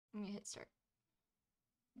Let me hit start.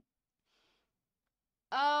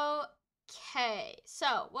 Okay,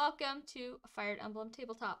 so welcome to Fire Emblem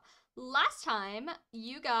Tabletop. Last time,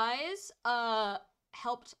 you guys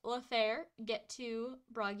helped Lothair get to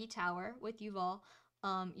Broggy Tower with Yuval.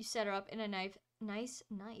 You set her up in a nice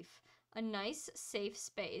safe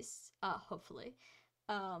space. Hopefully,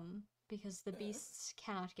 because the beasts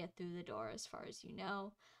cannot get through the door, as far as you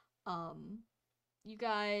know. You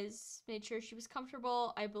guys made sure she was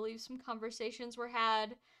comfortable. I believe some conversations were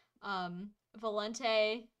had.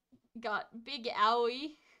 Valente got big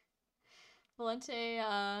owie.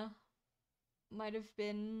 Valente might have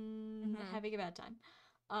been having a bad time.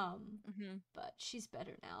 But she's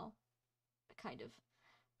better now. Kind of.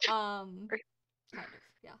 Kind of,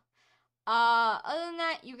 yeah. Other than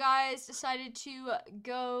that, you guys decided to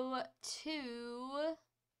go to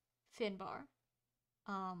Finbar.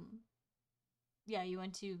 Yeah, you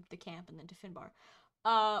went to the camp and then to Finbar.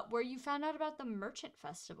 Where you found out about the merchant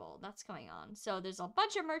festival that's going on. So there's a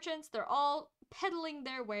bunch of merchants, they're all peddling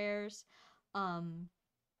their wares. And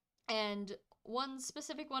one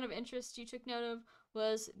specific one of interest you took note of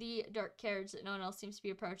was the dark carriage that no one else seems to be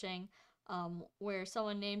approaching, where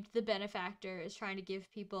someone named the Benefactor is trying to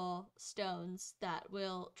give people stones that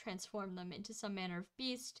will transform them into some manner of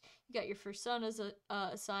beast. You got your personas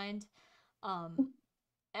assigned.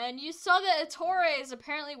 And you saw that Ettore is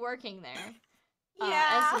apparently working there.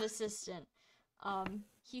 As an assistant.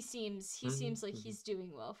 He seems like he's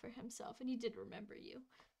doing well for himself, and he did remember you.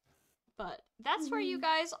 But that's where you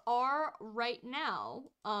guys are right now.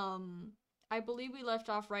 I believe we left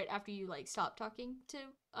off right after you stopped talking to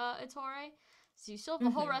Ettore. So you still have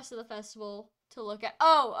the whole rest of the festival to look at.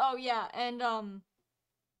 Oh yeah, and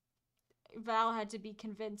Val had to be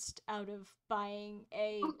convinced out of buying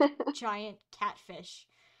a giant catfish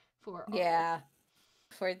for Arl.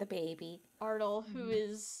 For the baby. Ardal, who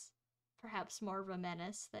is perhaps more of a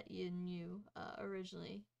menace that you knew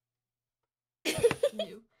originally.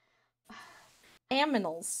 Knew.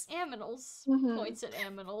 Aminals. Points at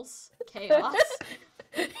Aminals. Chaos.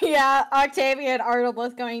 Yeah, Octavia and Ardal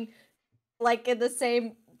both going in the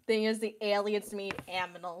same thing as the aliens mean,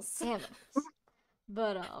 Aminals.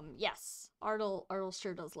 But yes, Ardal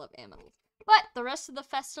sure does love Aminals. But the rest of the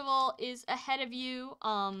festival is ahead of you.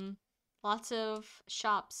 Lots of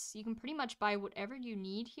shops. You can pretty much buy whatever you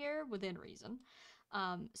need here within reason.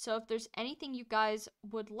 So if there's anything you guys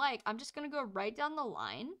would like, I'm just gonna go right down the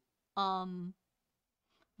line.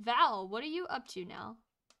 Val, what are you up to now?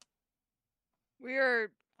 We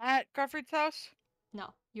are at Godfrey's house?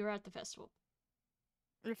 No, you're at the festival.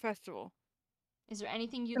 The festival. Is there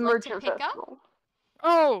anything you'd like to pick up?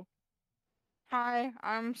 Oh! Hi,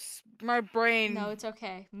 my brain. No, it's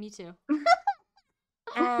okay. Me too.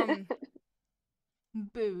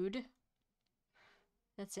 Booed.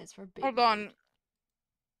 That stands for big. Hold on.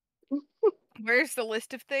 Where's the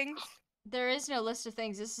list of things? There is no list of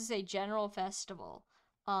things. This is a general festival.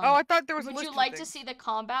 I thought there was a list of things. Would you like to see the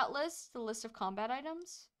combat list? The list of combat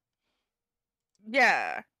items?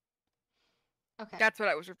 Yeah. Okay. That's what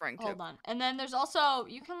I was referring to. Hold on. And then there's also,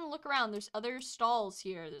 you can look around. There's other stalls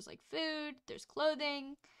here. There's food, there's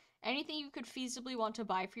clothing, anything you could feasibly want to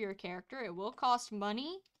buy for your character. It will cost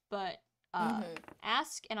money, but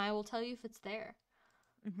ask and I will tell you if it's there.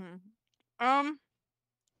 I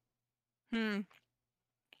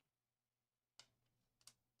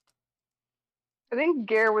think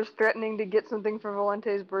Gare was threatening to get something for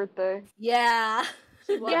Valente's birthday. Yeah.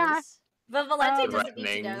 He was. Yeah. But Valente doesn't need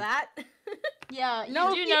to know that. Yeah,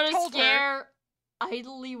 you do notice Gare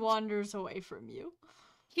idly wanders away from you.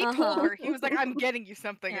 He told her. He was like, I'm getting you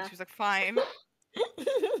something. And she was like, fine.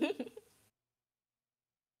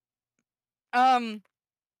 I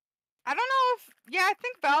don't know if... Yeah, I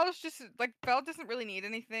think Val's just... Val doesn't really need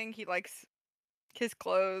anything. He likes his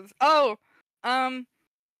clothes. Oh!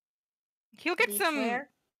 He'll get some...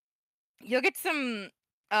 You'll get some...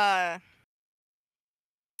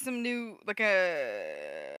 Some new...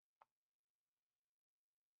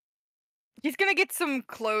 He's gonna get some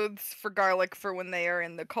clothes for Garlic for when they are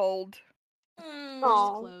in the cold.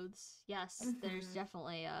 Horse clothes. Yes, there's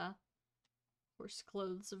definitely a horse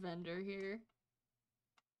clothes vendor here.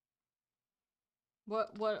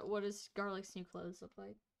 What does Garlic's new clothes look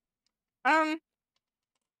like? Let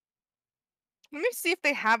me see if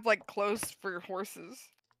they have clothes for horses.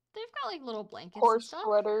 They've got little blankets. Horse and stuff.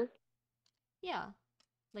 sweater. Yeah.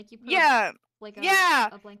 You put a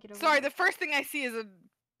blanket over. Sorry, the first thing I see is a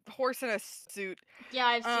horse in a suit. Yeah,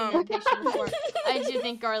 I've seen that picture before. I do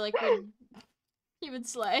think Garlic would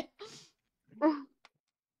slay.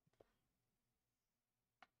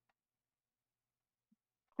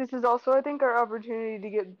 This is also, I think, our opportunity to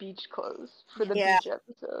get beach clothes for the Yeah. beach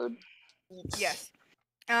episode. Yes.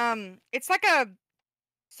 It's like a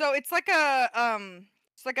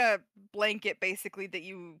it's like a blanket basically that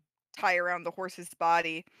you tie around the horse's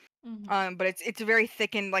body. Mm-hmm. But it's very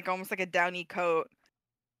thickened, like almost like a downy coat.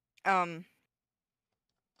 Mm-hmm.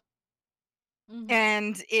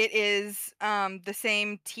 And it is the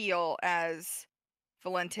same teal as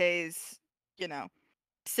Valente's, you know,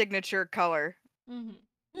 signature color. Mm-hmm.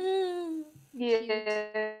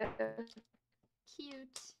 Yeah.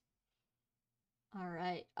 Cute. All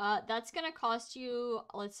right. That's gonna cost you,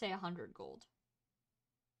 let's say, 100 gold.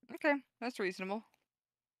 Okay, that's reasonable.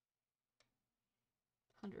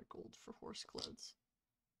 100 gold for horse clothes.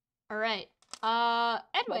 All right. Small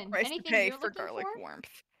Edwin, price to anything pay you're for looking garlic for?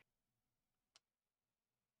 warmth.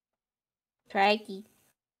 Trikey.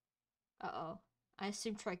 Uh-oh. I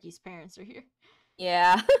assume Trikey's parents are here.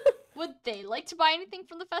 Yeah. Would they like to buy anything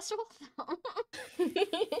from the festival?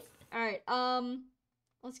 Alright,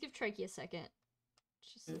 let's give Trikey a second.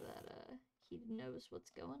 Just so that, he knows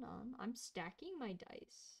what's going on. I'm stacking my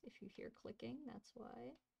dice. If you hear clicking, that's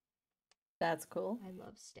why. That's cool. I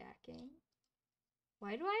love stacking.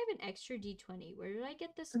 Why do I have an extra d20? Where did I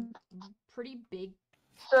get this pretty big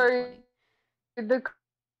Sorry, d20? the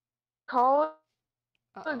call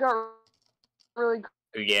Uh-oh. got really.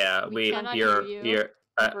 Yeah, We cannot hear you. you're.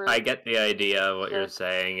 I Great. get the idea of what you're Yes.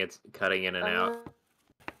 saying. It's cutting in and out.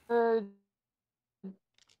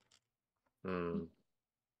 Hmm.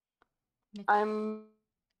 I'm.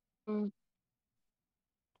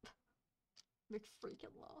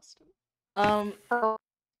 McFreaking lost him. Oh,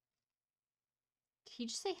 Did he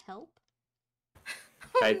just say help?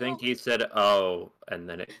 I think he said "oh" and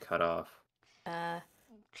then it cut off. Well,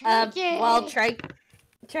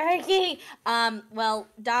 Trikey. Well,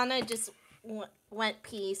 Donna just went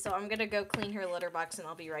pee, so I'm gonna go clean her litter box, and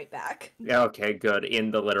I'll be right back. Yeah, okay, good.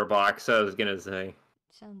 In the litter box, I was gonna say.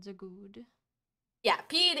 Sounds a good. Yeah,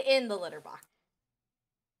 peed in the litter box.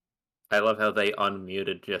 I love how they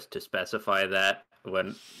unmuted just to specify that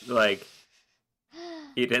when, like,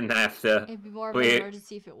 you didn't have to. It'd be more of an Wait.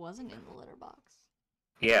 emergency if it wasn't in the litter box.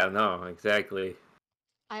 Yeah, no, exactly.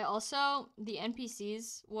 I also, the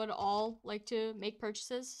NPCs would all like to make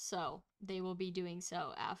purchases, so they will be doing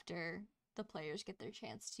so after the players get their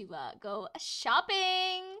chance to go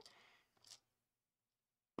shopping.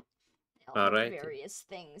 They all have Alright. various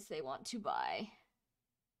things they want to buy.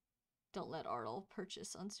 Don't let Artle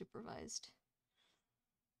purchase unsupervised.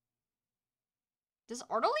 Does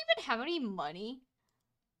Artle even have any money?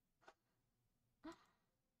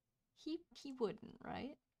 He wouldn't,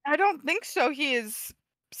 right? I don't think so. He is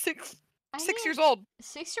six I years mean, old.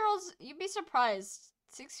 6-year-olds, you'd be surprised.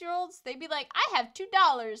 6-year-olds, they'd be like, I have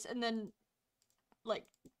 $2, and then, like,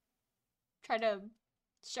 try to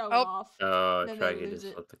show Oh. off. Oh, Then try they to lose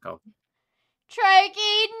just it. let the call.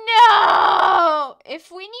 Trikey, no! If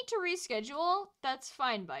we need to reschedule, that's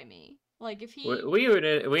fine by me. Like, if he...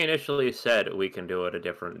 We initially said we can do it a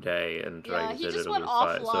different day, and yeah, Drake he said just it'll went be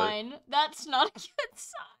fine. offline. That's not a good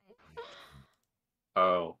sign.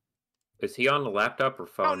 Oh, is he on the laptop or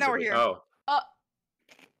phone? now we're here. Oh, Uh,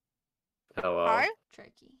 hello. Hi.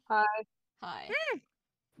 Trikey. hi. Hi.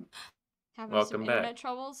 Having Welcome some back. internet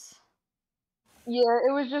troubles? Yeah,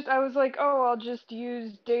 it was just I was like, oh, I'll just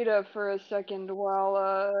use data for a second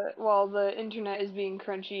while the internet is being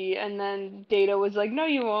crunchy, and then data was like, no,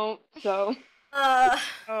 you won't. So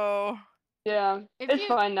Oh. yeah, If it's you-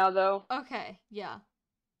 fine now though. Okay, yeah.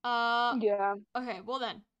 Yeah, Okay, well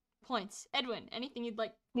then. Points. Edwin, anything you'd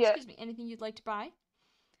like... yeah. Excuse me, anything you'd like to buy?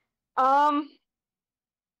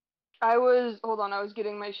 I was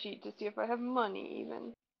getting my sheet to see if I have money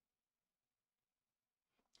even.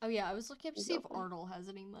 Oh yeah, I was looking up to see if Exactly. Arnold has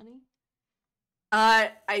any money.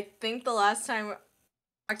 I think the last time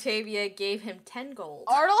Octavia gave him 10 gold.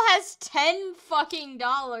 Arnold has $10 fucking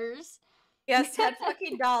dollars. He has 10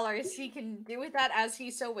 fucking dollars. He can do with that as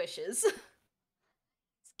he so wishes. He's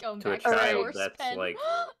going To a back to his child, horse that's pen. like-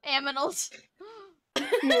 Aminals.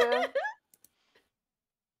 Yeah.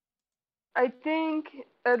 I think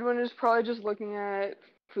Edwin is probably just looking at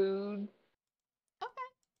food. Okay.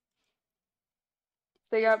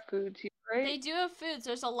 They got food too, right? They do have foods.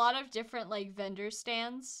 There's a lot of different like vendor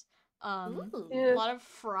stands. Ooh. A lot of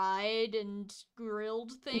fried and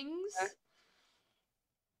grilled things.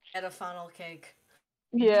 Get a funnel cake.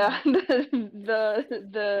 Yeah,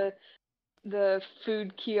 the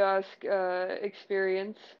food kiosk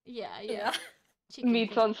experience. Yeah. Chicken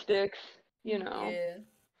Meats feet. on sticks, you know. Yeah.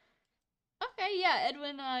 Okay, yeah,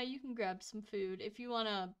 Edwin, you can grab some food if you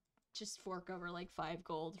wanna just fork over like 5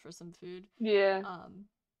 gold for some food. Yeah,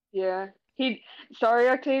 yeah. Sorry,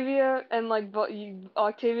 Octavia, and like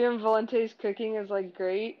Octavia and Valente's cooking is like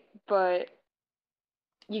great, but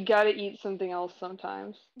you gotta eat something else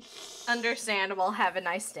sometimes. Understandable. Have a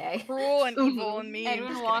nice day. Cruel and evil Mhm. and mean.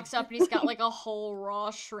 Edwin Just walks kidding. up and he's got like a whole raw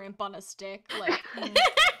shrimp on a stick. Like,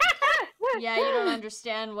 yeah, you don't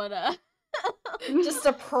understand what Just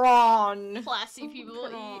a prawn. classy people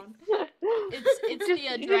eat. Prawn. It's Just- the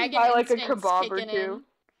you just dragon buy, like, a instincts kebab or kicking two.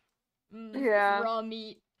 in. Yeah. Raw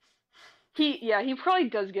meat. He probably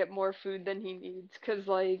does get more food than he needs, cause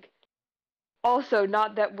like, also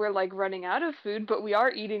not that we're like running out of food, but we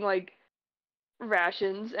are eating like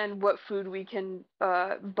rations and what food we can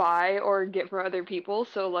buy or get from other people.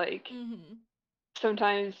 So like Mm-hmm.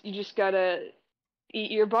 sometimes you just gotta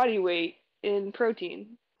eat your body weight in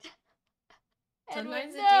protein. Edwin,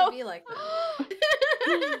 Sometimes it no. do be like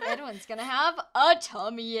Edwin's gonna have a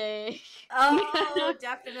tummy ache. Oh,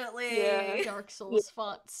 definitely. Yeah. Dark Souls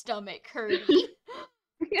font stomach hurty.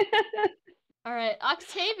 All right,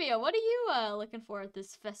 Octavia, what are you looking for at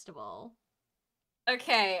this festival?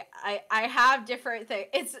 Okay, I have different things.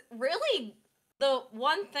 It's really the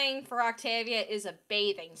one thing for Octavia is a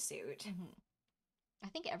bathing suit. Mm-hmm. I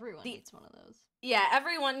think everyone needs one of those. Yeah,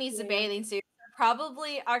 everyone needs a Yeah. bathing suit.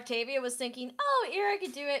 Probably Octavia was thinking, "Oh, Ira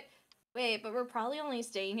could do it." Wait, but we're probably only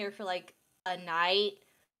staying here for like a night,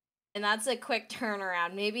 and that's a quick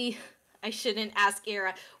turnaround. Maybe I shouldn't ask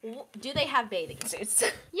Ira. Do they have bathing suits?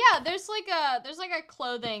 Yeah, there's like a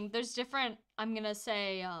clothing. There's different. I'm gonna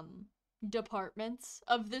say departments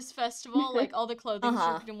of this festival. Like all the clothing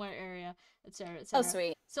Uh-huh. grouped in one area, etc. Oh, etc.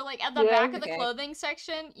 sweet. So like at the Yeah, back of the okay. clothing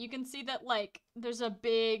section, you can see that like there's a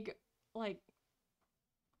big like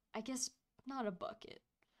I guess not a bucket.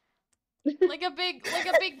 like a big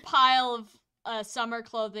pile of summer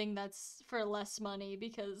clothing that's for less money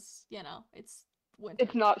because, you know, it's winter.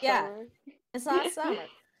 It's not Yeah. summer. It's not summer.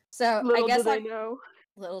 So Little I guess do they know.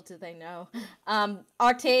 little do they know.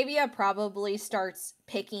 Octavia probably starts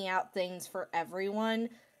picking out things for everyone,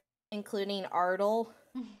 including Ardle.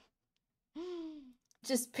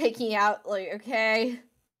 Just picking out like, okay,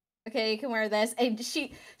 you can wear this. And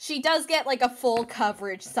she does get like a full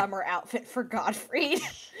coverage summer outfit for Godfrey.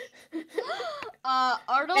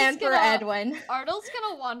 Ardle's and for gonna Edwin. Ardle's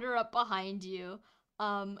gonna wander up behind you,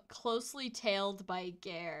 closely tailed by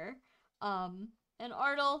Gare. And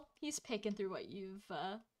Ardle, he's picking through what you've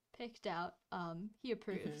picked out. He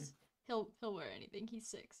approves. He'll wear anything. He's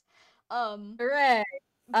 6. Hooray!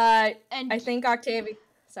 And I think Octavia.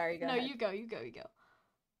 Sorry, go no, ahead. you go.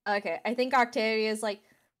 Okay, I think Octavia's like,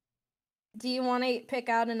 do you want to pick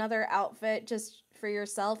out another outfit just for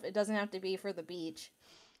yourself? It doesn't have to be for the beach.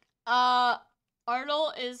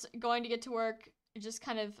 Ardle is going to get to work, just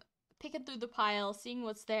kind of picking through the pile, seeing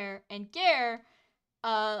what's there, and Gare,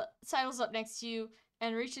 sidles up next to you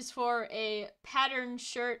and reaches for a patterned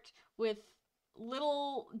shirt with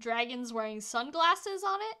little dragons wearing sunglasses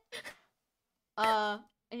on it.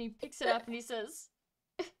 And he picks it up and he says,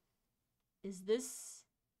 "Is this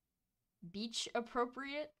beach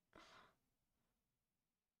appropriate?"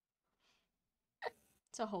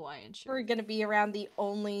 It's a Hawaiian shirt. We're gonna be around the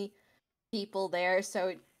only people there,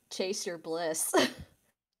 so chase your bliss.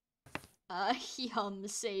 He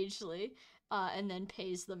hums sagely, and then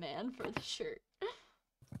pays the man for the shirt.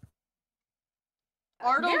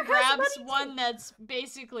 Ardle Gare has grabs money, one that's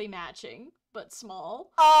basically matching, but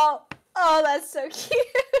small. Oh, that's so cute.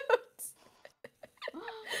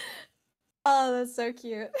 Oh, that's so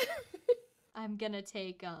cute. I'm gonna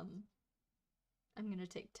take 10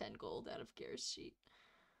 gold out of Gare's sheet.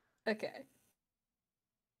 Okay.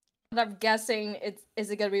 And I'm guessing is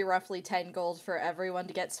it gonna be roughly 10 gold for everyone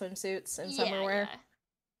to get swimsuits and summerwear?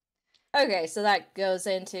 Yeah. Okay, so that goes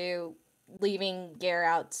into leaving Gare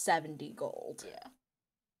out 70 gold. Yeah.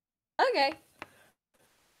 Okay.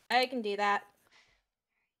 I can do that.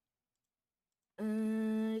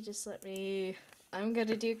 Just let me... I'm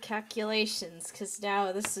gonna do calculations, because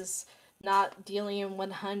now this is not dealing in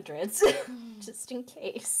 100s. Just in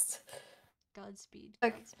case. Godspeed.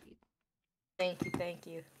 Okay. Godspeed. Thank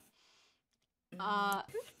you.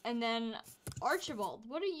 And then Archibald,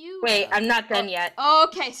 what are you? Wait, I'm not done yet.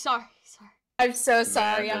 Okay, sorry. I'm so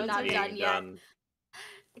sorry, Man, I'm it's not being done yet.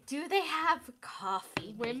 Do they have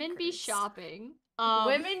coffee? Women be makers? shopping.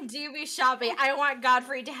 Women do be shopping. I want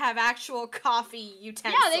Godfrey to have actual coffee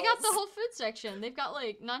utensils. Yeah, they got the whole food section. They've got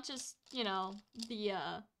like not just, you know, the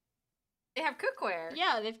They have cookware.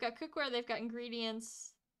 yeah, they've got cookware, they've got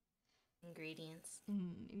ingredients. Ingredients.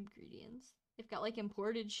 Ingredients. They've got like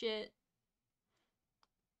imported shit.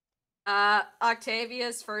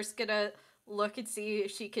 Octavia's first gonna look and see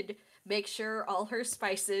if she could make sure all her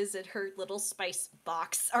spices in her little spice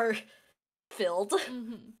box are filled.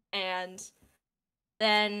 Mm-hmm. And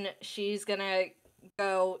then she's gonna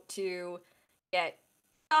go to get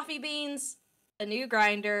coffee beans, a new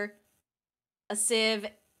grinder, a sieve,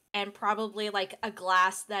 and probably like a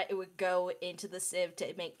glass that it would go into the sieve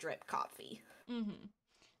to make drip coffee. Mm-hmm.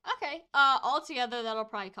 Okay. Altogether, that'll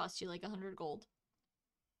probably cost you like 100 gold.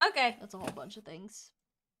 Okay. That's a whole bunch of things.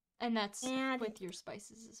 And that's And- with your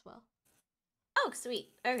spices as well. Oh, sweet.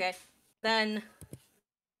 Okay. Then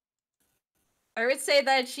I would say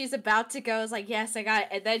that she's about to go. It's like, yes, I got it.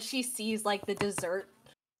 And then she sees like the dessert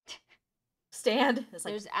stand. It's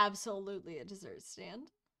like, There's absolutely a dessert stand.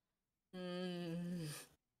 mm.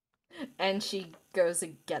 And she goes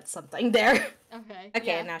and gets something there. Okay. Okay,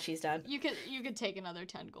 yeah. and now she's done. You could take another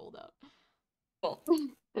 10 gold out. Cool.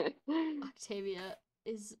 Octavia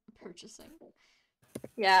is purchasing.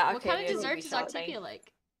 Yeah, What kind of Octavia will dessert be does shopping. Octavia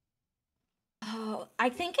like? Oh, I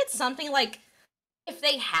think it's something like, if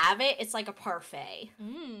they have it, it's like a parfait.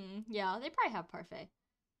 Yeah, they probably have parfait.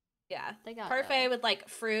 Yeah. They got Parfait with like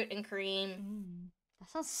fruit and cream. That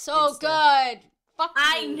sounds so Good stuff. good. Fuck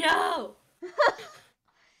I you. know!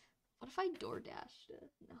 What if I DoorDashed it?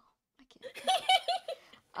 No, I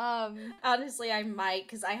can't. Honestly, I might,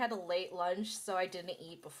 because I had a late lunch, so I didn't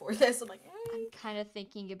eat before this. I'm like, I'm kind of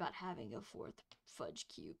thinking about having a fourth fudge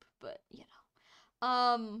cube, but you know.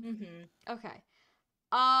 Mm-hmm. Okay.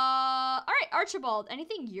 All right, Archibald.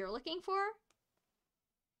 Anything you're looking for?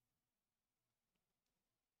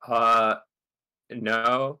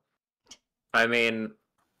 No. I mean,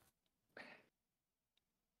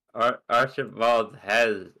 Archibald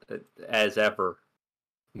has, as ever,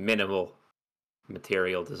 minimal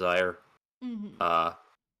material desire. Mm-hmm.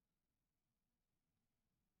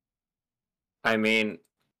 I mean,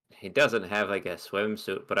 he doesn't have like a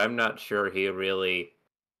swimsuit, but I'm not sure he really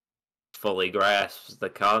fully grasps the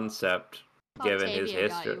concept given his Octavia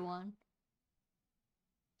got history. you one.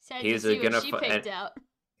 Sad He's to see what gonna she fi- picked and- out.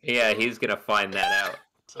 Yeah, he's gonna find that out.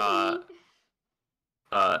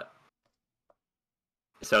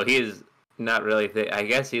 So he's not really. I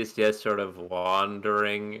guess he's just sort of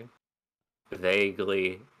wandering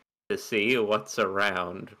vaguely to see what's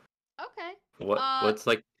around. Okay. What's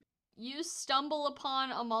like? You stumble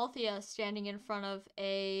upon Amalthea standing in front of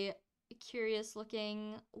a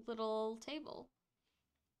curious-looking little table.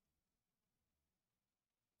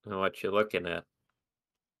 What you looking at?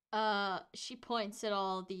 She points at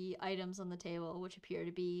all the items on the table, which appear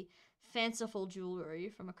to be fanciful jewelry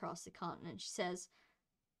from across the continent. She says,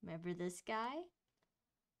 "Remember this guy?"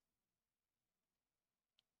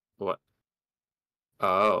 What?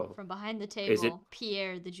 Oh, From behind the Is it- table,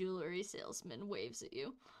 Pierre, the jewelry salesman, waves at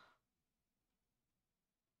you.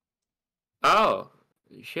 oh,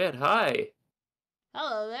 shit! Hi,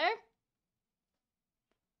 Hello there.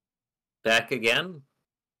 back again?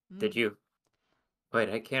 Did Mm. you? Wait,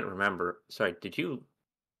 I can't remember. Sorry, did you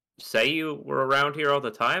say you were around here all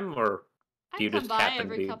the time, or do I you come just by happen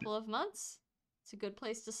every to? couple of months. It's a good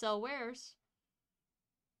place to sell wares.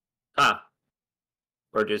 Huh?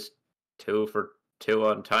 Or just 2 for 2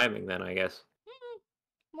 on timing? Then I guess.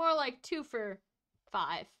 More like 2 for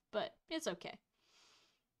 5, but it's okay.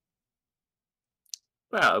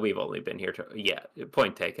 Well, we've only been here to. Yeah,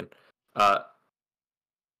 point taken.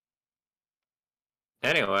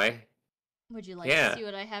 Anyway, Would you like Yeah. to see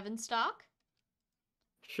what I have in stock?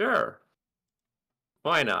 sure.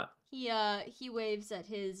 Why not? He waves at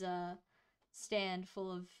his stand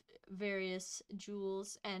full of various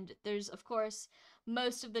jewels, and there's of course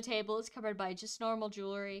most of the table is covered by just normal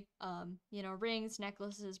jewelry, rings,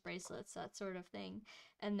 necklaces, bracelets, that sort of thing,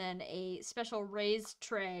 and then a special raised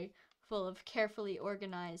tray full of carefully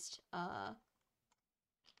organized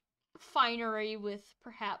finery with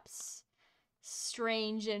perhaps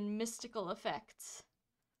strange and mystical effects.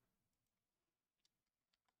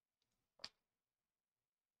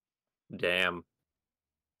 Damn.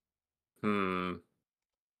 Hmm.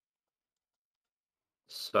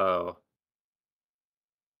 So,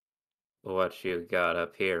 what you got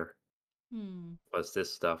up here? What's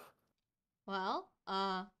this stuff? Well,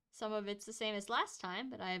 some of it's the same as last time,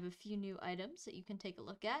 but I have a few new items that you can take a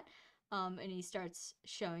look at. And he starts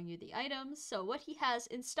showing you the items. So what he has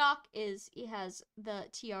in stock is he has the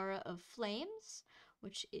Tiara of Flames,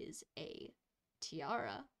 which is a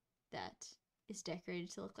tiara that is decorated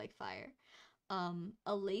to look like fire.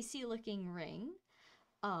 A lacy looking ring.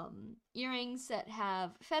 Earrings that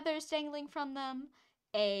have feathers dangling from them.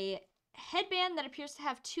 A headband that appears to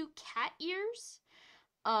have 2 cat ears.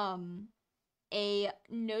 A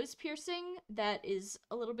nose piercing that is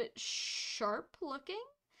a little bit sharp looking,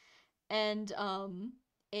 and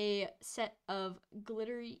a set of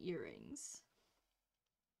glittery earrings.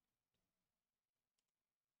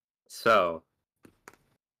 So,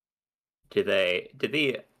 did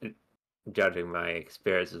the judging my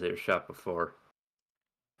experience at their shop before,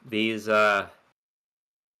 these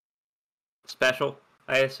special,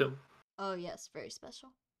 I assume? Oh yes, very special.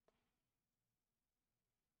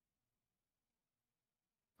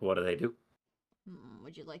 What do they do?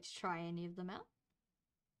 Would you like to try any of them out?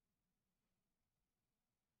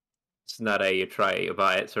 It's not a you try it, you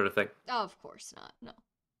buy it sort of thing. Oh, of course not. No.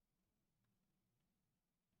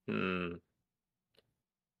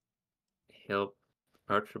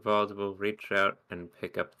 Archibald will reach out and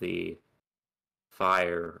pick up the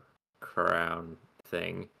fire crown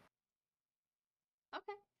thing.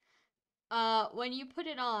 Okay. When you put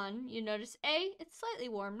it on, you notice it's slightly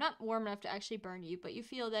warm, not warm enough to actually burn you, but you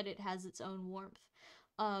feel that it has its own warmth.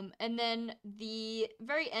 And then the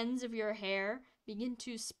very ends of your hair begin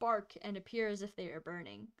to spark and appear as if they are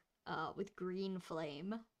burning, with green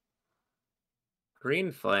flame.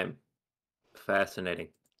 Green flame. Fascinating.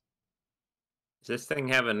 Does this thing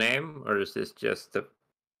have a name, or is this just the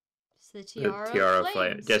It's the tiara of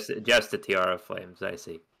flame? flames. Just the tiara of flames. I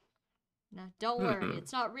see. Now, don't worry,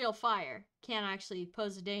 it's not real fire. Can't actually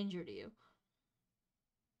pose a danger to you.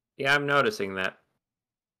 Yeah, I'm noticing that.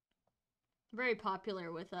 Very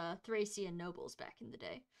popular with Thracian nobles back in the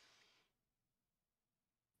day.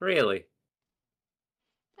 Really?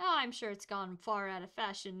 Oh, I'm sure it's gone far out of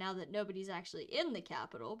fashion now that nobody's actually in the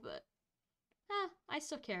capital, but I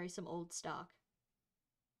still carry some old stock.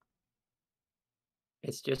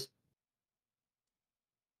 It's just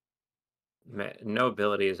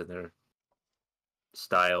nobility is in their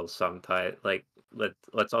styles sometimes. Like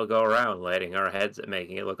let's all go around lighting our heads and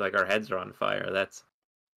making it look like our heads are on fire. That's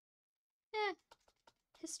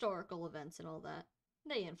Historical events and all that.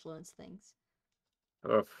 They influence things.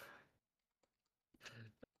 oof.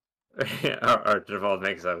 Archibald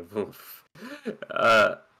makes a oof,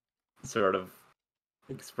 sort of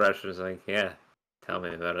expression. Is like, yeah, tell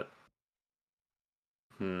me about it.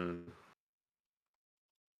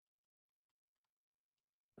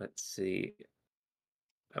 Let's see.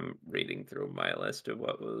 I'm reading through my list of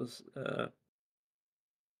what was.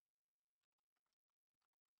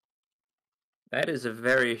 That is a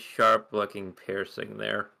very sharp-looking piercing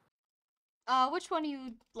there. Which one are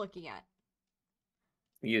you looking at?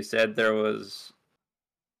 You said there was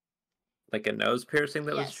like a nose piercing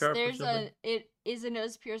that was Yes, sharp or something? it is a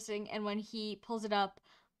nose piercing, and when he pulls it up,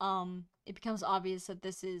 it becomes obvious that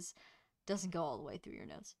doesn't go all the way through your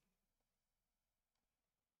nose.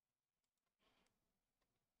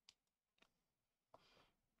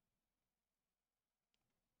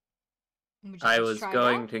 I was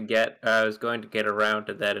going to get around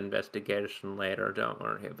to that investigation later. Don't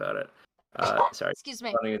worry about it. Sorry. Excuse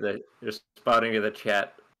me. Responding to the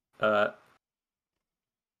chat.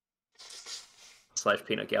 /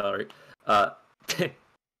 peanut gallery. Oh.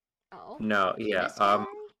 No, yeah.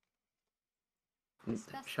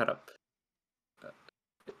 Shut up.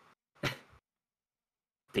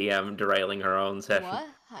 DM derailing her own session.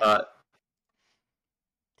 What?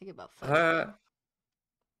 Think about fighting.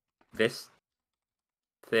 This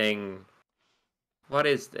thing. What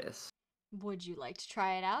is this? Would you like to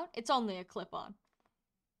try it out? It's only a clip-on.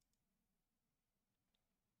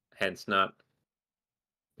 Hence not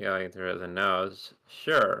going through the nose.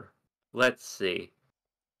 Sure. Let's see.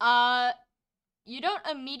 You don't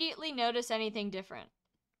immediately notice anything different.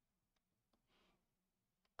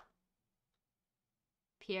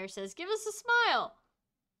 Pierre says, "Give us a smile."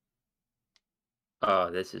 Oh,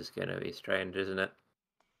 this is gonna be strange, isn't it?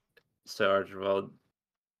 So Archibald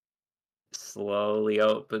slowly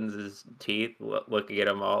opens his teeth, looking at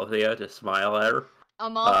Amalthea to smile at her.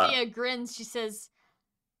 Amalthea grins. She says,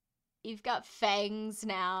 "You've got fangs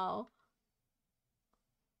now."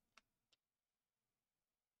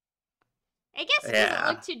 I guess it doesn't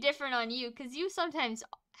look too different on you, because you sometimes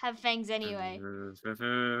have fangs anyway. And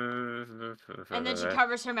then she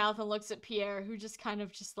covers her mouth and looks at Pierre, who just kind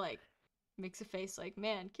of like makes a face like,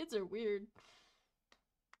 man, kids are weird.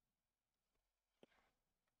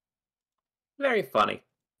 Very funny,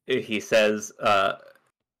 he says,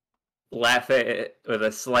 laughing with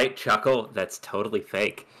a slight chuckle. That's totally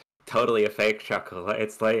fake. Totally a fake chuckle.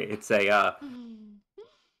 It's a,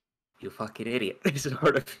 you fucking idiot,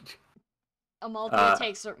 sort of. Amalthea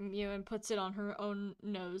takes it from you and puts it on her own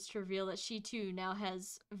nose to reveal that she too now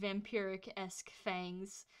has vampiric-esque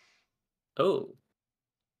fangs. Oh.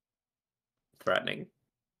 Threatening.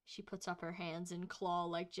 She puts up her hands in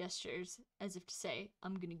claw-like gestures, as if to say,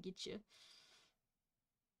 "I'm gonna get you."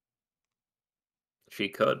 She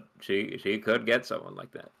could. She could get someone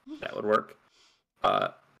like that. That would work.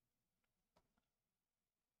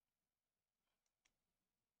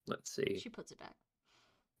 Let's see. She puts it back.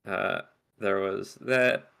 There was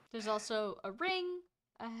that. There's also a ring,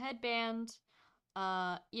 a headband,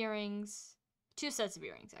 earrings. 2 sets of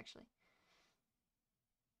earrings, actually.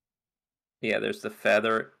 Yeah, there's the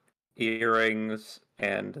feather earrings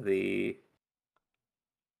and the...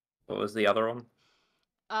 What was the other one?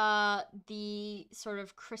 The sort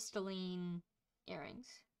of crystalline earrings.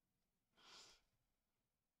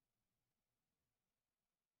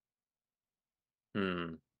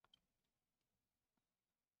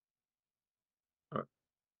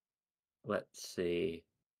 Let's see.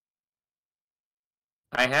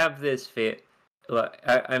 I have this fit. Look,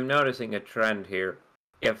 I'm noticing a trend here.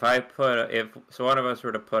 If one of us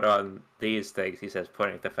were to put on these things, he says,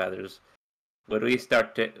 pointing at the feathers, would we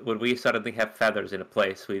suddenly have feathers in a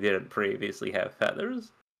place we didn't previously have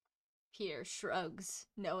feathers? Peter shrugs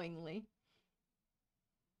knowingly.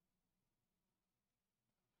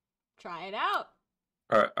 Try it out.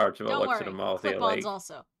 Archibald Don't looks worry. at Amalthea Clip-ons like...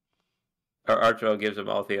 also. Archibald gives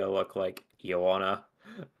Amalthea a look like, you wanna?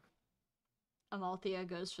 Amalthea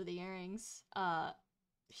goes for the earrings.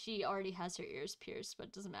 She already has her ears pierced, but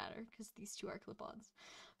it doesn't matter because these 2 are clip-ons.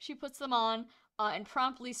 She puts them on and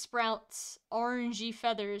promptly sprouts orangey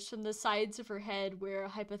feathers from the sides of her head where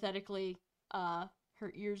hypothetically her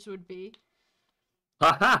ears would be.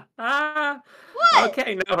 What?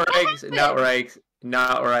 Okay, not where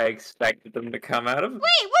I expected them to come out of. Wait, what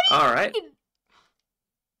do you All right. mean?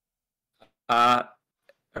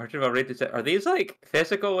 Archibald, read this. Are these like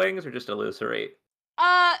physical wings or just illusory?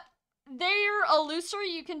 They're illusory.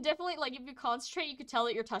 You can definitely, like, if you concentrate, you could tell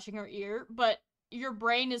that you're touching her ear, but your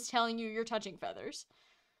brain is telling you you're touching feathers.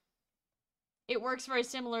 It works very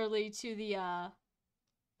similarly to the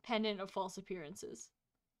pendant of false appearances.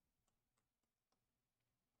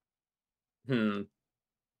 You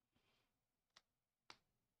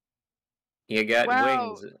got Wow.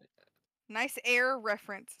 wings. Nice air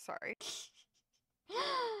reference. Sorry.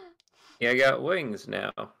 You got wings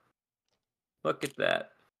now. Look at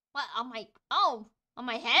that. What, on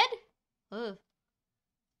my head? Ugh.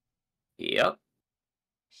 Yep.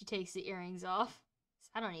 She takes the earrings off.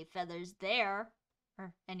 I don't need feathers there.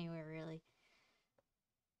 Or anywhere, really.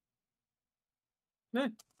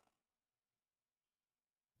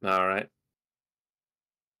 All right.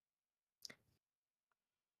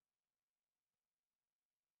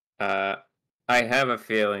 I have a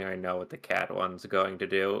feeling I know what the cat one's going to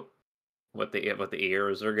do. What the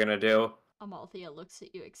ears are gonna do. Amalthea looks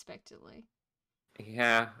at you expectantly.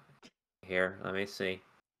 Yeah. Here, let me see.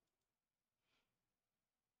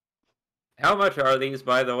 How much are these,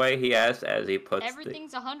 by the way? He asks as he puts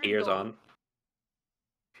Everything's the 100 ears gold. on.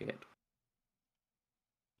 Shit.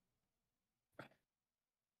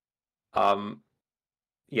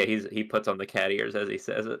 Yeah, he puts on the cat ears as he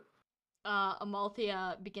says it.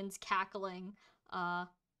 Amalthea begins cackling,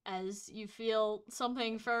 as you feel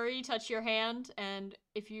something furry touch your hand, and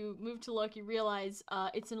if you move to look, you realize,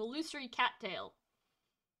 it's an illusory cattail.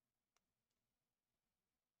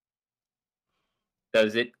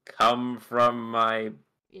 Does it come from my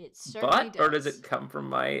It certainly butt, or does it come from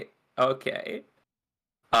my... Okay.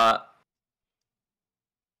 I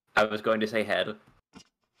was going to say head.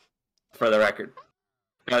 For the record.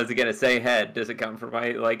 I was gonna say head. Does it come from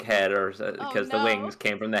my, like, head, or because the wings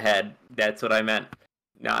came from the head? That's what I meant.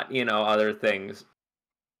 Not, other things.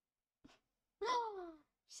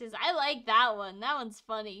 She says, I like that one. That one's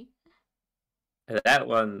funny. That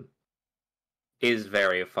one is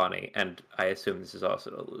very funny, and I assume this is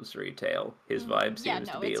also an illusory tale. His vibe seems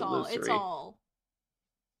to be illusory. It's all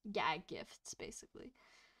gag gifts, basically.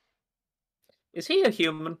 Is he a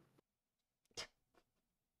human?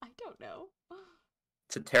 I don't know.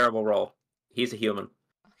 It's a terrible role. He's a human.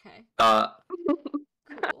 Okay. Cool.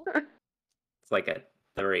 It's like a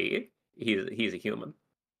 3. He's a human.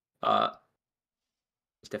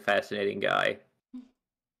 Just a fascinating guy.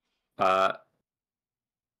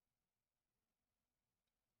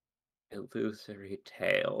 Illusory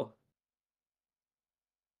tale.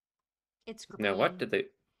 It's green. Now, what did they...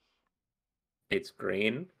 It's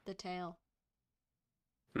green? The tail.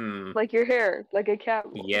 Like your hair, like a cat.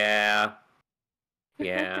 Yeah.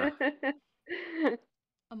 Yeah.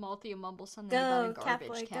 Amalthea mumbles something about a Go, garbage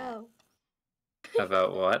Catboy, cat. go.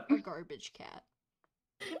 About what? A garbage cat.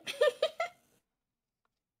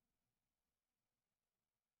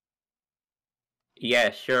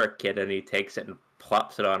 Yeah, sure, kid, and he takes it and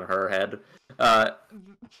plops it on her head.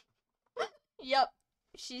 Yep,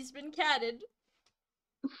 she's been catted.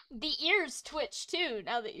 The ears twitch too,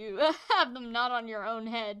 now that you have them not on your own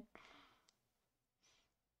head.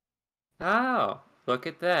 Oh, look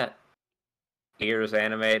at that. Ears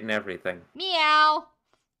animate and everything. Meow!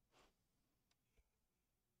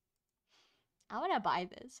 I want to buy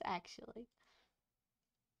this, actually.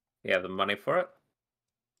 You have the money for it?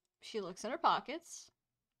 She looks in her pockets,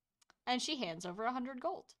 and she hands over 100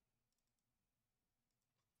 gold.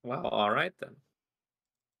 Well, alright then.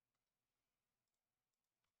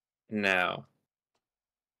 Now,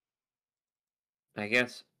 I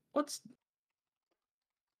guess,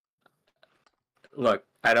 look,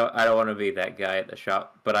 I don't want to be that guy at the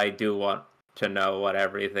shop, but I do want to know what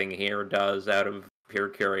everything here does out of pure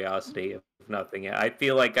curiosity, if nothing else. I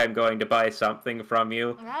feel like I'm going to buy something from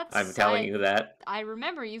you. I'm telling you that. I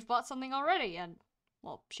remember you've bought something already, and,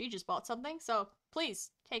 well, she just bought something, so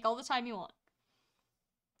please, take all the time you want.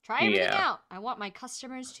 Try everything out. I want my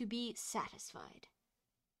customers to be satisfied.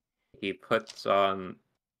 He puts on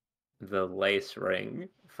the lace ring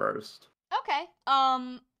first. Okay.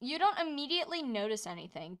 You don't immediately notice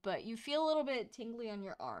anything, but you feel a little bit tingly on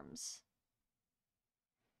your arms.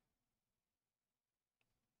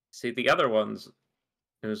 See, the other ones,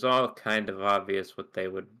 it was all kind of obvious what they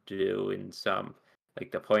would do in some.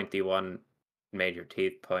 Like the pointy one made your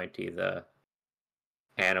teeth pointy, the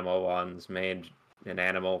animal ones made an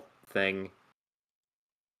animal thing.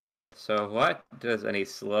 So what does, and he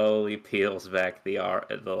slowly peels back the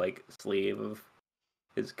like sleeve of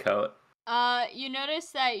his coat. You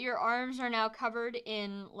notice that your arms are now covered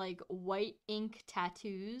in like white ink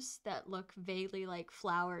tattoos that look vaguely like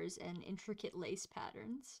flowers and intricate lace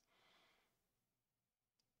patterns.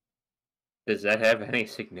 Does that have any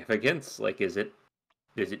significance? Like, is it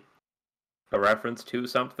a reference to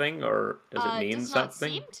something, or does it mean does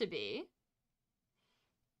something? not seem to be.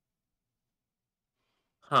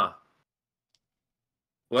 Huh.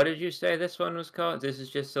 What did you say this one was called? This is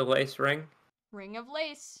just a lace ring? Ring of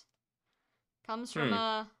lace. Comes from,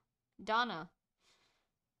 Donna.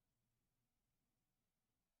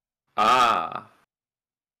 Ah.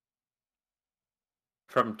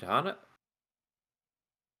 From Donna?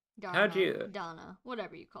 Darna, How'd you... Donna,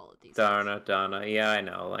 whatever you call it these Donna, yeah, I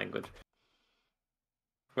know, language.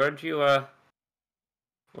 Where'd you, well,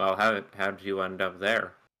 how'd you end up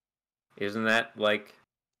there? Isn't that, like,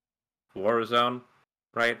 Warzone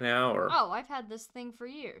right now, or... Oh, I've had this thing for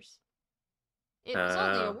years. It was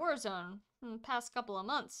only a war zone in the past couple of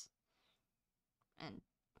months. And,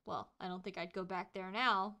 well, I don't think I'd go back there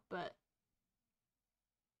now, but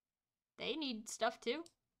they need stuff too.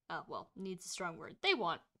 Well, needs a strong word. They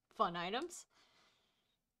want fun items.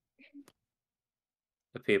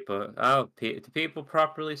 do people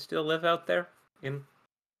properly still live out there?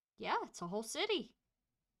 Yeah, it's a whole city.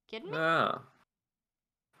 Kidding me? Ah.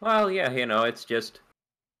 Well, yeah, it's just...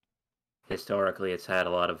 Historically, it's had a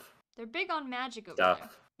lot of... They're big on magic over stuff.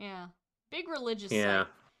 there. Yeah. Big religious Yeah.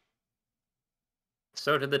 site.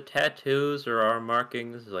 So do the tattoos or arm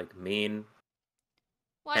markings, like, mean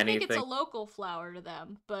Well, I think it's a anything? local flower to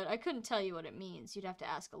them, but I couldn't tell you what it means. You'd have to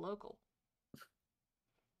ask a local.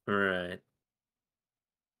 Right.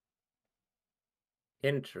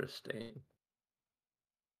 Interesting.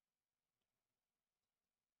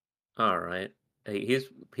 Alright.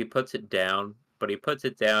 He puts it down, but he puts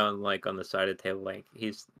it down, like, on the side of the table, like,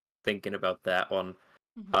 he's thinking about that one.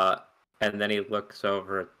 Mm-hmm. And then he looks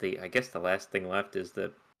over at I guess the last thing left is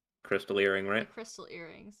the crystal earring, right? The crystal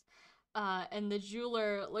earrings. And the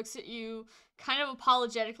jeweler looks at you kind of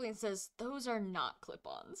apologetically and says, "Those are not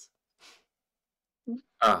clip-ons."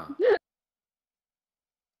 Ah.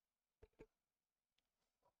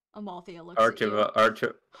 Amalthea looks at you.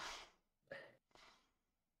 Archer,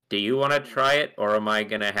 do you want to try it, or am I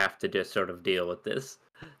gonna have to just sort of deal with this?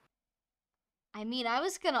 I mean, I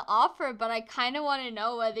was gonna offer, but I kind of want to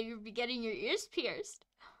know whether you'd be getting your ears pierced.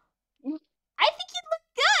 I think you'd look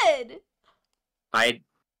good. I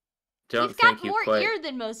don't You've think got you more quite... ear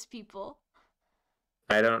than most people.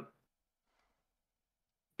 I don't...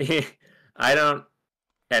 I don't...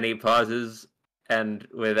 And he pauses, and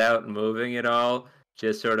without moving at all,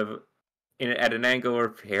 just sort of at an angle where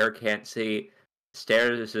Pierre can't see,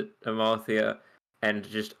 stares at Amalthea, and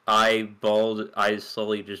just eyes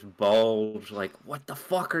slowly just bulge, like, what the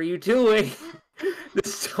fuck are you doing?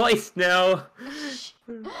 This twice now.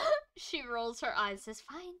 She rolls her eyes, says,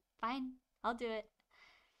 fine, I'll do it.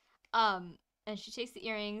 And she takes the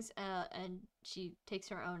earrings, and she takes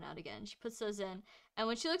her own out again. She puts those in, and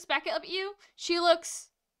when she looks back up at you, she looks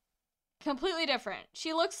completely different.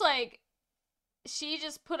 She looks like she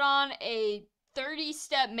just put on a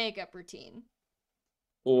 30-step makeup routine.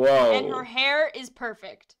 Whoa. And her hair is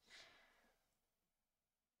perfect.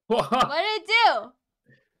 What did it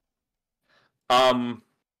do?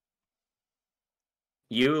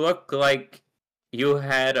 You look like you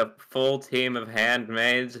had a full team of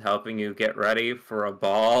handmaids helping you get ready for a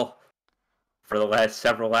ball for the last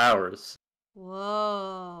several hours.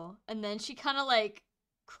 Whoa. And then she kind of like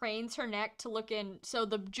cranes her neck to look in. So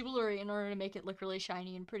the jewelry, in order to make it look really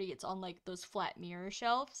shiny and pretty, it's on like those flat mirror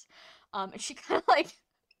shelves. And she kind of like,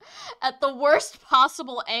 at the worst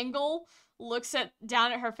possible angle, looks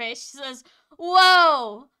down at her face. She says,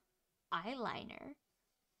 "Whoa, eyeliner.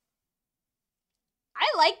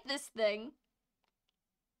 I like this thing."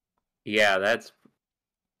 Yeah,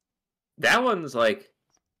 that one's like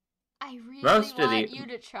I really most of want the you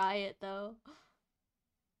to try it though.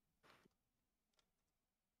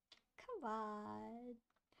 Come on.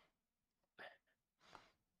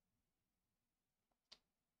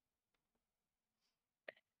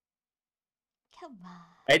 Come on.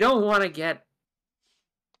 I don't want to get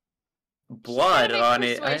She's gonna blood make on a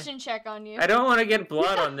it. persuasion check on you. I don't want to get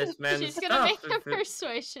blood on this man's She's stuff. gonna make a if it-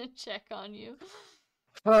 persuasion check on you.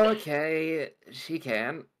 Okay, she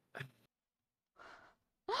can.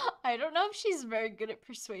 I don't know if she's very good at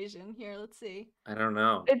persuasion. Here, let's see. I don't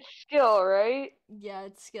know. It's skill, right? Yeah,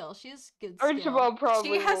 it's skill. She has good skill. Archibald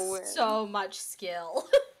probably She will has win. so much skill.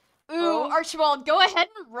 Ooh, Oh. Archibald, go ahead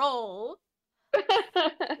and roll.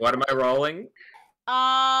 What am I rolling?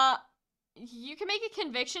 You can make a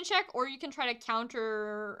conviction check, or you can try to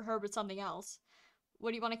counter her with something else.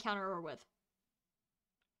 What do you want to counter her with?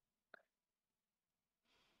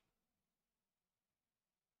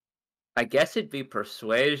 I guess it'd be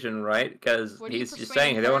persuasion, right? Because What are you he's just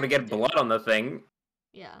persuading saying I don't want her to to get do? blood on the thing.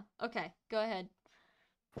 Yeah. Okay. Go ahead.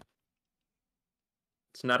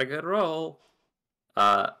 It's not a good roll.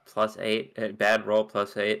 +8. Bad roll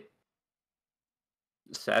 +8.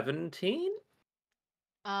 17?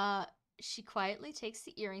 She quietly takes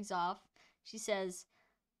the earrings off. She says,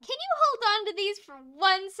 "Can you hold on to these for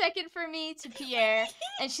 1 second for me?" to Pierre.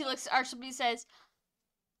 And she looks at Archibald and says,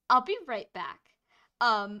 "I'll be right back."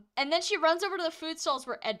 And then she runs over to the food stalls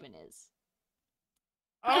where Edwin is.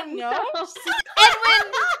 Oh no!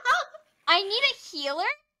 Edwin, I need a healer.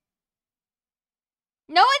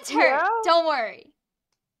 No one's hurt. Yeah? Don't worry.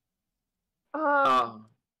 Oh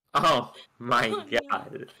my Oh, no.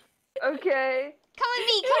 god. Okay. Come with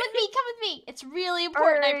me. Come with me. Come with me. It's really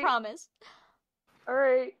important. I Alright. promise.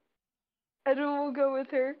 Alright. Edwin will go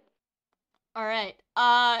with her. All right.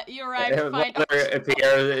 You arrive to find.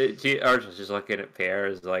 Pierre, Archer's just looking at Pierre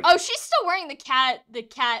is like, Oh, she's still wearing the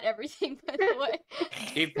cat everything, by the way.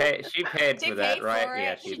 she paid She for that, paid right? for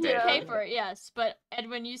Yeah, it. she She paid did Yeah. pay for it, yes. But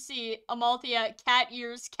Edwin, you see Amalthea, cat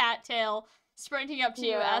ears, cat tail, sprinting up to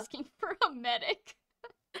you, Yeah. asking for a medic.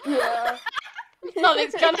 Yeah.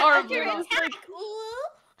 Something's gone horribly Accurate wrong. attack.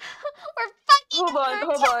 We're fucking. Hold on, her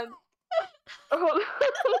hold cat! on. Hold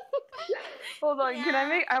Hold on, can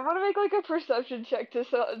I want to make like a perception check to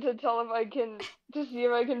tell if I can, to see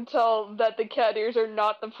if I can tell that the cat ears are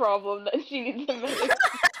not the problem, that she needs a medic.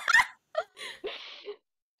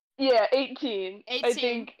 Yeah, 18. I 18.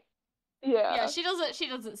 think. Yeah. Yeah, she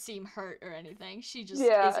doesn't seem hurt or anything. She just is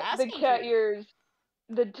Yeah, asking the cat for you. ears,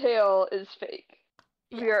 the tail is fake.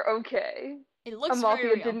 We Yeah. are okay. It looks Amalthea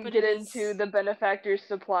very real, didn't but get it is... into the benefactor's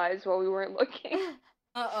supplies while we weren't looking.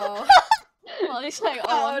 Uh-oh. Well, he's like,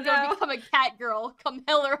 Oh, I'm gonna no. become a cat girl, come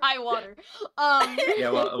hell or high water. Yeah,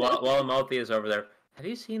 while Amalthea is over there, have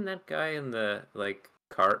you seen that guy in the like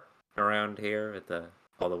cart around here at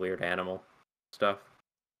all the weird animal stuff?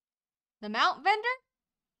 The mount vendor?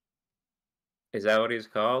 Is that what he's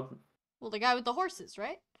called? Well, the guy with the horses,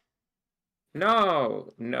 right?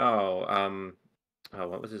 No. Oh,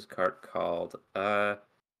 what was his cart called?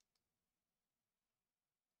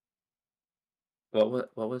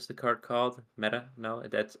 What was the cart called? Meta? No,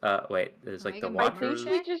 that's wait, it's like the Omega I Watchers.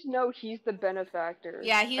 think we just know he's the benefactor.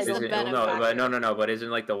 Yeah, he's I the don't- benefactor. No, but isn't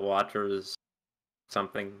like the Watchers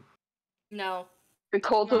something? No, The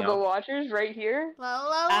cult of No. the Watchers right here. La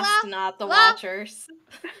la that's la. not the la. Watchers.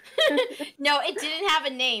 No, it didn't have a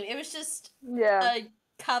name. It was just Yeah. a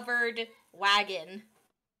covered wagon.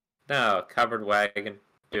 No, covered wagon.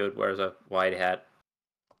 Dude wears a white hat.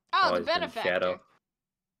 Oh, the always in benefactor. shadow.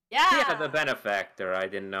 Yeah. Yeah, the benefactor. I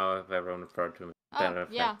didn't know if everyone referred to him as Oh,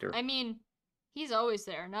 yeah. benefactor. I mean, he's always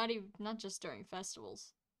there. Not just during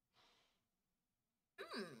festivals.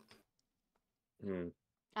 Hmm.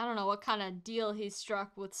 I don't know what kind of deal he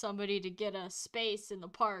struck with somebody to get a space in the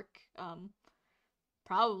park.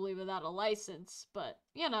 Probably without a license, but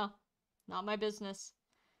you know, not my business.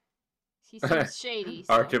 He seems shady.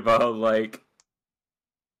 So. Archibald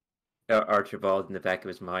in the back of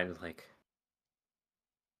his mind is like,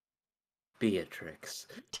 Beatrix.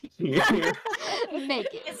 Make it.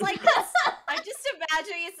 It's like this. I'm just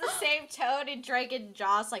imagining it's the same tone in Dragon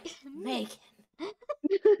Jaws, like Megan.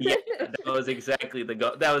 Yeah, that was exactly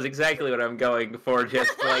that was exactly what I'm going for.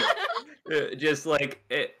 Just like Just like,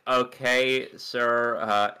 okay,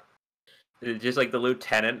 sir. Just like the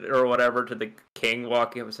lieutenant or whatever to the king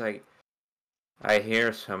walking up, was like, I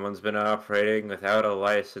hear someone's been operating without a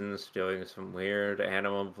license, doing some weird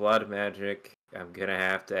animal blood magic. I'm gonna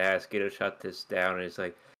have to ask you to shut this down. And he's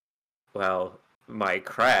like, well, my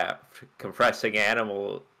craft, compressing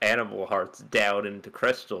animal hearts down into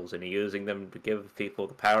crystals and using them to give people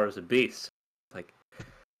the powers of beasts. Like,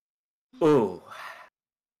 ooh,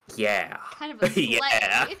 yeah. Kind of a slay.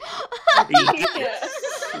 Yeah.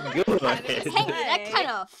 Good. Hey, that kind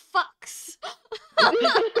of fucks.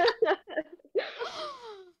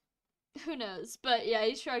 Who knows? But yeah,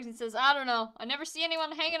 he shrugs and says, I don't know. I never see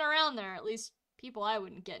anyone hanging around there. At least people I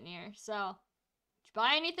wouldn't get near. So, did you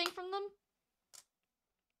buy anything from them?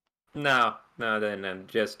 No, then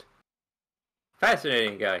just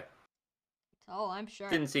fascinating guy. Oh, I'm sure.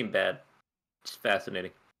 Didn't seem bad. Just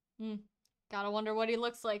fascinating. Gotta wonder what he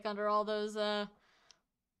looks like under all those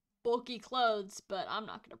bulky clothes, but I'm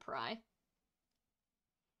not gonna pry.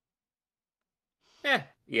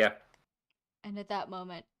 Yeah. And at that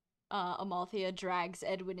moment, Amalthea drags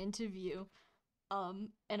Edwin into view. And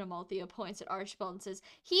Amalthea points at Archibald and says,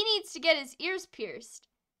 he needs to get his ears pierced.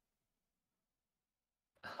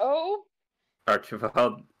 Oh?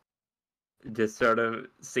 Archibald just sort of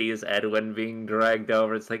sees Edwin being dragged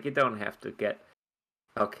over. It's like, you don't have to get...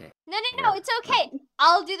 Okay. No, Yeah. it's okay.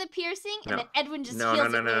 I'll do the piercing, and No. then Edwin just No,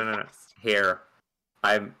 heals no, it really no. fast. Here.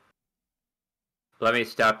 Let me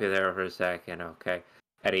stop you there for a second, okay?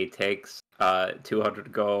 And he takes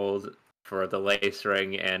 200 gold for the lace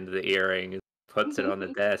ring and the earring, puts it on the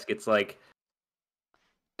desk. It's like,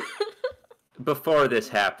 before this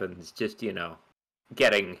happens, just,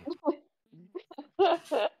 getting...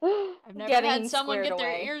 I've never Getting had someone squared get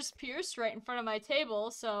their away. ears pierced right in front of my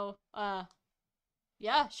table, so,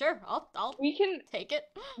 yeah, sure, I'll we can take it.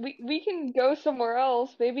 we can go somewhere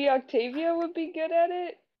else. Maybe Octavia would be good at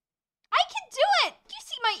it. I can do it! You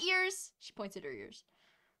see my ears? She points at her ears.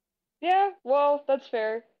 Yeah, well, that's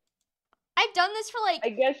fair. I've done this for like I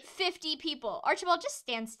guess 50 people. Archibald, just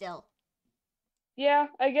stand still. yeah,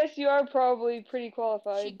 I guess you are probably pretty She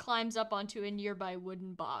qualified. climbs up onto a nearby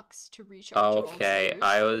wooden box to reach Archibald's Okay, ears.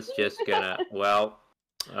 I was just gonna... Well,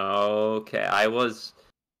 okay, I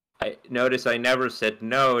notice I never said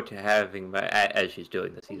no to having my... As she's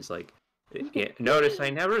doing this, he's like... Yeah, notice I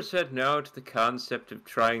never said no to the concept of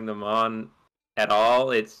trying them on at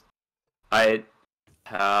all.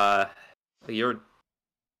 You're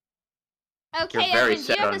Okay, very Edwin, do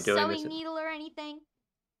set you have on a doing sewing this. needle or anything?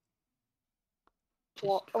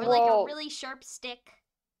 Well, Or like a well, really sharp stick?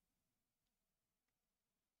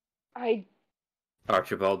 I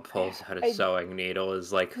Archibald pulls out a I- sewing needle.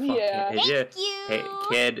 Is like, fucking, Yeah. Thank hey, you!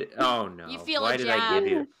 kid. Oh no! You feel Why a did I give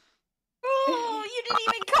you? Oh, you didn't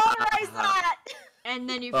even cauterize that! And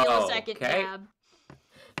then you feel a second Okay. dab.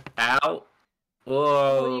 Ow!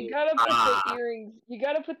 Whoa! well, you gotta put Ah. the earrings. You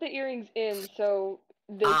gotta put the earrings in so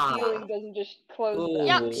the Ah. ceiling doesn't just close Ooh. them.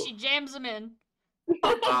 Yep, she jams them in.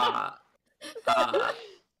 Ah. Ah.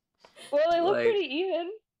 Well, they look Like- pretty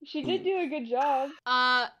even. She did do a good job.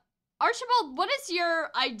 Archibald, what is your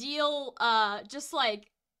ideal, just like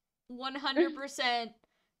 100%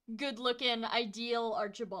 good looking ideal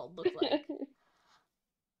Archibald look like?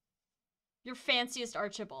 Your fanciest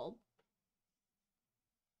Archibald.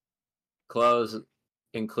 Clothes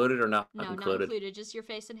included or not No, not included? included, just your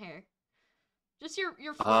face and hair. Just your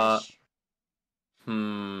Uh, flesh.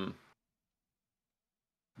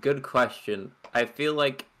 Good question. I feel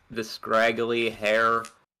like the scraggly hair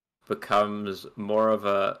becomes more of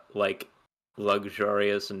a like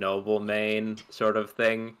luxurious noble mane sort of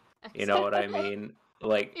thing. You know what I mean?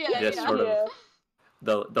 Like Yeah, just yeah. sort Yeah.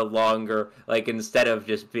 of the longer, like instead of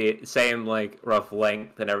just being same like rough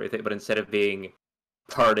length and everything, but instead of being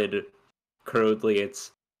parted crudely,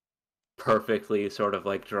 it's perfectly sort of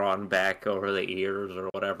like drawn back over the ears or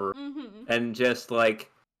whatever. Mm-hmm. And just like,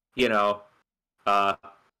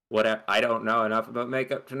 whatever, I don't know enough about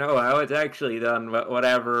makeup to know how it's actually done, but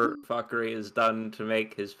whatever fuckery is done to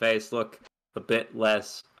make his face look a bit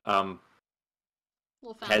less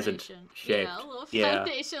Little peasant foundation. shaped. Yeah, a little Yeah.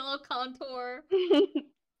 foundation, a little contour.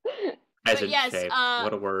 peasant yes, shaped.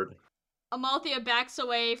 What a word. Amalthea backs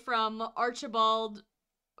away from Archibald.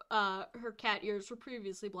 Her cat ears were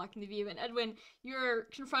previously blocking the view, and Edwin, you're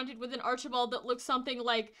confronted with an Archibald that looks something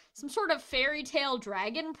like some sort of fairy tale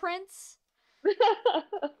dragon prince.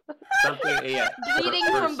 Something, yeah. Bleeding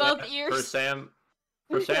from both ears.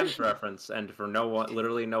 For Sam's reference, and for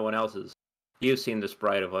literally no one else's. You've seen the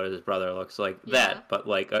sprite of what his brother looks like. Yeah. That, but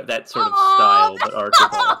like that sort of Aw, style, but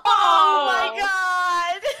Archibald. Oh my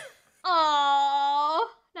god! Aww,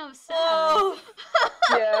 now so sad. Oh,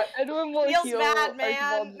 Yeah, Edwin will feels heal bad, man.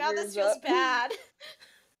 Archibald's Now this ears feels up.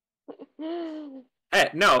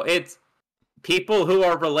 bad. No, it's people who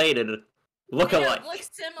are related look They alike. look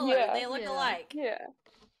similar. Yeah. They look Yeah. alike. Yeah.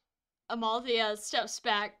 Amalthea steps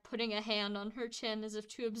back, putting a hand on her chin as if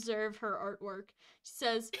to observe her artwork. She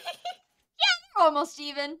says, "Yeah, they're almost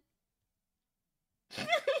even.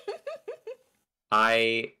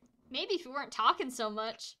 I Maybe if we weren't talking so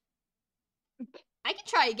much. I can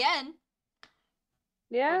try again."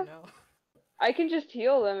 Yeah. Oh, no. I can just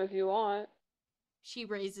heal them if you want. She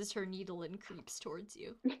raises her needle and creeps towards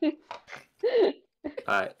you.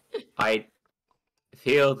 I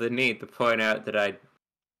feel the need to point out that I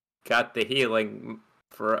got the healing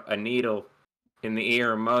for a needle in the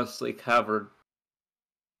ear, mostly covered.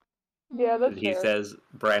 Yeah, that's He fair. says,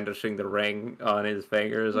 brandishing the ring on his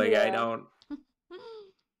fingers, like, I Yeah. don't.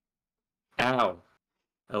 Ow.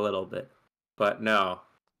 A little bit. But no.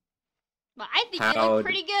 Well, I think you How'd- look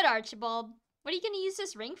pretty good, Archibald. What are you gonna use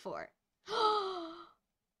this ring for? Are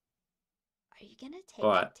you gonna take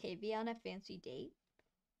What? Octavia on a fancy date?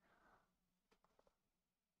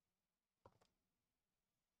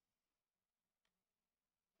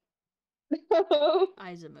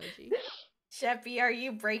 Eyes emoji. Sheppy, are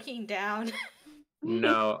you breaking down?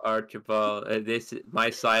 No, Archibald. My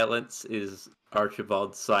silence is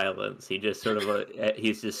Archibald's silence. He just sort of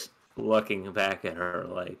he's just looking back at her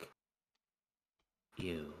like,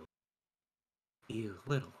 you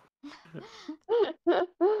little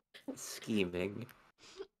scheming.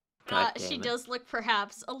 God She damn it. does look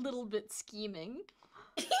perhaps a little bit scheming.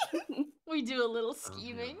 We do a little Oh, no.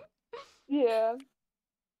 scheming. Yeah.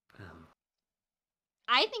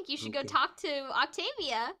 I think you should go Okay. talk to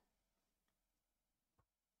Octavia.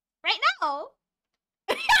 Right now.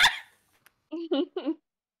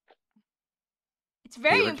 It's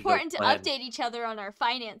very Here, would you go important to plan? update each other on our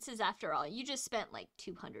finances after all. You just spent like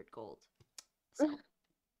 200 gold. So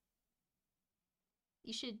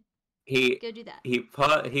you should He go do that. he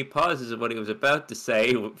pauses at what he was about to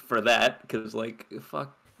say for that, because like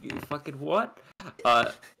fucking what?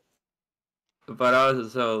 But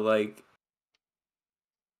also like,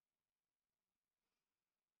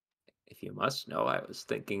 if you must know, I was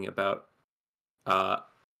thinking about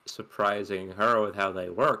surprising her with how they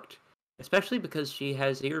worked, especially because she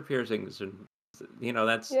has ear piercings, and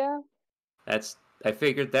that's Yeah. I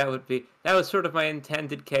figured that was sort of my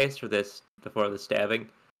intended case for this before the stabbing.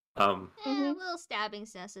 A little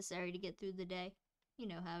stabbing's necessary to get through the day. You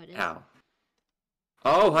know how it is. Ow.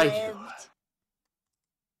 Oh, I do. Lived.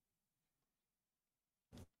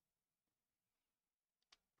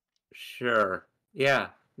 Sure. Yeah.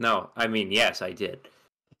 No, I mean, yes, I did.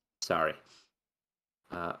 Sorry.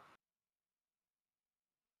 Well,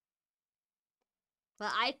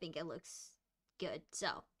 I think it looks good, so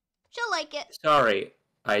she'll like it. Sorry.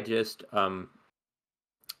 I just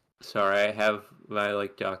sorry, I have my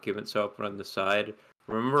documents open on the side.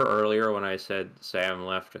 Remember earlier when I said Sam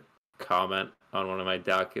left a comment on one of my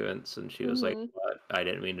documents and she was like, Mhm. "What? I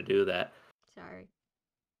didn't mean to do that." Sorry.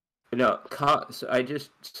 No, so I just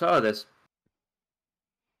saw this.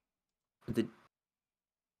 The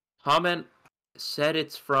comment said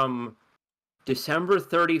it's from December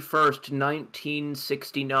 31st,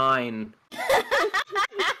 1969.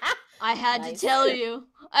 I had Nice. to tell you.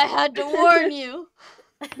 I had to warn you.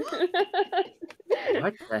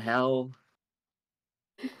 What the hell?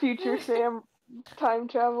 Future Sam time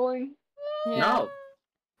traveling. Yeah. No.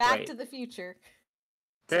 Back Wait. to the Future.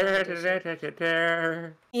 Yeah.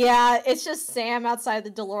 Yeah, it's just Sam outside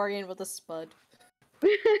the DeLorean with a spud.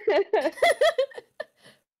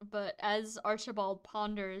 But as Archibald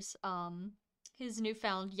ponders his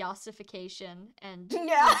newfound yassification and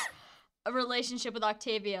Yeah. his relationship with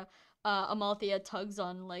Octavia, Amalthea tugs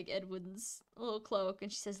on Edwin's little cloak and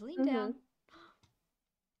she says, "Lean down.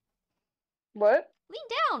 What? Lean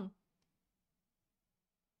down."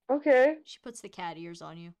 Okay. She puts the cat ears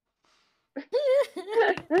on you.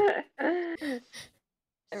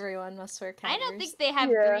 Everyone must wear cat I don't ears. think they have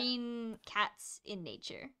Yeah. green cats in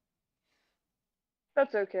nature.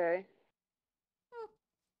 That's okay.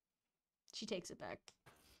 She takes it back.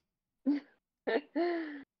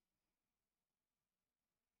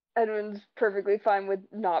 Edwin's perfectly fine with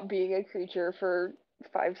not being a creature for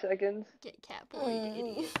 5 seconds. Get cat bullied,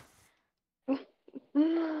 idiot.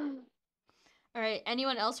 Alright,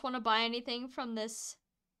 anyone else want to buy anything from this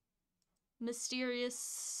mysterious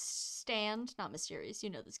stand? Not mysterious, you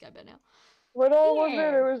know this guy by now. What all was Yeah.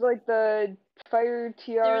 there? There was the fire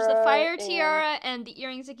tiara. There's the fire and- tiara and the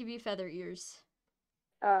earrings that give you feather ears.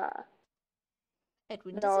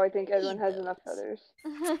 Edwin No, doesn't I think Edwin need has enough those.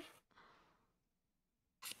 feathers.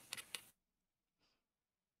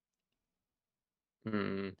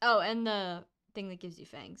 Oh, and the thing that gives you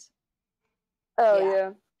fangs. Oh Yeah. yeah.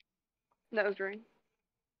 That was ring.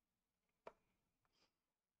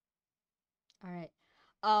 All right.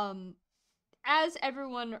 As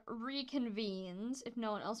everyone reconvenes, if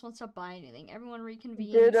no one else wants to buy anything, everyone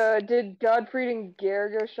reconvenes. Did Godfrey and Gare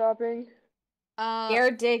go shopping?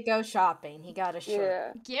 Garrett did go shopping. He got a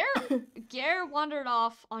shirt. Yeah. Gare wandered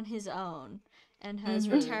off on his own and has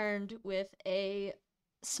Mhm. returned with a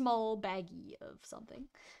small baggie of something.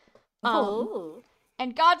 Oh.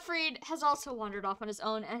 And Godfried has also wandered off on his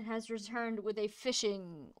own and has returned with a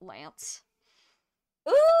fishing lance.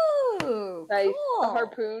 Ooh. Nice. Cool. A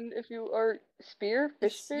harpoon, if you or spear,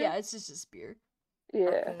 fish spear. Yeah, it's just a spear.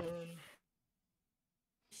 Yeah. Harpoon.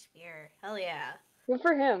 Spear. Hell yeah. Good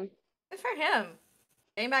for him. Good for him.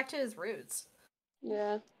 Getting back to his roots.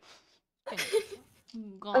 Yeah.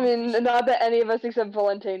 Gone I mean, fishing. not that any of us except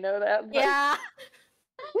Volante know that. But Yeah.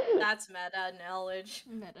 That's meta knowledge.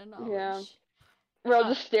 Meta knowledge. Yeah. We're all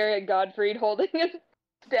just staring at Godfried holding a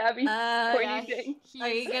stabby pointy yeah, thing. Are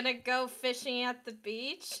you he's- gonna go fishing at the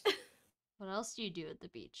beach? What else do you do at the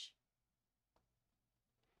beach?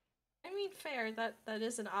 I mean, fair. That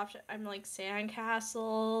is an option. I'm like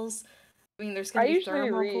sandcastles. I mean, there's I gonna be usually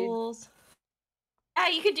thermal read. pools. Yeah,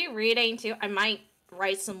 you could do reading too. I might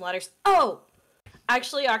write some letters. Oh,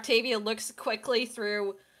 actually, Octavia looks quickly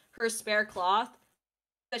through her spare cloth.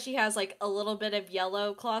 That she has like a little bit of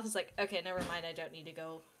yellow cloth. It's like, okay, never mind. I don't need to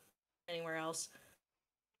go anywhere else.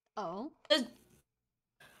 Oh.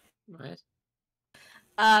 What?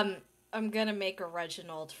 I'm gonna make a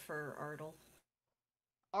Reginald for Artle.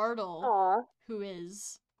 Artle, Aw. who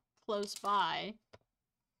is close by,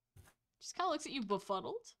 just kind of looks at you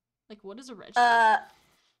befuddled. Like, what is a Reginald?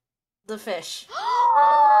 The fish.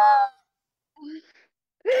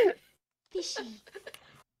 Fishy.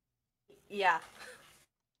 Yeah.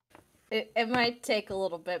 It might take a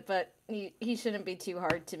little bit, but he shouldn't be too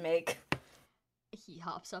hard to make. He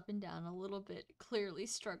hops up and down a little bit, clearly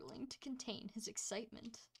struggling to contain his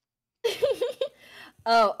excitement.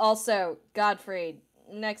 Oh, also, Godfrey,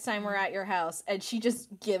 next time we're at your house, and she just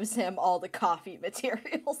gives him all the coffee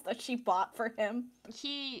materials that she bought for him.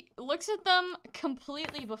 He looks at them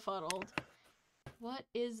completely befuddled. What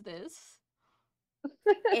is this?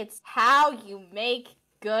 It's how you make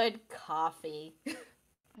good coffee.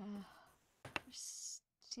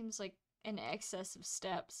 Seems like an excess of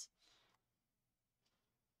steps.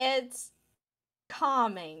 It's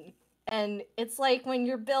calming, and it's like when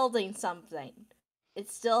you're building something. It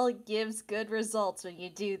still gives good results when you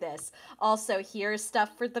do this. Also, here's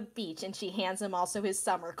stuff for the beach, and she hands him also his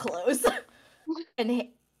summer clothes.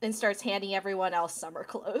 and starts handing everyone else summer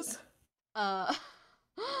clothes.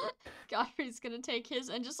 Godfrey's gonna take his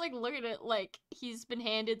and just like look at it like he's been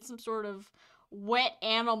handed some sort of wet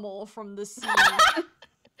animal from the sea.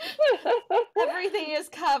 Everything is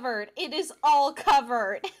covered. It is all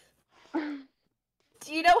covered.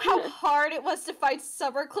 Do you know how hard it was to find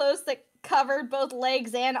summer clothes that covered both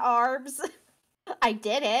legs and arms? I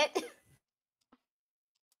did it.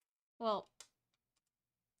 Well,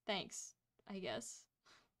 thanks, I guess.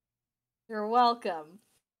 You're welcome.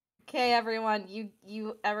 Okay, everyone,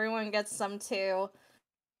 everyone gets some too.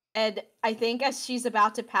 And I think as she's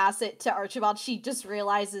about to pass it to Archibald, she just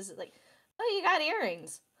realizes, like, oh, you got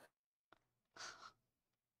earrings.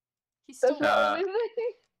 He's still That's the only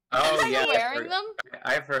thing. Oh Are you yeah, wearing them?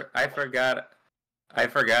 I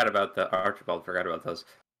forgot about the Archibald. Forgot about those.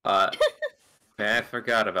 Man, I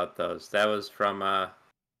forgot about those. That was from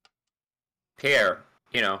Pierre.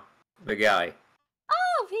 You know, the guy.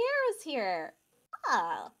 Oh, Pierre is here.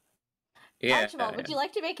 Ah. Yeah. Archibald, would you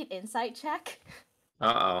like to make an insight check?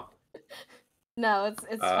 Uh No, it's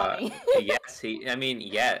funny. oh. Yes,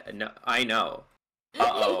 yeah. No, I know.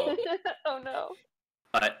 Uh Oh no.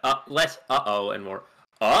 oh. Less oh and more.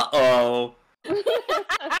 Oh.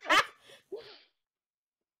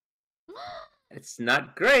 It's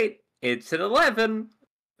not great. It's an 11.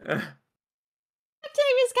 Octavia's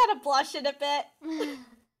kind of blushing a bit.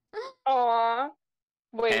 Aw.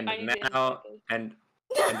 Wait, And I need to now- insight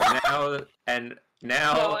this. and No,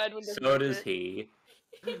 now, Edwin doesn't so do does it. he.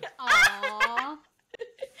 Aww.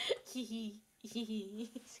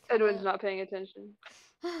 Edwin's not paying attention.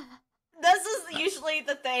 This is usually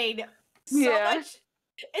the thing. So Yeah. much.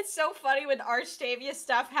 It's so funny when Archtavia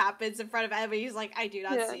stuff happens in front of Emma. He's like, I do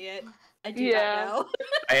not Yeah. see it. I do Yeah. not know.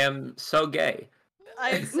 I am so gay.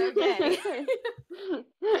 I am so gay.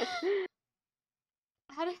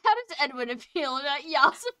 How does Edwin feel about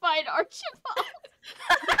Yassified Archibald?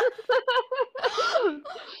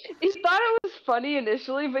 He thought it was funny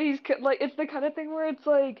initially, but he's like, it's the kind of thing where it's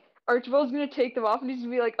like Archibald's gonna take them off and he's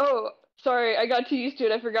gonna be like, oh, Sorry, I got too used to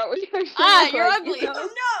it. I forgot what you actually Ah, look you're like, ugly. you know? Oh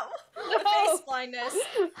no! No. Face blindness.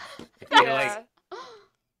 I feel Yeah.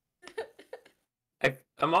 like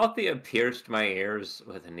Amalthea pierced my ears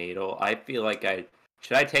with a needle. I feel like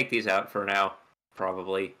should I take these out for now?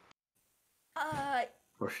 Probably.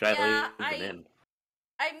 Or should Yeah, I leave them in?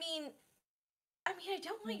 I mean, I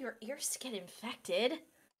don't want your ears to get infected.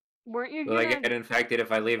 Weren't you Will I gonna? get infected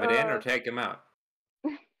if I leave it in or take them out?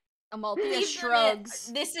 Amalthea Leave them in.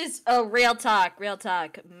 shrugs. This is real talk, real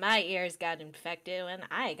talk. My ears got infected when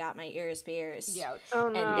I got my ears pierced. Yeah. Oh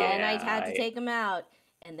no. And then I Yeah, had to take them out,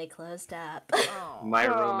 and they closed up. Oh. My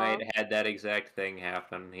Aw. roommate had that exact thing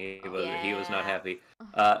happen. He was not Yeah. happy.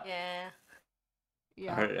 Yeah.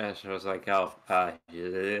 Yeah. She was like, oh,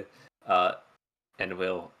 and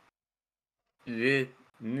we'll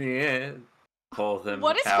pull them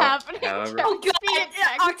What is out. happening? However, Oh god! Be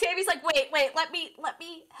infected. Octavia's like, wait, let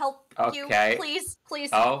me help you, Okay. please,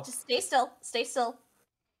 Oh. just stay still.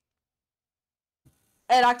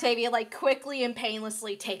 And Octavia like quickly and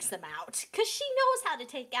painlessly takes them out because she knows how to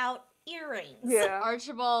take out earrings. Yeah.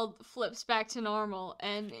 Archibald flips back to normal,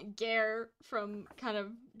 and Gare, from kind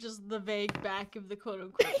of just the vague back of the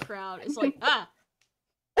quote-unquote crowd, is like, ah!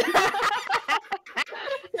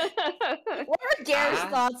 What are Gare's Ah.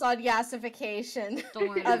 thoughts on yassification Don't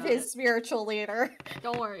worry of about his it. spiritual leader?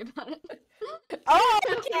 Don't worry about it. Oh,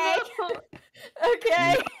 okay,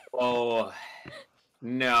 okay. oh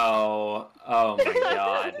no! Oh my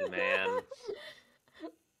god, man!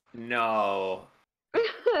 No,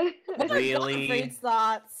 What are really? Godfrey's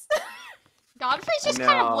thoughts? Godfrey's just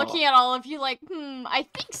kind of No. looking at all of you like, I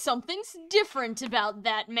think something's different about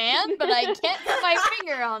that man, but I can't put my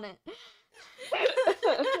finger on it.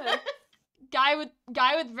 Guy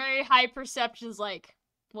with very high perceptions like,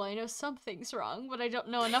 well, I know something's wrong, but I don't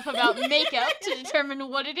know enough about makeup to determine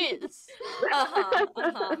what it is. Uh-huh.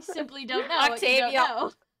 You simply don't know what you don't Octavia.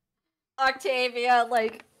 know. Octavia,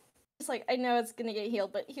 like, it's like, I know it's gonna get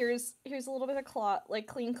healed, but here's a little bit of cloth, like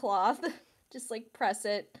clean cloth. Just like press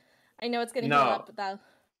it. I know it's gonna heal No. up, but that.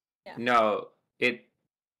 Yeah. No,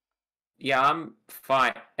 yeah, I'm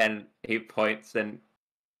fine. And he points and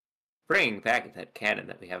bringing back that cannon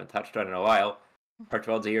that we haven't touched on in a while.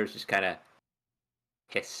 Archibald's ears just kind of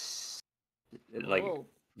hiss, like Whoa.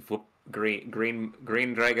 whoop, green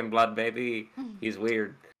dragon blood, baby. He's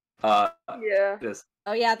weird. Yeah. This,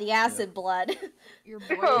 Oh yeah, the acid blood. Your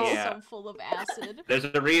boy Oh. is Yeah. so full of acid. there's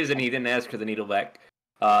a reason he didn't ask for the needle back.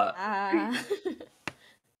 Ah.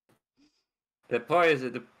 The point is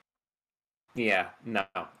that yeah, no.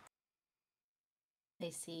 I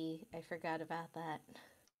see. I forgot about that.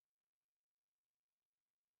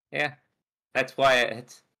 Yeah, that's why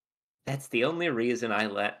that's the only reason I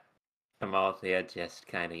let Amalthea just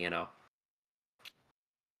kind of,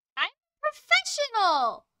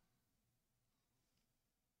 Professional!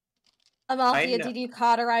 Amalthea, know. did you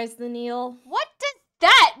cauterize the Neil? What does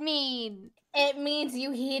that mean? It means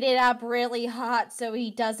you heat it up really hot so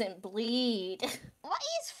he doesn't bleed. Well,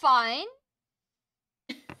 he's fine.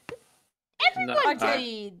 Everyone I-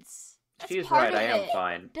 bleeds. That's she's part right, of I am it.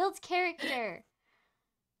 fine. Builds character.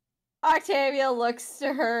 Octavia looks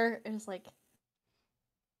to her and is like,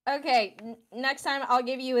 okay, next time I'll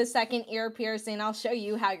give you a second ear piercing. I'll show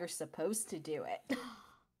you how you're supposed to do it.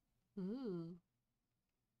 Ooh.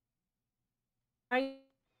 I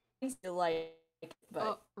still like, but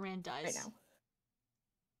Oh, Rand dies. right now.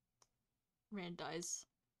 Rand dies.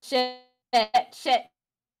 Shit.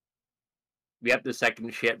 Yep, the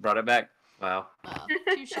second shit brought it back. Wow. Wow.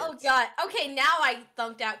 Two shits. Oh god. Okay, now I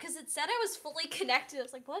thunked out because it said I was fully connected. I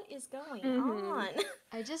was like, what is going Mhm. on?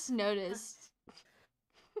 I just noticed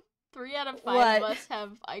 3 out of 5 What? of us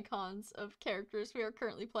have icons of characters we are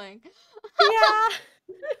currently playing. Yeah.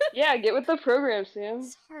 Yeah, get with the program, Sam.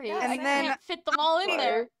 Sorry, And I then can't fit them all in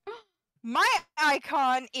there. My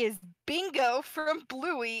icon is Bingo from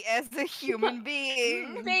Bluey as a human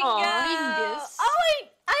being. Bingo. Aw. Bingus. Oh wait,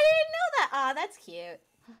 I didn't know that. Ah, that's cute.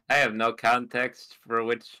 I have no context for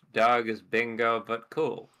which dog is Bingo, but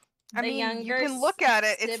cool. I The mean, you younger can look at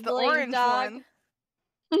it. It's the sibling orange dog. one.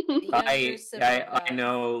 The younger sibling I dog.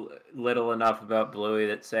 know little enough about Bluey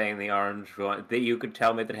that saying the orange one, that you could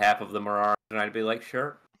tell me that half of them are orange, and I'd be like,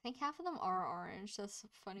 sure. I think half of them are orange. That's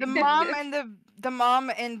funny. The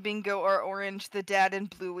mom and Bingo are orange. The dad and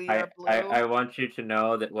Bluey are blue. I want you to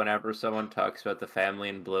know that whenever someone talks about the family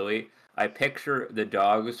in Bluey, I picture the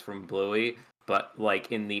dogs from Bluey, but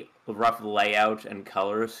like in the rough layout and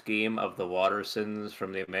color scheme of the Watersons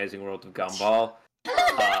from the Amazing World of Gumball.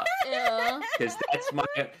 Yeah. Because that's my,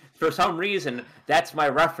 for some reason, that's my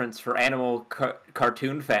reference for animal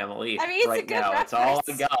cartoon family I mean, it's a right good now. It's all I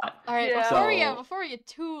reference. got. All right, Yeah. before we get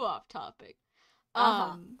too off topic,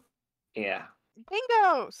 Uh-huh. Yeah.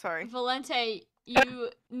 Bingo! Sorry. Valente, you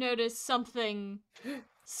notice something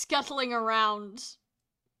scuttling around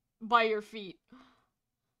by your feet.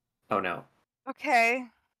 Oh no. Okay.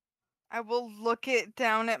 I will look it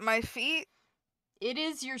down at my feet. It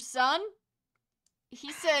is your son.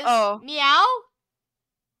 He says, Oh. meow.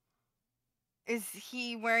 Is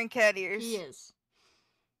he wearing cat ears? He is.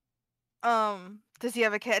 Does he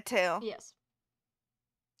have a cat tail? Yes.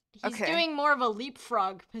 He's Okay. doing more of a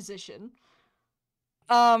leapfrog position.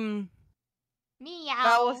 Meow.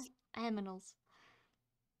 Meow. Aminals.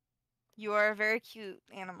 You are a very cute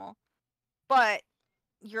animal. But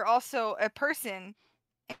you're also a person,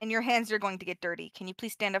 and your hands are going to get dirty. Can you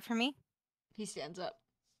please stand up for me? He stands up,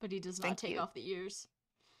 but he does not Thank take you. off the ears.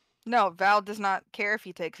 No, Val does not care if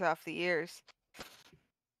he takes off the ears.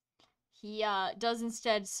 He does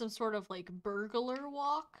instead some sort of like burglar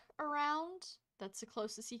walk around. That's the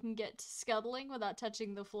closest he can get to scuttling without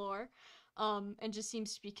touching the floor. And just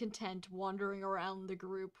seems to be content wandering around the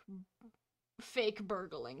group, fake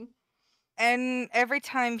burgling. And every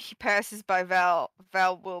time he passes by Val,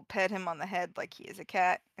 Val will pet him on the head like he is a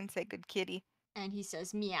cat and say "good kitty." And he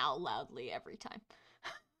says meow loudly every time.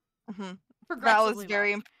 Mhm. Progressively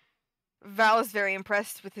loud. Val is very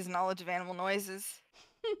impressed with his knowledge of animal noises.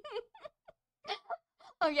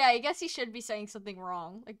 Oh yeah, I guess he should be saying something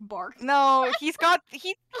wrong, like bark. No, he can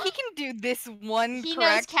do this one He knows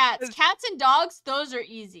correct. cats. Cats and dogs, those are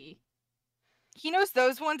easy. He knows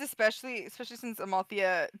those ones especially since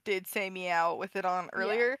Amalthea did say meow with it on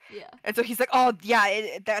earlier. Yeah. And so he's like, "Oh,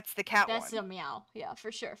 yeah, that's the cat That's one." a meow. Yeah,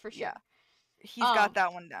 for sure. Yeah. He's got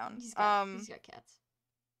that one down. He's got cats.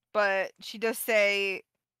 But she does say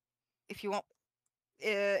if you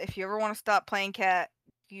ever want to stop playing cat,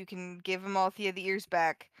 you can give Amalthea the ears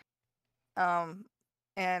back.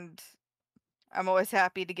 And I'm always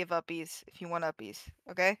happy to give uppies if you want uppies,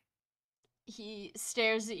 okay? He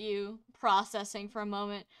stares at you, processing for a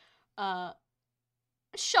moment,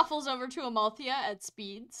 shuffles over to Amalthea at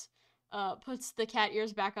speeds, puts the cat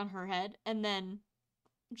ears back on her head, and then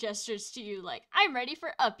gestures to you like, I'm ready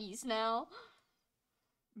for uppies now.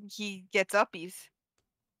 He gets uppies.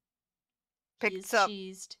 He's Picks up.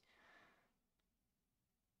 cheesed.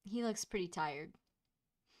 He looks pretty tired.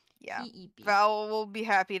 Yeah. He eepy. Val will be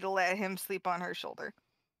happy to let him sleep on her shoulder.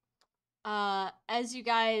 As you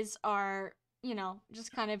guys are,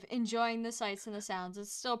 just kind of enjoying the sights and the sounds,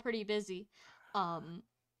 it's still pretty busy.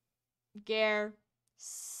 Gare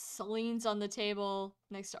leans on the table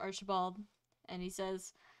next to Archibald, and he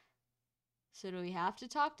says, so do we have to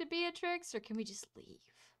talk to Beatrix, or can we just leave?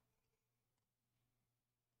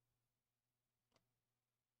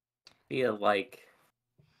 Feel like,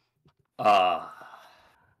 I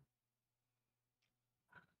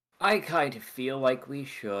kind of feel like we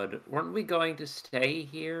should. Weren't we going to stay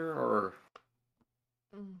here, or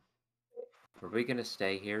were we gonna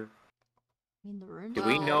stay here? In the room. Do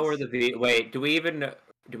we know where the wait? Do we even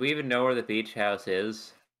know where the beach house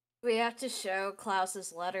is? We have to show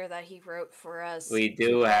Klaus's letter that he wrote for us. We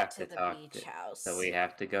do have to the talk beach house. So we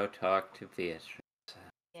have to go talk to Beatrice.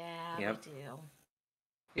 Yeah, Yep. we do.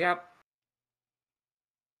 Yep.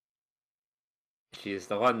 She's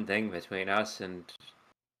the one thing between us and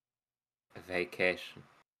a vacation.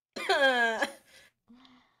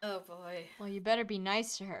 Oh boy. Well, you better be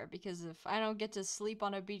nice to her, because if I don't get to sleep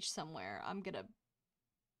on a beach somewhere, I'm gonna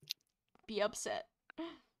be upset.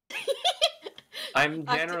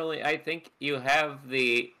 I think you have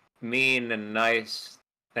the mean and nice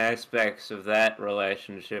aspects of that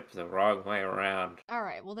relationship the wrong way around.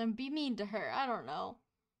 Alright, well then be mean to her. I don't know.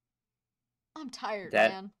 I'm tired,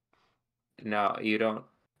 That- man. No, you don't.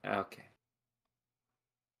 Okay.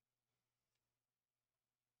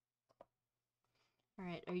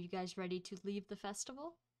 Alright, are you guys ready to leave the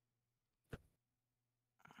festival?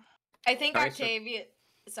 I think Alright, so- Octavia.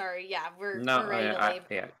 Sorry, yeah, we're No, ready to leave.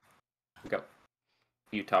 yeah. Go.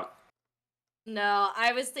 You talk. No,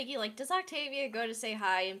 I was thinking, like, does Octavia go to say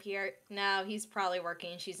hi and Pierre? No, he's probably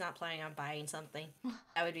working. She's not planning on buying something.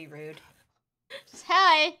 That would be rude. Just,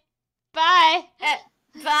 hi! Bye!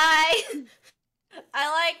 Bye!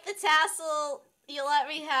 I like the tassel you let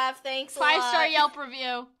me have. Thanks a lot. 5-star Yelp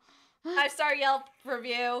review. 5-star Yelp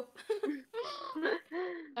review.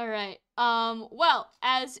 Alright. Well,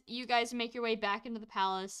 as you guys make your way back into the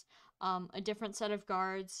palace, a different set of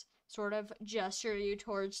guards sort of gesture you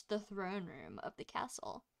towards the throne room of the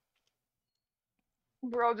castle.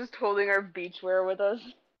 We're all just holding our beachwear with us.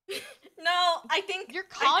 No, I think Your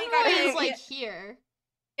I think convoy is Octavia- like here.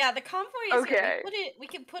 Yeah, the convoy is here. Okay. We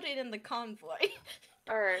can put it in the convoy.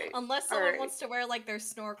 All right. Unless All someone right. wants to wear like their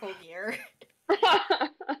snorkel gear.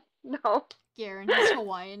 No. Garen, his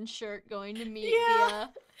Hawaiian shirt, going to meet Yeah.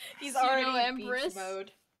 the He's already in Pseudo-Empress. beach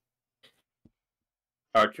mode.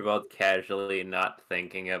 Archibald casually not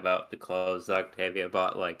thinking about the clothes Octavia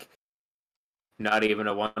bought, like, not even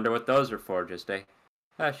a wonder what those are for, just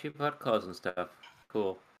she bought clothes and stuff.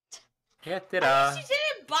 Cool. Yeah, I mean, she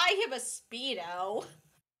didn't buy him a Speedo.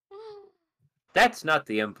 That's not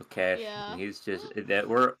the implication. Yeah. He's just that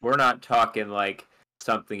we're not talking like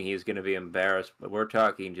something he's gonna be embarrassed, but we're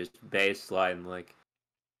talking just baseline like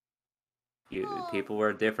people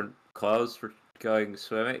wear different clothes for going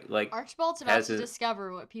swimming. Like Archibald's about to a-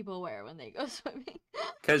 discover what people wear when they go swimming.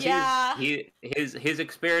 because Yeah. his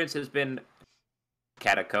experience has been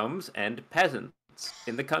catacombs and peasants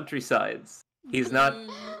in the countrysides. He's not.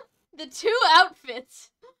 The two outfits.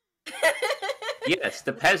 Yes,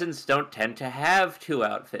 the peasants don't tend to have two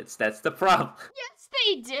outfits. That's the problem. Yes,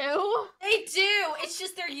 they do. They do. It's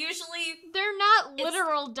just they're not It's-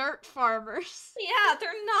 literal dirt farmers. yeah,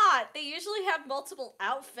 they're not. They usually have multiple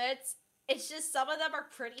outfits. It's just some of them are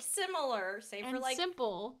pretty similar. Say for And like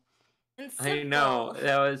simple. and simple. I know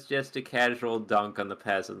that was just a casual dunk on the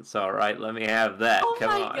peasants. All right, let me have that. Oh Come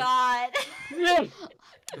my on. god.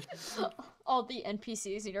 All the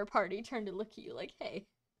NPCs in your party turn to look at you like, hey.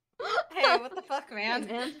 Hey, what the fuck, Hey, man?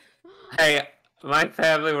 man. Hey, my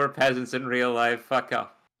family were peasants in real life. Fuck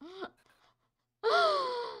off.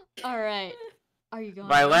 Alright. Are you going?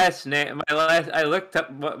 I looked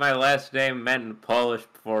up what my last name meant in Polish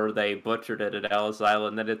before they butchered it at Ellis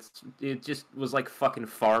Island, and it just was like fucking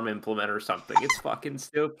farm implement or something. It's fucking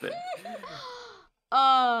stupid.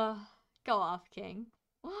 Go off, King.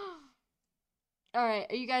 Alright,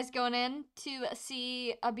 are you guys going in to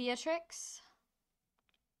see a Beatrix?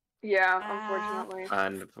 Yeah, unfortunately.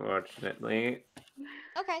 Unfortunately.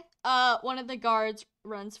 Okay. One of the guards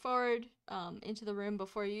runs forward, into the room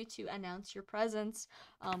before you to announce your presence.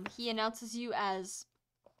 He announces you as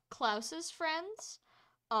Klaus's friends.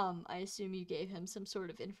 I assume you gave him some sort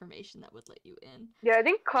of information that would let you in. Yeah, I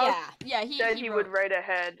think Klaus Yeah. Yeah, said he would wrote, write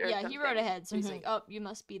ahead or yeah, something. he wrote ahead, so he's Mhm. like, oh, you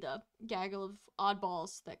must be the gaggle of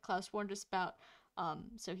oddballs that Klaus warned us about.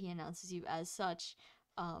 So he announces you as such.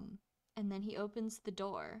 And then he opens the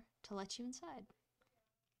door to let you inside.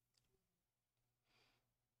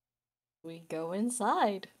 We go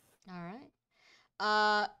inside. All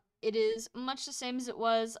right. It is much the same as it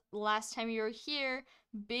was last time you were here.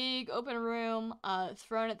 Big open room,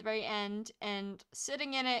 throne at the very end, and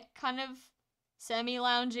sitting in it, kind of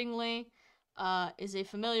semi-loungingly, is a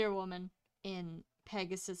familiar woman in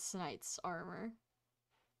Pegasus Knight's armor.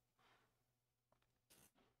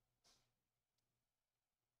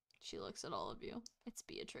 She looks at all of you. It's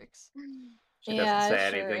Beatrix. She Yeah, doesn't say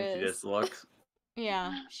it sure anything, she is. just looks.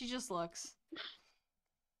 Yeah, she just looks.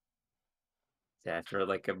 After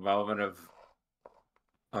like a moment of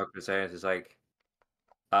awkward silence, it's like,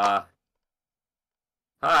 hi.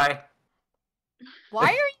 Why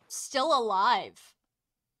are you still alive?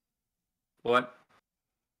 What?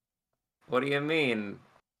 What do you mean?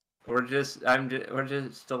 We're just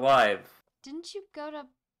alive. Didn't you go to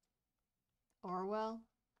Orwell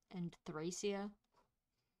and Thracia?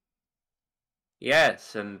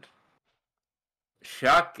 Yes, and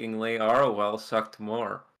shockingly, Arwell sucked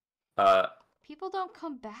more. People don't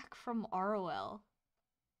come back from Orwell.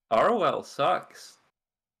 Arwell sucks.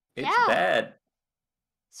 It's Yeah. bad.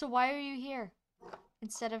 So why are you here?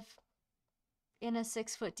 Instead of in a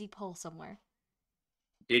 6-foot deep hole somewhere.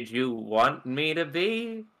 Did you want me to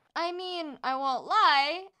be? I mean, I won't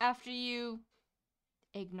lie, after you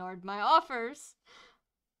ignored my offers.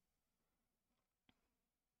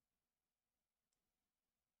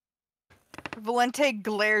 Valente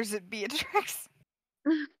glares at Beatrix.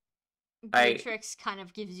 Beatrix kind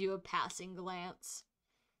of gives you a passing glance.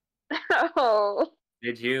 Oh.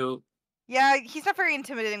 Did you? Yeah, he's not very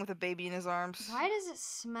intimidating with a baby in his arms. Why does it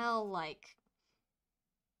smell like...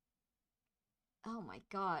 Oh my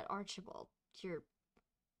god, Archibald,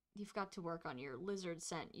 you've got to work on your lizard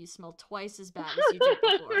scent. You smell twice as bad as you did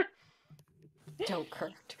before. Don't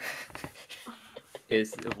Kurt.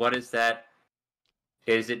 What is that?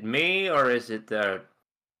 Is it me or is it the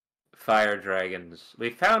fire dragons? We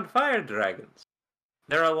found fire dragons.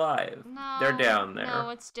 They're alive. No, They're down there. No,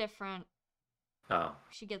 it's different. Oh.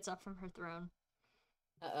 She gets up from her throne.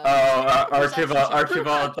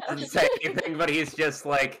 Archibald doesn't say anything, but he's just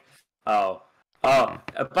like, by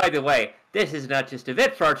the way, this is not just a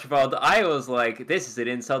bit for Archibald. I was like, this is an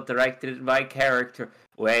insult directed at my character.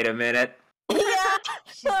 Wait a minute. Yeah.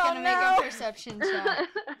 She's gonna make a perception check.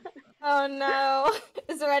 Oh no.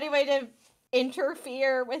 Is there any way to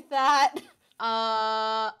interfere with that?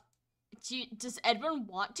 Does Edwin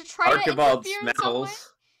want to try Archibald to interfere in some way?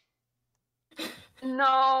 smells.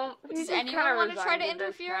 No. He's Does just anyone kinda want to try to resigned this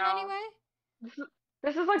interfere in now. any way?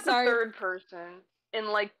 This is like Sorry. the third person in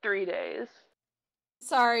like 3 days.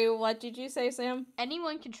 Sorry, what did you say, Sam?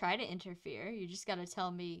 Anyone can try to interfere. You just gotta tell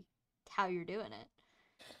me how you're doing it.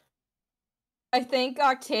 I think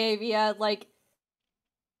Octavia, like,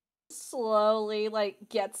 slowly, like,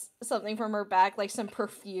 gets something from her bag, like some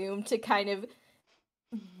perfume to kind of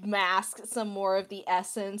mask some more of the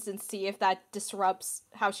essence and see if that disrupts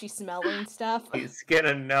how she's smelling stuff. He's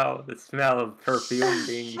gonna know the smell of perfume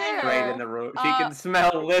being Sure. sprayed in the room. She can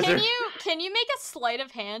smell lizard. Can you make a sleight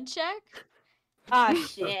of hand check? Ah,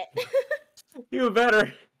 shit. You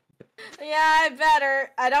better. Yeah, I better.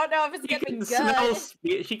 I don't know if it's She gonna be can good.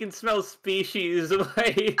 smell. She can smell species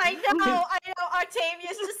away. I know.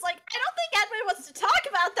 Octavia's just like, I don't think Edwin wants to talk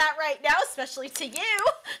about that right now, especially to you.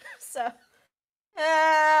 So,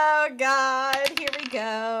 oh god, here we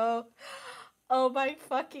go. Oh my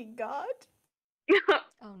fucking god.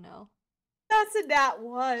 Oh no. That's a nat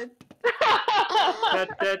 1.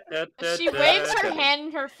 She waves her hand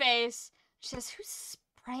in her face. She says, "Who's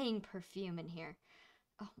spraying perfume in here?"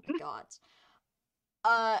 Oh my god.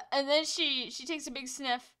 And then she takes a big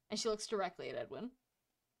sniff and she looks directly at Edwin.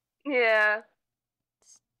 Yeah.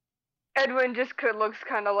 Edwin just looks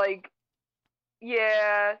kind of like,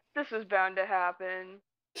 yeah, this was bound to happen.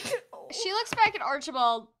 She looks back at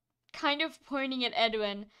Archibald, kind of pointing at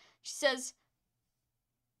Edwin. She says,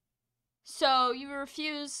 "So you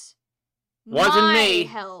refuse Wasn't my me.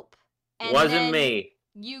 help, and Wasn't then me.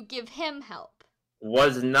 you give him help."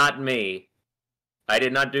 Was not me. I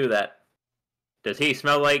did not do that. Does he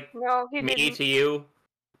smell like No, he me didn't. to you?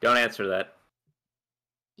 Don't answer that.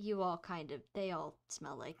 You all they all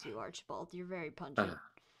smell like you, Archibald. You're very pungent.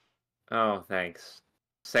 Oh, thanks.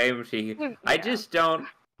 Same. Yeah. I just don't.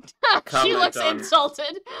 She comment looks on-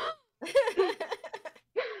 insulted.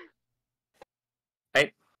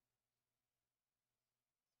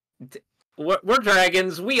 We're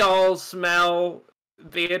dragons. We all smell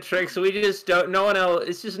Beatrix. We just don't. No one else.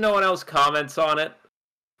 It's just no one else comments on it.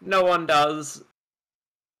 No one does.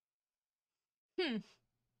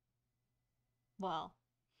 Well,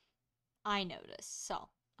 I noticed, so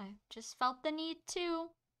I just felt the need to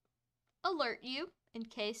alert you in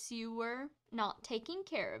case you were not taking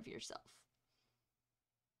care of yourself.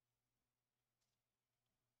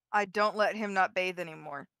 I don't let him not bathe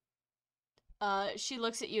anymore. She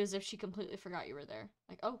looks at you as if she completely forgot you were there.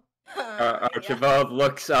 Like, oh. Archibald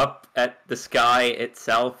looks up at the sky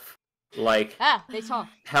itself, like, They talk.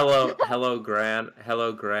 hello, Gran,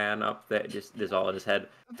 up there. Just is all in his head.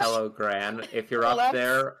 Hello, Gran. If you're up Let's-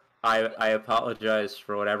 there, I apologize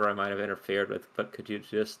for whatever I might have interfered with, but could you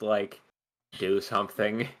just like do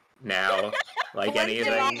something now, like Valente-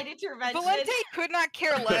 anything? Intervention. Valente could not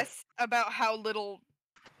care less about how little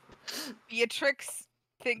Beatrix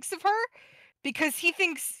thinks of her, because he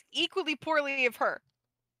thinks equally poorly of her.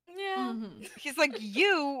 Yeah. Mhm. He's like,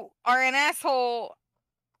 you are an asshole,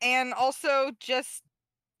 and also just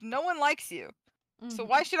no one likes you. So Mhm.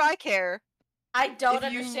 why should I care? I don't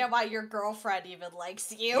If you- understand why your girlfriend even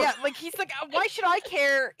likes you. Yeah, like he's like, why should I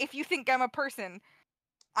care if you think I'm a person?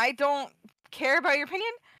 I don't care about your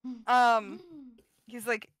opinion. He's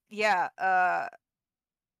like, yeah,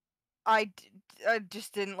 I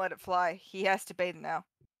just didn't let it fly. He has to bathe now.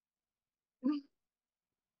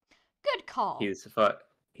 Good call.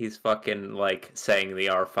 He's fucking like saying the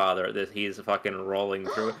Our Father. He's fucking rolling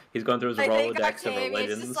through. He's going through his I think Rolodex of Octavia's just,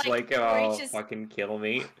 religions. like, Like, oh, reaches- fucking kill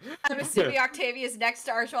me. I'm assuming Octavia's next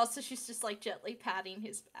to Archibald, so she's just like gently patting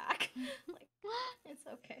his back. Like, it's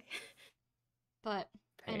okay. But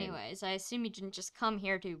Pain. anyways, I assume you didn't just come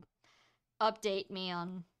here to update me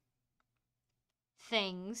on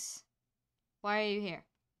things. Why are you here?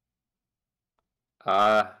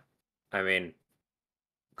 I mean,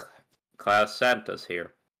 Klaus sent us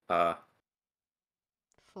here.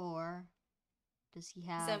 For does he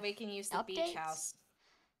have So we can use the beach updates? house.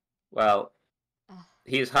 Well, Ugh.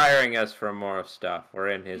 he's hiring us for more stuff. We're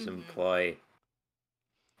in his Mhm. employ.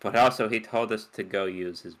 But also, he told us to go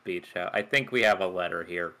use his beach house. I think we have a letter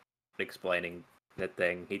here explaining the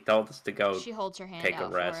thing. He told us to go She holds her hand take a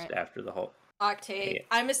out rest for it. after the whole. Octavia. Yeah.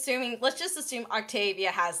 I'm assuming. Let's just assume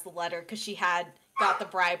Octavia has the letter because she had got the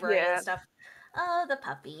bribery Yeah. and stuff. Oh, the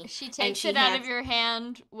puppy. She takes she it out has- of your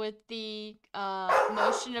hand with the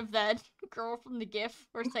motion of that girl from the GIF,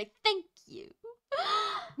 where it's like, "Thank you."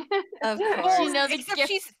 Of She course. knows the Except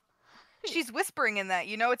GIF. she's whispering in that.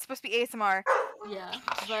 You know, it's supposed to be ASMR. Yeah,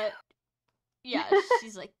 but yeah,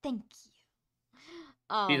 she's like, thank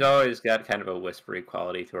you. She's always got kind of a whispery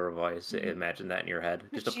quality to her voice. Mhm. Imagine that in your head.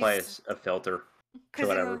 Just She's- apply a filter to Because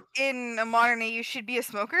whatever. in a modern day, you should be a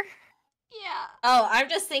smoker. Yeah. Oh, I'm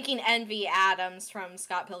just thinking Envy Adams from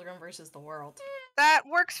Scott Pilgrim versus the World. That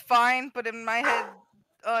works fine, but in my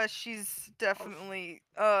head, she's definitely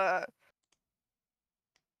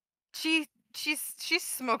she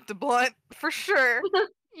smoked a blunt for sure,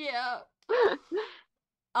 Yeah.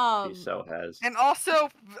 She so has. and also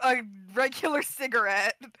a regular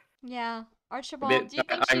cigarette. Yeah. Archibald, do you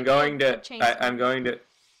think I'm she'd going be a to. chain I'm smoker? going to.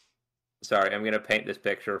 Sorry, I'm going to paint this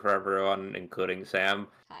picture for everyone, including Sam.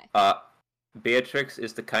 Hi. Beatrix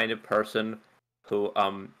is the kind of person who,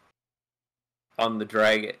 on the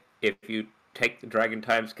dragon, if you take the dragon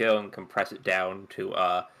time scale and compress it down to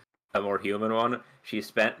a more human one, she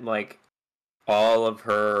spent like all of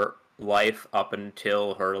her life up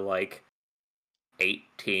until her like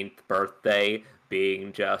 18th birthday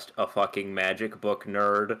being just a fucking magic book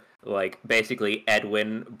nerd, like basically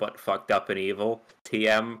Edwin but fucked up and evil.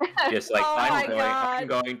 TM, just like Oh my I'm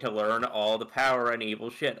God. going to learn all the power and evil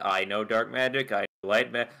shit. I know dark magic. I know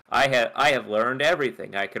light magic. I have learned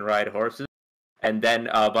everything. I can ride horses. And then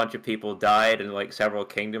a bunch of people died, and like several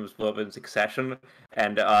kingdoms blew up in succession.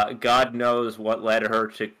 And God knows what led her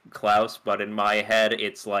to Klaus, but in my head,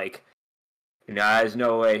 it's like, nah, there's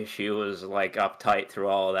no way she was like uptight through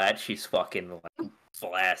all of that. She's fucking like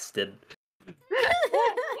blasted.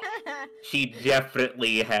 She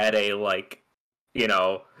definitely had a like, you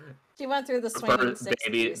know, She went through the swinging first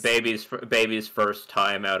 60s. baby's first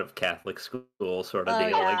time out of Catholic school sort of Oh, deal.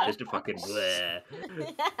 yeah. Like just a fucking bleh.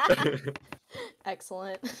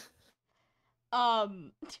 Excellent.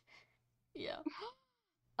 Yeah.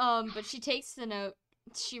 But she takes the note,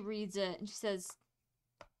 she reads it, and she says,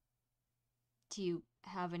 do you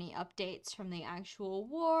have any updates from the actual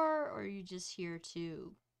war, or are you just here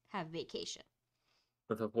to have vacation?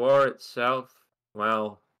 With the war itself,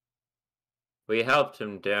 well, we helped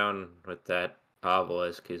him down with that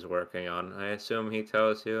obelisk he's working on. I assume he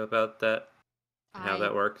tells you about that and how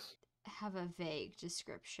that works. Have a vague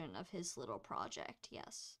description of his little project,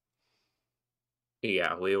 yes.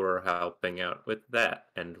 Yeah, we were helping out with that,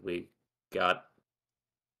 and we got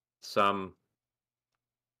some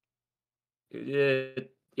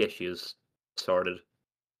issues sorted.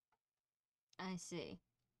 I see.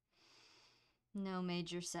 No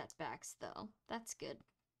major setbacks, though. That's good.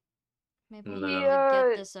 Maybe we'll No. be able to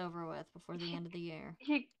get this over with before the end of the year.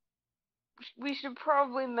 We should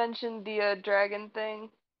probably mention the dragon thing.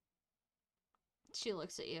 She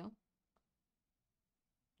looks at you.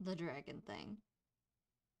 The dragon thing.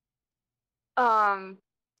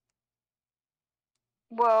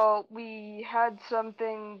 Well, we had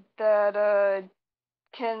something that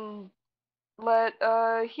can let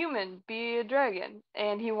a human be a dragon,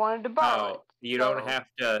 and he wanted to borrow it. Oh, you don't so- have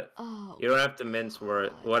to. Oh. You don't have to mince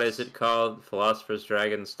words. What is it called? Philosopher's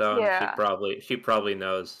Dragonstone. Yeah. She probably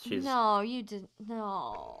knows. She's No, you didn't.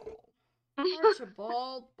 No.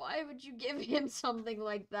 Archibald, why would you give him something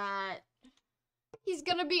like that? He's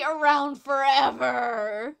gonna be around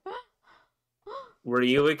forever. Were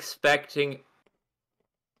you expecting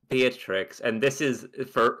Beatrix? And this is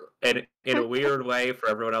in a weird way for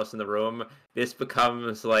everyone else in the room. This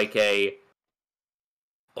becomes like a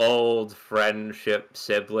old friendship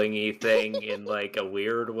sibling-y thing in like a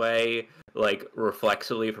weird way, like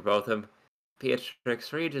reflexively for both of them.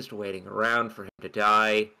 Beatrix, were you just waiting around for him to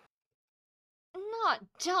die? Not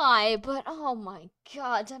die, but oh my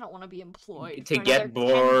god, I don't want to be employed To for get another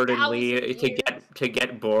bored and 10,000 leave years. to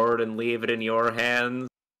get bored and leave it in your hands?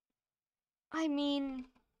 I mean,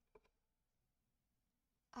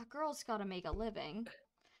 a girl's gotta make a living.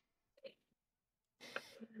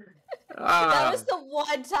 That was the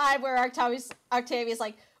one time where Octavia's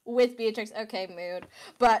like, with Beatrix, okay, mood.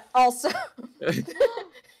 But also...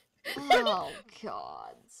 Oh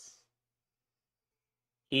god.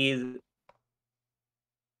 He's,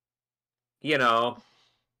 you know,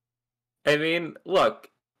 I mean, look,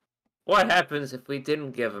 what happens if we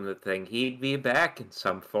didn't give him the thing? He'd be back in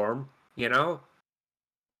some form, you know?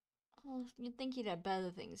 Well, you'd think he'd have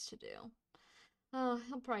better things to do. Oh,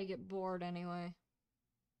 he'll probably get bored anyway.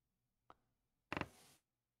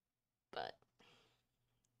 But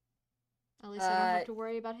at least I don't have to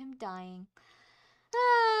worry about him dying.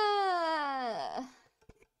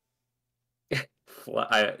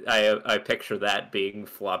 I picture that being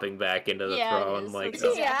flopping back into the throne, it is. like, That's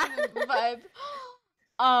oh. exactly the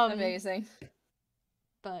vibe. Amazing.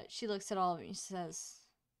 But she looks at all of me and says,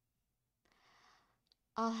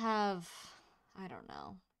 I'll have, I don't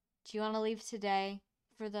know. Do you want to leave today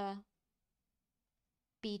for the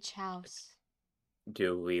beach house.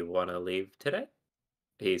 Do we want to leave today?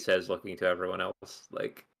 He says, looking to everyone else,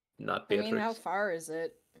 like, not I Beatrix. mean, how far is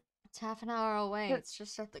it? It's half an hour away. It's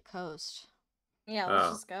just at the coast. Yeah, let's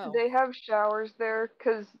Oh. just go. They have showers there,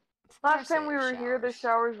 because Of last course they time we have were here, the showers.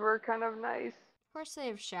 showers were kind of nice. Of course they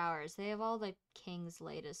have showers. They have all the king's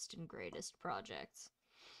latest and greatest projects.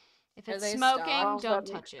 If Are it's they smoking, stocked? don't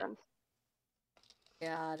that makes touch it. sense.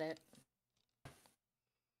 Got it.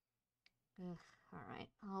 Ugh, alright,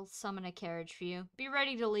 I'll summon a carriage for you. Be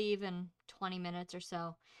ready to leave in 20 minutes or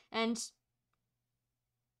so. And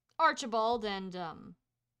Archibald and,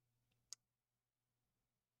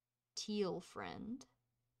 Teal friend.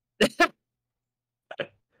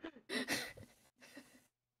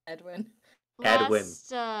 Edwin. Edwin.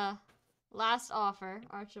 Last offer,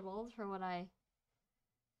 Archibald, for what I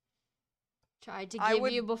tried to I give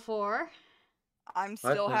would- you before. I'm What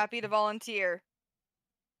still the- happy to volunteer.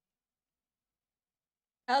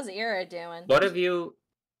 How's Ira doing? What are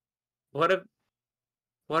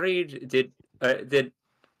you? Did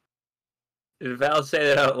Val say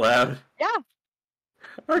that out loud? Yeah.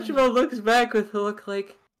 Archibald looks back with a look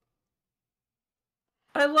like,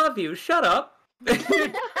 I love you, shut up.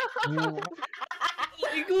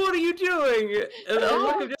 Like, what are you doing? And I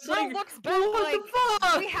look, I'm just Val like, looks back what like, the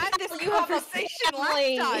fuck? we had this You have a conversation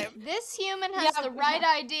family. last time. This human has Yeah, the but- right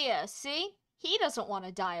idea, see? He doesn't want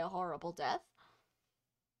to die a horrible death.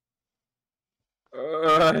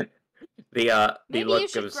 The Maybe you look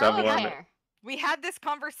should of grow a someone. hair. We had this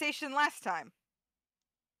conversation last time.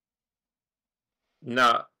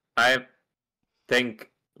 No, I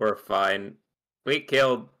think we're fine. We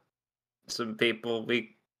killed some people.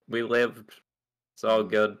 We lived. It's all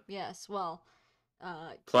good. Yes, well,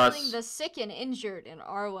 Plus- killing the sick and injured in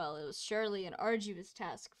Arwell is surely an arduous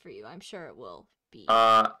task for you. I'm sure it will be. No,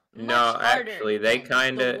 Much harder actually, they than the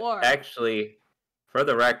kind of war. actually, for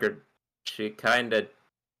the record, she kind of.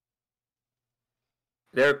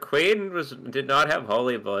 Their queen did not have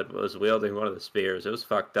holy blood, but was wielding one of the spears. It was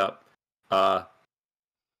fucked up.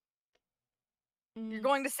 You're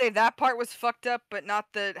going to say that part was fucked up, but not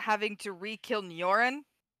the having to re-kill Nyoran?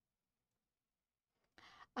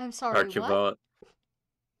 I'm sorry, what? Archibald.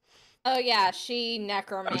 Oh yeah, she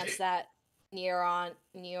necromanced that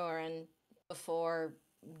Nyoran before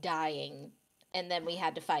dying, and then we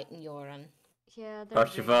had to fight Nyoran. Yeah, they're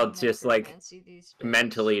Archibald's very just, like, necromancy these days.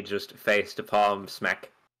 Mentally just face to palm, smack,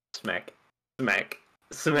 smack, smack,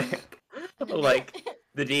 smack. Like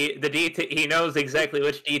he knows exactly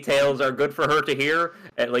which details are good for her to hear,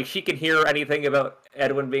 and like she can hear anything about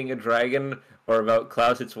Edwin being a dragon or about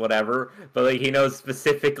Klaus, it's whatever, but like he knows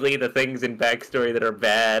specifically the things in backstory that are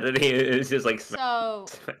bad, and he is just like. So,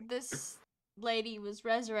 this lady was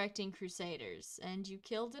resurrecting crusaders, and you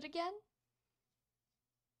killed it again?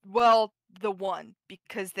 Well, the one,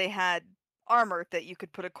 because they had armor that you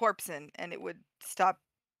could put a corpse in, and it would stop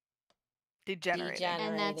degenerating.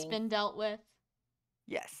 And that's Generating. been dealt with?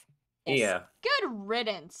 Yes. Yes. Yeah. Good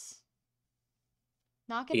riddance.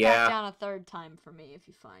 Knock it Yeah. back down a third time for me if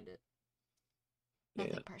you find it.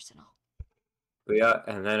 Nothing Yeah. personal. Yeah,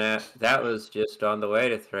 and then that was just on the way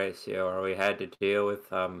to Thracia, where we had to deal with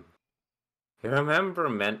You remember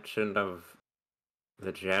mention of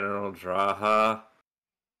the General Draha?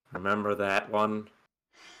 Remember that one?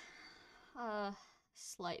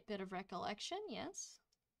 Slight bit of recollection, yes.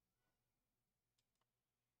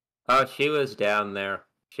 Oh, she was down there.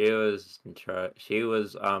 She was,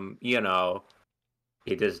 you know,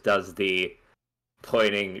 he just does the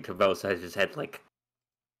pointing to both sides of his head like,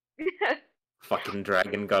 fucking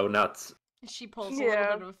dragon go nuts. She pulls a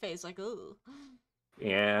Yeah. little bit of a face like, ooh.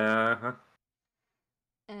 Yeah.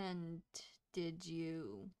 And did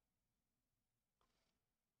you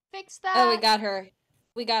fix that? Oh, we got her.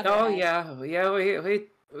 We got her. Oh head. yeah,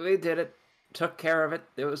 we did it. Took care of it.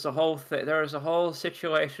 There was a whole there was a whole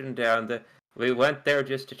situation down there. We went there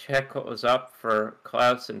just to check what was up for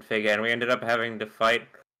Klaus and Fig, and we ended up having to fight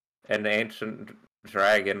an ancient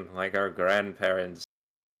dragon, like our grandparents'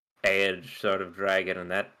 age sort of dragon,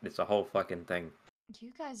 and that it's a whole fucking thing.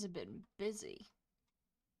 You guys have been busy.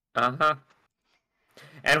 Uh-huh.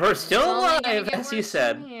 And we're still It's only gonna alive, get as you worse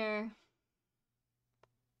said. from here.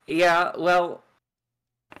 Yeah, well,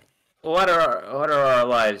 what are our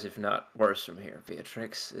lives if not worse from here,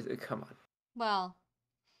 Beatrix? Come on. Well,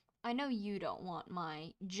 I know you don't want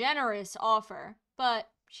my generous offer, but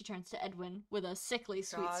she turns to Edwin with a sickly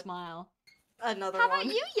sweet God. smile. Another How one.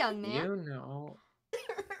 about you, young man? You know,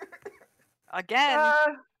 Again.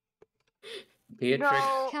 Beatrix.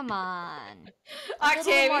 No. Come on.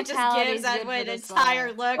 Octavia just mortality gives is good Edwin for an this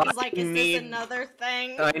entire life. look. Is like, I is need- this another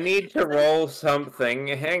thing? I need to roll something.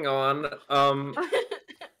 Hang on.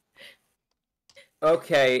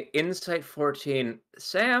 Okay, Insight 14.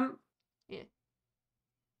 Sam? Yeah.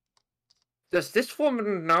 Does this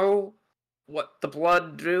woman know what the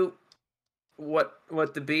blood do? What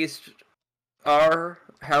the beasts are?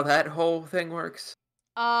 How that whole thing works?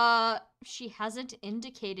 She hasn't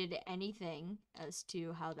indicated anything as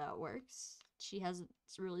to how that works. She hasn't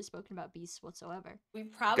really spoken about beasts whatsoever. We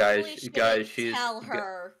probably shouldn't she's tell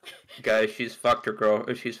her. guys, she's fucked up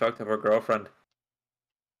her girlfriend.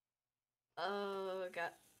 Oh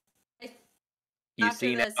god. You After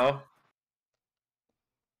see this- now?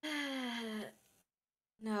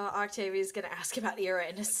 No, Octavia's gonna ask about Ira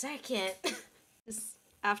in a second.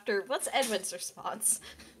 After what's Edwin's response?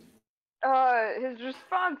 His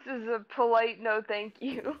response is a polite no thank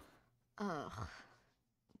you. Ugh.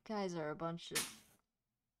 You guys are a bunch of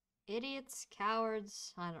idiots,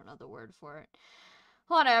 cowards. I don't know the word for it.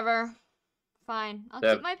 Whatever. Fine. I'll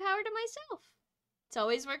keep my power to myself. It's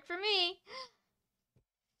always worked for me.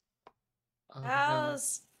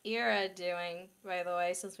 How's Ira doing, by the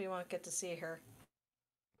way, since we won't get to see her?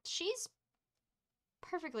 She's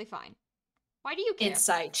perfectly fine. Why do you care?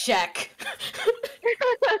 Insight check.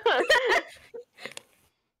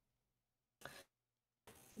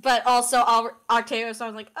 But also, Octavia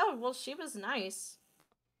sounds like, oh, well, she was nice.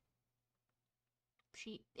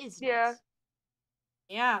 She is nice. Yeah.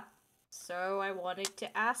 Yeah. So I wanted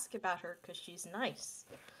to ask about her because she's nice.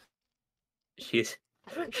 She's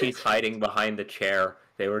hiding behind the chair.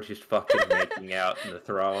 They were just fucking making out in the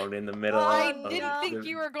throne in the middle I of didn't think the-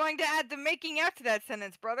 you were going to add the making out to that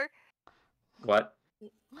sentence, brother. What?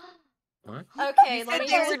 What? Okay, You let me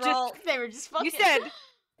said they just were just- roll. They were just fucking. You said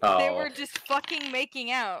Oh. they were just fucking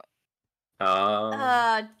making out.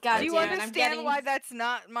 God Do you damn it, I'm understand getting... why that's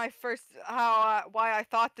not my first why I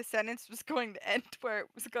thought the sentence was going to end where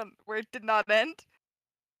it did not end?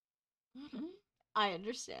 I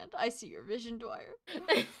understand. I see your vision, Dwyer.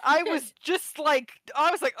 I was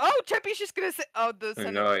like, oh, Cheppy's just gonna say, oh, the I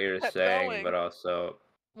sentence know what you're kept saying, going. but also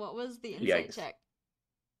What was the insight Yikes. check?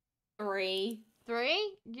 3.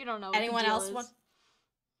 3? You don't know what Anyone the deal else is. want?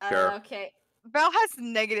 Sure. Okay. Val has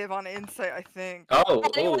negative on insight, I think.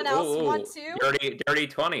 Anyone else want to? Dirty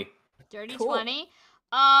 20. Dirty Cool. 20?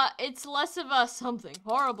 It's less of a something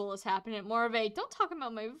horrible has happened and more of a don't talk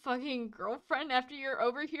about my fucking girlfriend after you're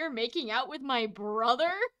over here making out with my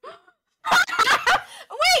brother.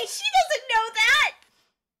 Wait, she doesn't know that!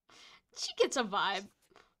 She gets a vibe.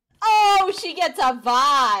 Oh, she gets a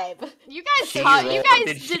vibe! You guys Did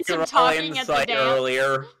did she some roll talking at the insight dance.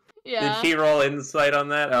 earlier? Yeah. Did she roll insight on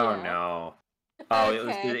that? Oh Yeah. no. Oh,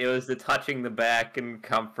 Okay. it was the touching the back and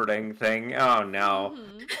comforting thing. Oh no.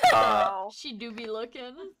 Mhm. Oh. She do be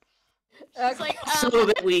looking. Okay. She's like, So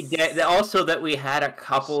that we had a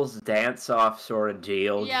couples dance off sort of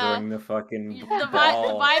deal Yeah. during the fucking the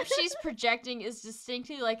ball. vibe she's projecting is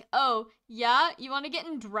distinctly like, oh, yeah, you want to get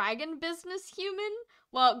in dragon business, human?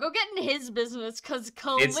 Well, go get in his business, because It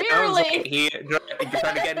sounds clearly... like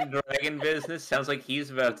trying to get in dragon business. Sounds like he's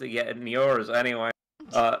about to get in yours anyway.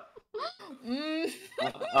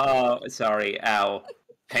 Sorry, ow.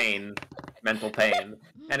 Pain. Mental pain.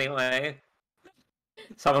 Anyway.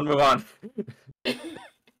 Someone move on.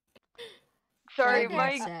 Sorry, Dragon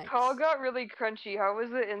my sex. call got really crunchy. How was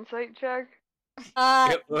the insight check?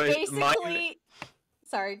 It was Basically...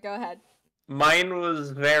 Sorry, go ahead. Mine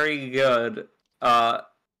was very good.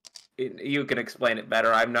 You can explain it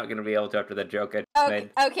better. I'm not going to be able to after that joke I just made.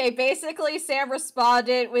 Okay, basically Sam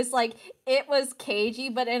responded was like, it was cagey,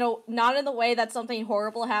 but not in the way that something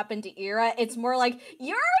horrible happened to Ira. It's more like,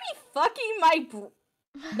 you're already fucking my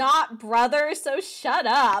not brother, so shut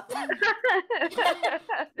up.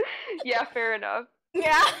 Yeah, fair enough.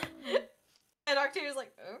 Yeah. And Octavia's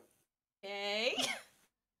like, okay.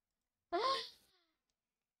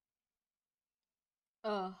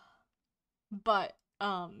 But,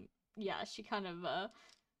 yeah, she kind of,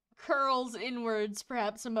 curls inwards,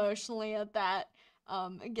 perhaps emotionally at that,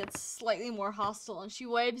 it gets slightly more hostile, and she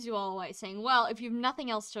waves you all away, saying, well, if you've nothing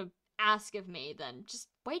else to ask of me, then just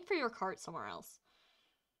wait for your cart somewhere else.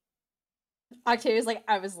 Octavia's like,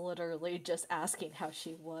 I was literally just asking how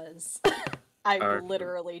she was. I'm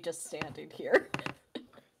literally just standing here.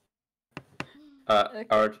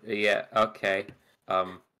 Yeah, okay.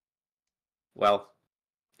 Well,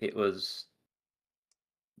 it was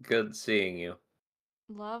good seeing you.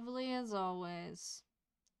 Lovely as always.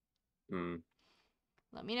 Hmm.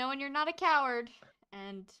 Let me know when you're not a coward,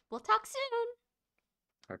 and we'll talk soon.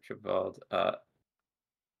 Archibald,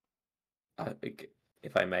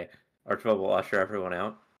 if I may, Archibald will usher everyone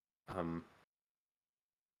out.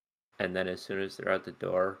 And then as soon as they're out the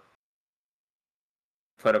door,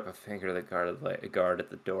 put up a finger to the guard at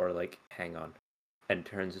the door, like, hang on. and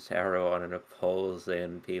turns its arrow on and pulls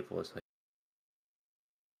in people. It's like,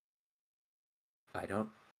 I don't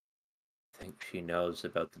think she knows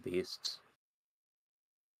about the beasts.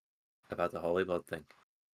 About the holy blood thing.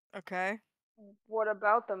 Okay. What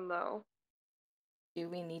about them though? Do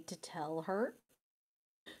we need to tell her?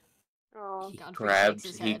 Oh, He Godfrey shakes grabs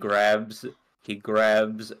his he head. grabs he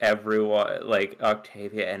grabs everyone, like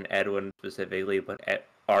Octavia and Edwin specifically, but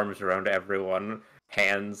arms around everyone,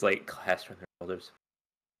 hands like clasped on their shoulders.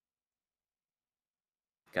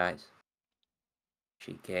 Guys,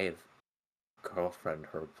 she gave girlfriend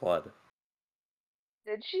her blood.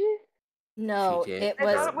 did she? No, She gave it I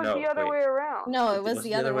was thought it was the other way around. no, it It was was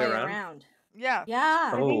the other way around. Yeah.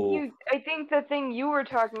 Yeah. Oh, I think the thing you were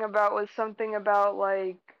talking about was something about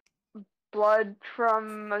like blood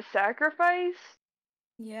from a sacrifice.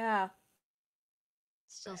 Yeah.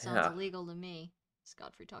 Still sounds yeah. illegal to me. Is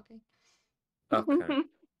Godfrey talking? Okay.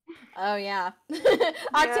 Oh yeah.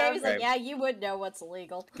 Octavia's like, Okay. yeah, you would know what's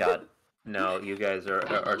illegal. God, no, you guys are.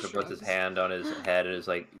 Archer puts his Shrugs. hand on his head and is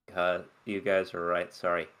like, you guys are right.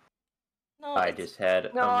 Sorry, No, I it's just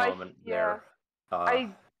had No, a moment there. I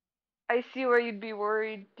see why you'd be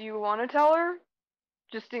worried. Do you want to tell her?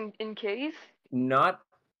 Just in case? Not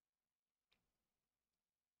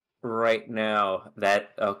right now. That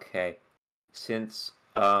okay. Since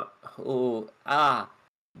do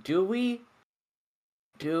we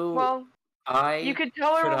do Well, I you could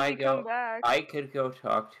tell her should when I we come go? back. I could go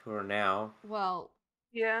talk to her now. Well,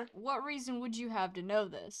 Yeah. what reason would you have to know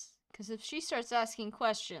this? Because if she starts asking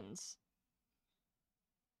questions,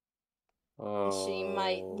 she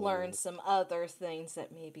might Oh, learn some other things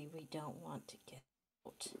that maybe we don't want to get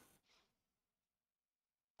out.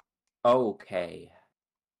 okay.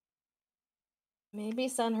 Maybe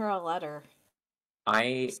send her a letter.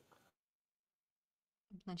 I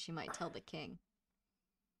then she might tell the king.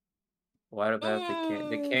 What about the king?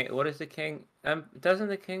 The king. What is the king? Doesn't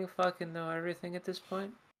the king fucking know everything at this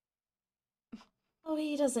point? Oh,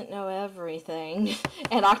 he doesn't know everything.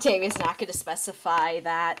 And Octavia's not going to specify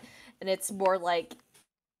that. And it's more like,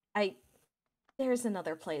 there's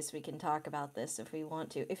another place we can talk about this if we want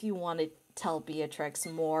to. If you want to tell Beatrix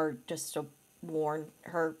more, just to warn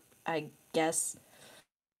her, I guess.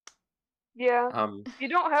 Yeah. Um, You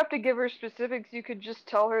don't have to give her specifics. You could just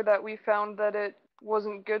tell her that we found that it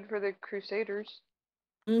wasn't good for the Crusaders.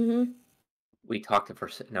 Mm-hmm. we talked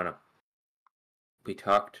to no. We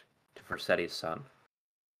talked to Versetti's son.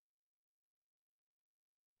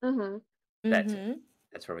 Mm-hmm. That's Mm-hmm. it.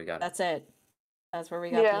 That's where we got it. That's it. That's where we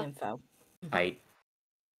got the info.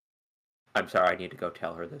 I'm sorry. I need to go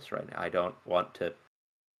tell her this right now. I don't want to.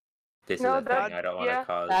 This No, is a thing. I don't want to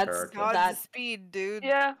cause her. That's To, God's that- speed, dude.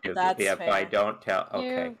 Yeah. That's If I fair. don't tell,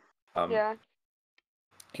 okay. Yeah.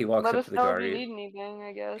 He walks Let up us to the know guard. if you need anything,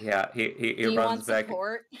 I guess. Yeah. He Do you runs want back.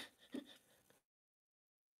 support?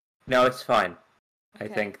 No, it's fine. I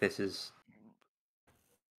Okay. think this is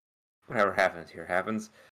whatever happens here happens.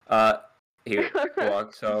 He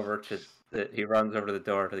walks over to he runs over to the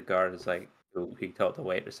door to the guard. Is like, who he told to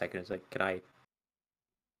wait a second. He's like, can I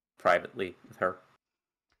privately with her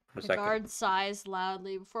for a The second? guard sighs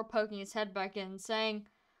loudly before poking his head back in, saying,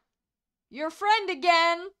 "Your friend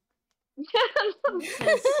again!"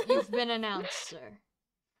 Says, "You've been announced, sir."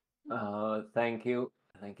 Thank you.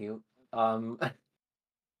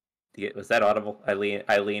 Was that audible? I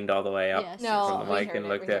leaned all the way up Yes. No, from the we mic heard and it.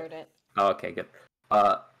 looked We at. heard it. Oh, okay, good.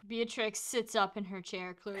 Beatrix sits up in her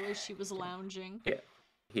chair. Clearly, she was lounging.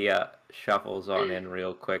 He shuffles on in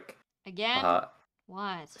real quick. Again?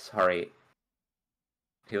 What? Sorry.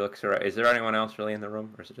 He looks around. Is there anyone else really in the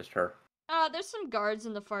room, or is it just her? There's some guards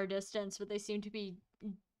in the far distance, but they seem to be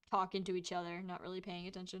talking to each other, not really paying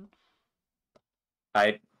attention.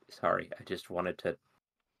 Sorry. I just wanted to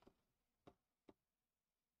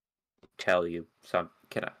tell you some.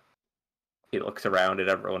 Can I? He looks around at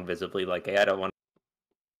everyone visibly, like, hey, I don't want.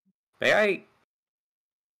 May I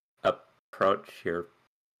approach your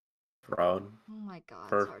throne? Oh my god,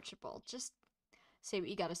 For- Archibald. Just say what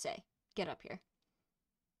you gotta say. Get up here.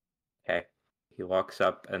 Okay. He walks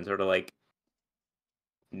up and sort of like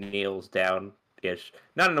kneels down ish.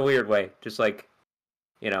 Not in a weird way, just like,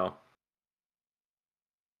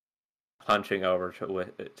 hunching over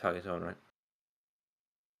to his own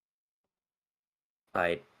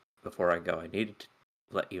right. Before I go, I needed to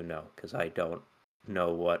let you know, because I don't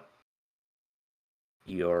know what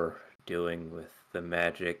you're doing with the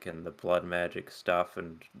magic and the blood magic stuff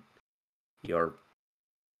and your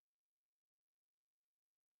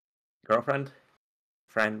girlfriend?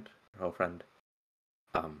 Girlfriend.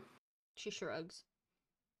 She shrugs.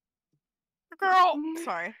 Girl.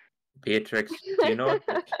 Sorry. Beatrix, do you know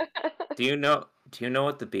what do you know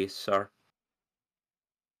what the beasts are?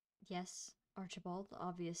 Yes, Archibald,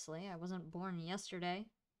 obviously. I wasn't born yesterday.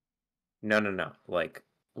 No. Like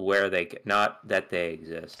where they not that they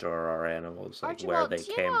exist or are animals, like where Archibald, they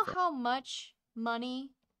do you came know from. how much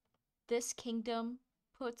money this kingdom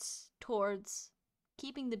puts towards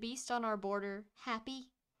keeping the beast on our border happy?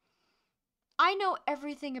 I know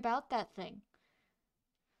everything about that thing.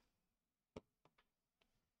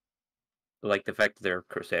 Like the fact that they're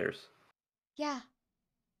crusaders. Yeah,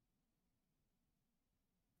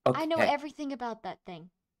 I know Okay. everything about that thing.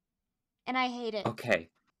 And I hate it. Okay.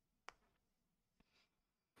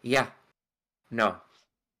 Yeah. No.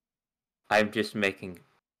 I'm just making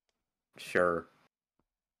sure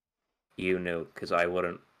you knew, because I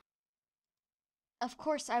wouldn't. Of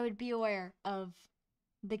course, I would be aware of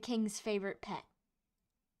the king's favorite pet.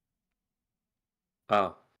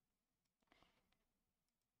 Oh.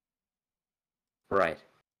 Right.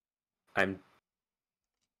 I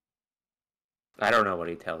don't know what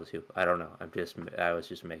he tells you. I don't know. I was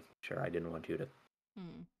just making sure. I didn't want you to.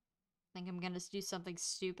 Think I'm gonna do something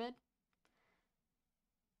stupid?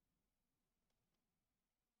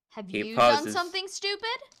 Have He you done pauses. something stupid?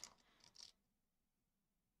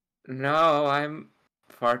 No, I'm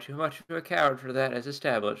far too much of a coward for that, as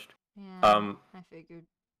established. Yeah, I figured.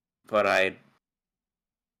 But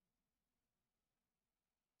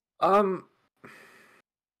um,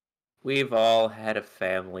 we've all had a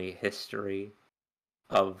family history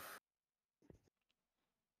of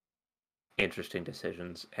interesting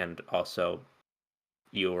decisions, and also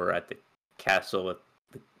you were at the castle with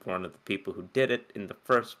one of the people who did it in the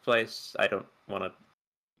first place. I don't want to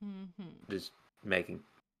just making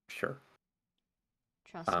sure.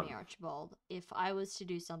 Trust me, Archibald. If I was to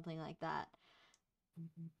do something like that,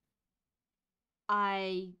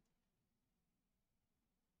 I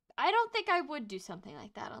don't think I would do something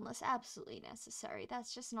like that unless absolutely necessary.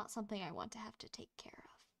 That's just not something I want to have to take care of.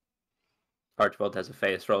 Archibald has a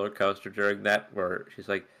face roller coaster during that, where she's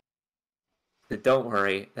like, "Don't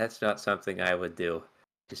worry, that's not something I would do."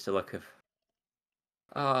 Just a look of,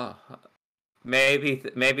 oh,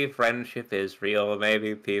 maybe friendship is real.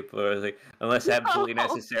 Maybe people are like, unless absolutely No.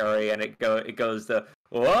 necessary, and it goes to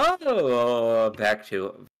whoa back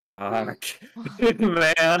to fuck,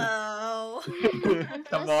 man. Oh. Come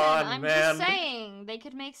Listen, on, I'm man. just saying, they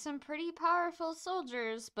could make some pretty powerful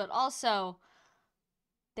soldiers, but also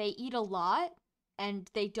they eat a lot and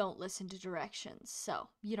they don't listen to directions, so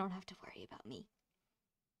you don't have to worry about me.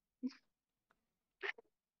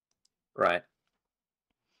 Right.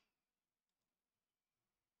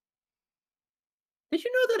 Did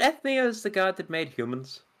you know that Ethnia is the god that made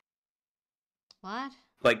humans? What?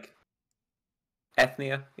 Like,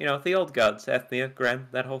 Ethnia, you know, the old gods, Ethnia, Gren,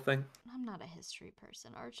 that whole thing. I'm not a history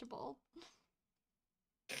person, Archibald.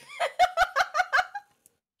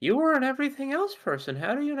 You were an everything else person.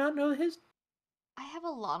 How do you not know his? I have a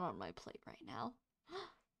lot on my plate right now.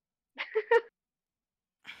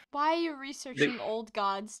 Why are you researching old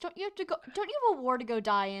gods? Don't you have a war to go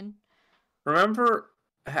die in? Remember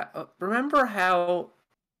how?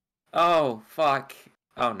 Oh fuck!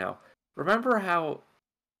 Oh no! Remember how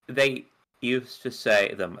they used to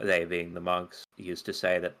say they being the monks used to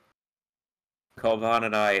say that Kovan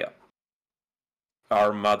and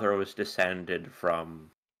our mother was descended from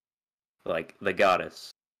like the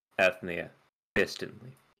goddess Ethnia,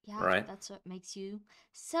 distantly. Yeah, Right? that's what makes you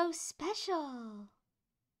so special.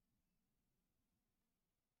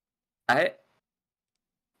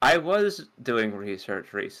 I was doing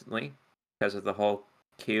research recently because of the whole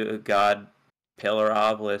god pillar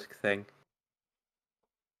obelisk thing.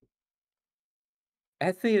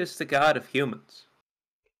 Ethnia is the god of humans.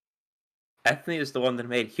 Ethnia is the one that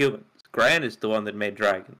made humans. Gran is the one that made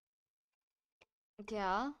dragons.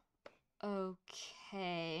 Yeah.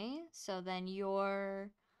 Okay. So then you're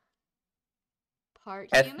part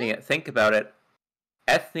human? Ethnia, think about it.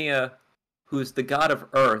 Ethnia, who's the god of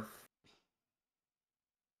earth,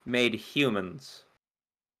 made humans.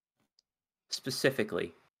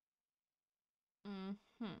 Specifically.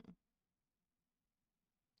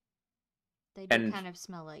 They do kind of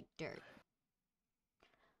smell like dirt.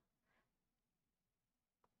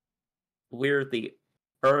 We're the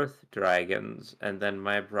earth dragons, and then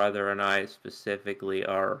my brother and I specifically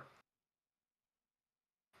are,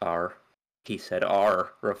 he said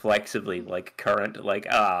are, reflexively, like current, like,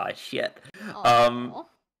 shit. Aww.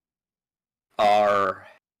 Are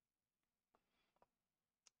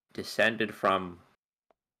descended from.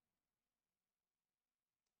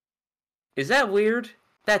 Is that weird?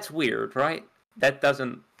 That's weird, right? That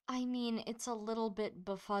doesn't. I mean, it's a little bit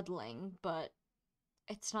befuddling, but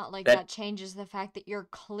It's not like That- that changes the fact that you're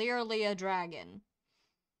clearly a dragon.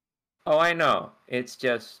 Oh, I know. It's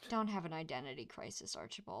just... Don't have an identity crisis,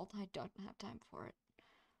 Archibald. I don't have time for it.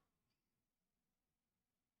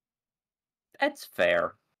 That's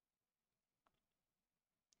fair.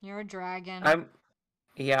 You're a dragon.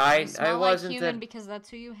 You You smell like wasn't human because that's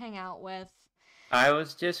who you hang out with. I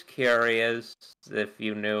was just curious if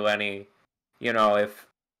you knew any, if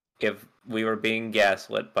we were being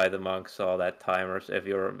gaslit by the monks all that time, or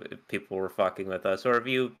if people were fucking with us, or if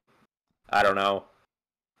you, I don't know,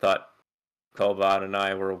 thought Koban and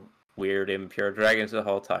I were weird, impure dragons the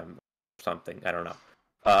whole time. Something, I don't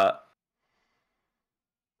know.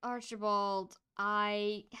 Archibald,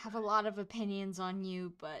 I have a lot of opinions on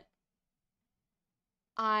you, but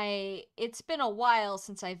it's been a while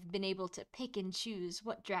since I've been able to pick and choose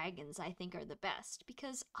what dragons I think are the best,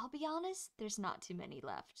 because I'll be honest, there's not too many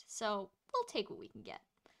left. So, we'll take what we can get.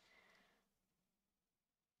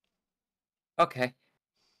 Okay.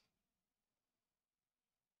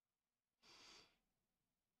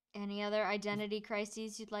 Any other identity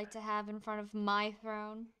crises you'd like to have in front of my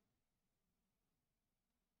throne?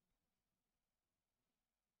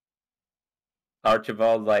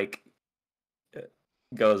 Archibald,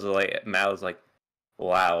 goes mouths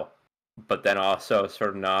wow, but then also sort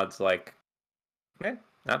of nods not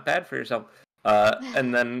bad for yourself.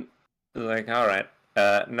 And then all right,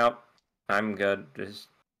 nope, I'm good. Just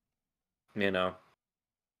be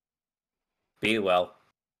well,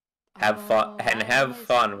 have fun, and have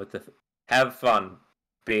fun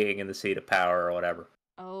being in the seat of power or whatever.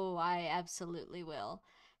 Oh, I absolutely will.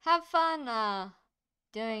 Have fun,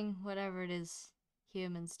 doing whatever it is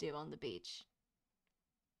humans do on the beach.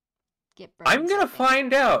 Get birds, I'm gonna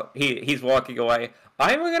find out. He's walking away.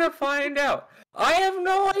 I'm gonna find out. I have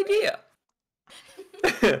no idea.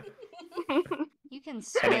 You can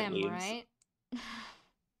swim, leaves. right?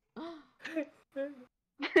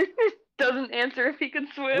 Doesn't answer if he can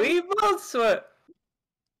swim. We both swim.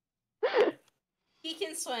 He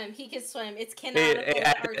can swim. He can swim. It's canonical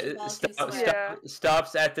that Archibald can swim. Yeah.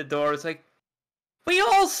 Stops at the door. It's like, we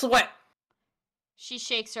all swim. She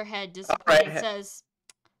shakes her head disappointed and Alright. says,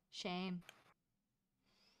 shame.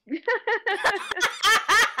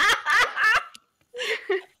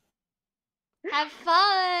 Have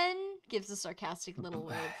fun! Gives a sarcastic little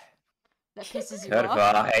wave. That pisses you off.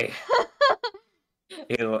 Goodbye.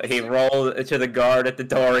 he rolls to the guard at the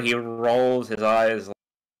door. He rolls his eyes,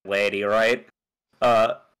 lady, right?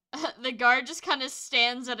 The guard just kind of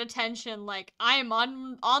stands at attention, like, I'm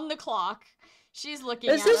on the clock. She's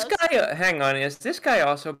looking Is at this us. guy? Hang on. Is this guy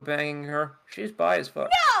also banging her? She's bi as fuck.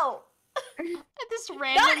 No! At this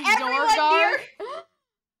random Not door everyone guard.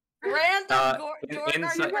 Random door guard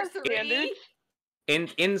inside- number 3.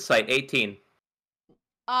 Insight 18.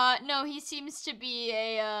 No, he seems to be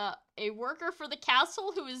a worker for the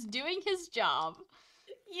castle who is doing his job.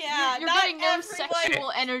 Yeah, You're not getting no everyone.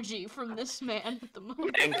 sexual energy from this man at the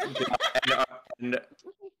moment. Thank God. And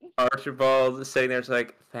Archibald is sitting there, it's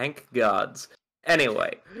like, thank gods.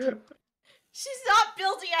 Anyway, She's not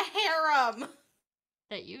building a harem.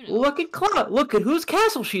 That you know. look at Klaus. Look at whose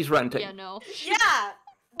castle she's renting. Yeah, no. Yeah,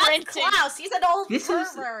 that's Renting. Klaus. He's an old This is-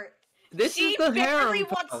 pervert. This She is the barely harem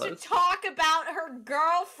wants to palace. talk about her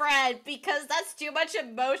girlfriend because that's too much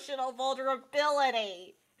emotional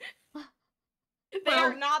vulnerability. They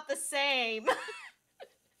are not the same.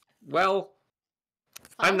 Well,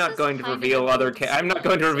 I'm Klaus not is going to kind of reveal an other. old I'm not slut,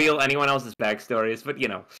 going to so- reveal anyone else's backstories, but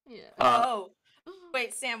Yeah. Oh.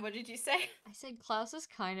 Wait, Sam, what did you say? I said Klaus is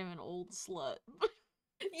kind of an old slut.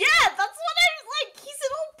 Yeah, that's what I was like. He's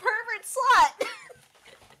an old pervert slut.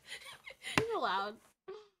 He's allowed.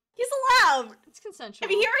 He's allowed. It's consensual. I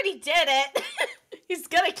mean, he already did it. He's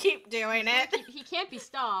gonna keep doing it. He can't be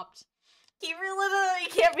stopped. He literally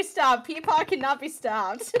can't be stopped. Peepaw cannot be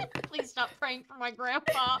stopped. Please stop praying for my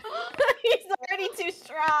grandpa. He's already too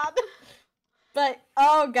strong. But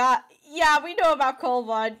oh god, yeah, we know about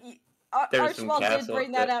Colvon. there's some Archibald did castles.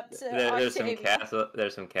 bring that up to There's some Octavia.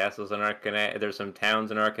 There's some castles in Arcanea. There's some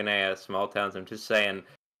towns in Arcanea, small towns. I'm just saying.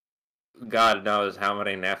 God knows how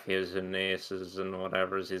many nephews and nieces and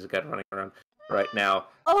whatever's he's got running around right now.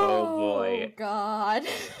 Oh boy. God.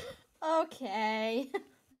 Okay.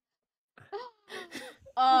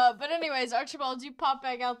 But anyways, Archibald, you pop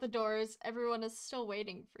back out the doors. Everyone is still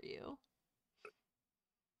waiting for you.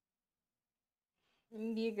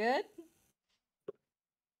 You good?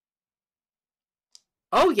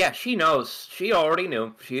 Oh yeah, she knows. She already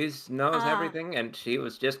knew. She knows Ah. everything, and she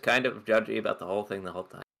was just kind of judgy about the whole thing the whole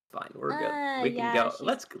time. Fine, we're good. We can yeah, go.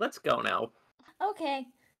 she's- Let's go now. Okay.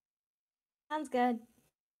 Sounds good.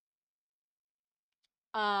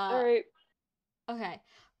 All right. Okay.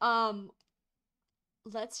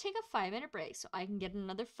 Let's take a 5-minute break so I can get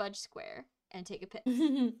another fudge square and take a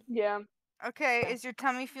piss. Yeah. Okay, is your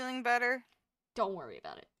tummy feeling better? Don't worry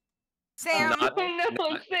about it. Sam! Not-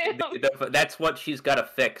 No, Sam. That's what she's got to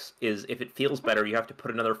fix. Is if it feels better, you have to put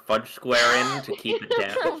another fudge square in to keep it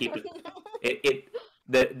down. To keep it.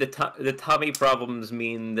 The tummy problems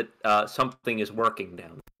mean that something is working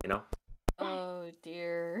down. You know. Oh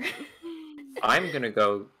dear. I'm gonna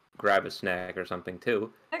go grab a snack or something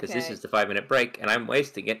too, because this Okay. is the 5-minute break, and I'm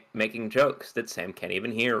wasting it making jokes that Sam can't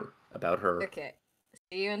even hear about her. Okay.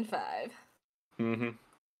 See you in 5. Mm-hmm.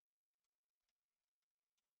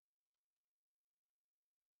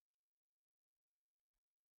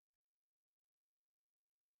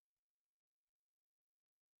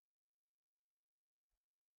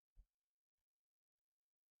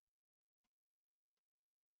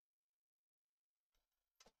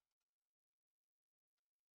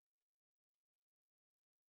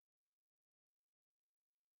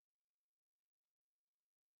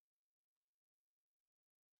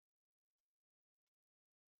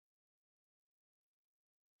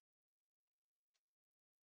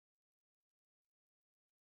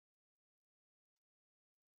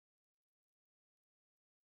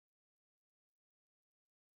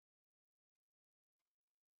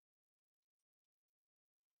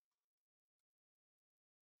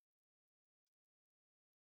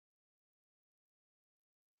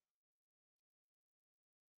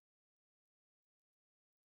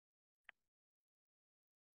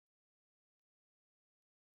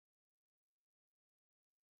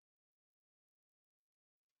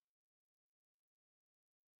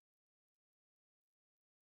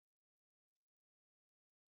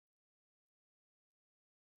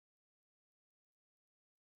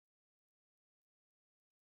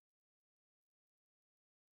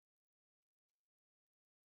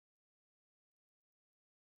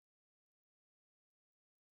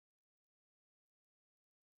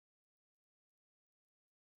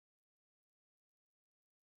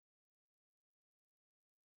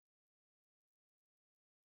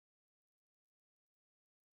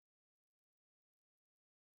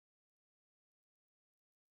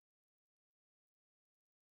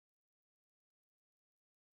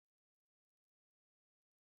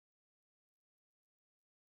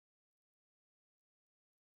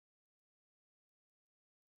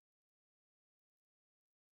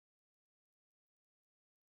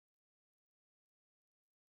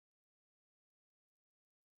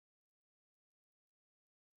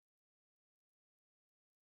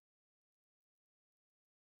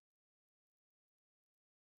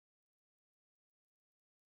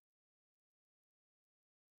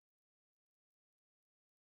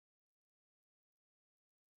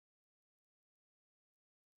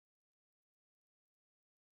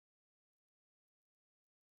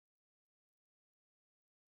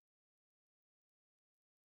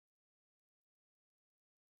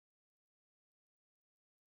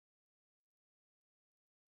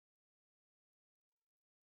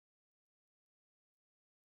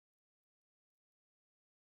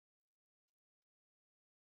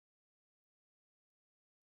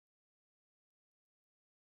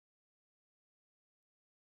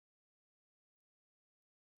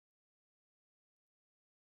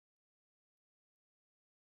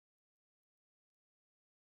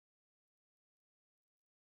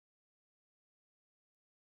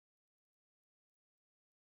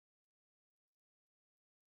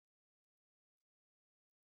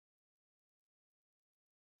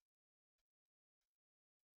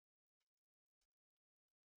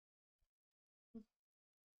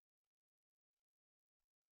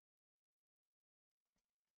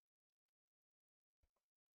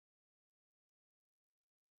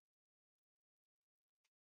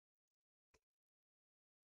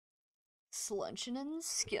 Slunchin' and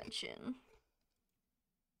scunchin'.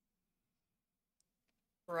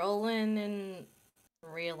 Rolling and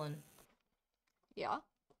reeling. Yeah,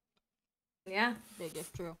 Yeah. big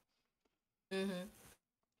if true. Mm-hmm.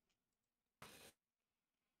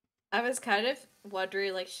 I was kind of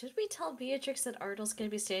wondering, like, should we tell Beatrix that Arnold's gonna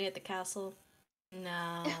be staying at the castle?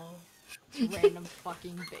 No. Random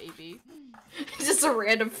fucking baby. Just a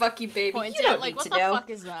random fucking baby. Points You don't out, like, need what to the know. fuck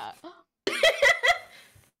is that?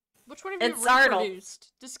 Which one of you It's Arnold.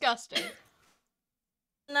 reproduced? Disgusting.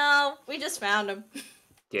 No, we just found him.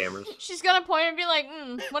 Gamers. She's gonna point and be like,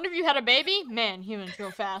 one of you had a baby? Man, humans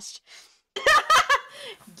grow fast.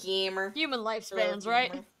 Gamer. Human lifespans, Little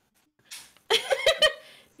right? gamer. You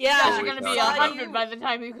Yeah. guys are Holy gonna be cow. 100 by the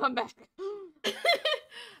time you come back.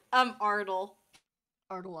 Arnold.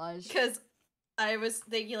 Artalized. Because I was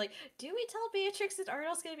thinking, like, do we tell Beatrix that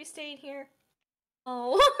Arnold's gonna be staying here?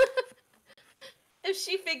 Oh. If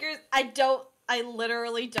she figures, I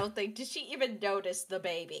literally don't think, did she even notice the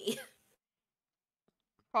baby?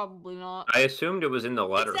 Probably not. I assumed it was in the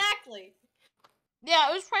letter. Exactly. Yeah,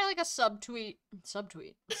 it was probably like a sub,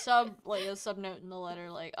 like a sub note in the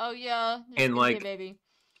letter, like, oh yeah, there's And gonna be a like, baby.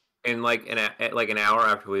 in like an hour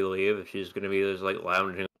after we leave, if she's gonna be just like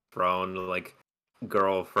lounging on the throne, like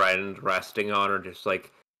girlfriend resting on her, just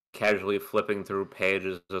like casually flipping through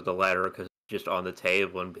pages of the letter because it's just on the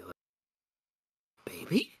table, and be like,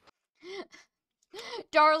 "Baby."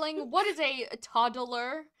 Darling, what is a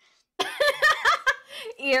toddler?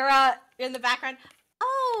 Ira in the background.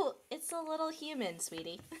 Oh, it's a little human,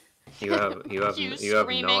 sweetie. You have You no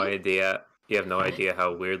screaming. idea. You have no idea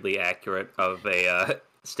how weirdly accurate of a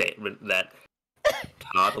statement that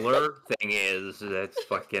toddler thing is. That's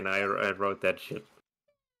fucking. I wrote that shit.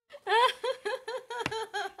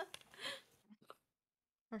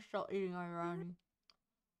 I'm still eating irony.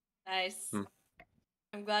 Nice. Hmm.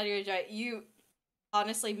 I'm glad you enjoyed it. You,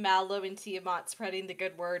 honestly, Mallow and Tiamat spreading the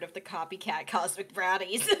good word of the copycat cosmic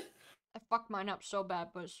brownies. I fucked mine up so bad,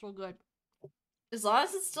 but it's still good. As long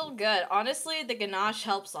as it's still good. Honestly, the ganache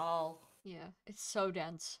helps all. Yeah, it's so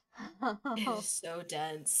dense. It is so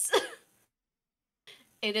dense.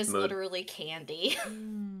 It is Mood. literally candy.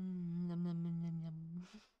 Nom, nom, nom, nom, nom.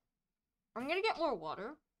 I'm gonna get more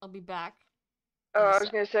water. I'll be back. Oh, in a I was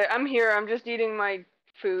sec. gonna say, I'm here. I'm just eating my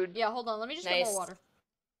food. Yeah, hold on. Let me just get Nice. more water.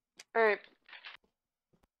 Alright.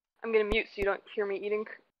 I'm gonna mute so you don't hear me eating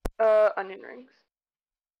onion rings.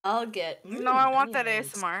 I'll get. No, I want that onion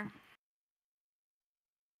rings. ASMR.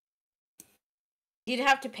 You'd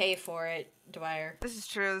have to pay for it, Dwyer. This is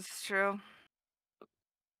true. This is true.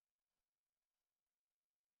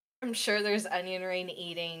 I'm sure there's onion ring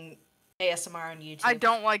eating ASMR on YouTube. I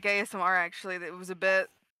don't like ASMR actually. It was a bit.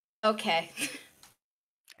 Okay.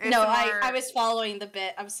 ASMR... No, I was following the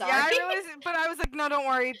bit. I'm sorry. Yeah, I realized it, but I was like, no, don't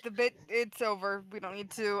worry. The bit, it's over. We don't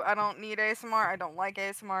need to. I don't need ASMR. I don't like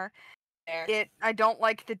ASMR. Fair. I don't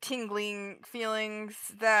like the tingling feelings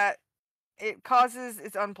that it causes.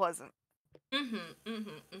 It's unpleasant.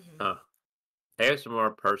 Huh.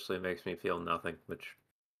 ASMR personally makes me feel nothing, which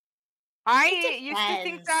I It used to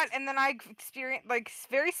think depends. that, and then I experienced like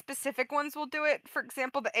very specific ones will do it. For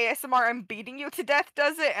example, the ASMR "I'm beating you to death"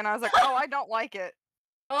 does it, and I was like, oh, I don't like it.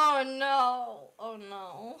 Oh no. Oh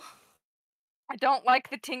no. I don't like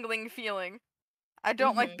the tingling feeling. I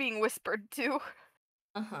don't like Mhm. being whispered to.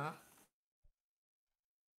 Uh-huh.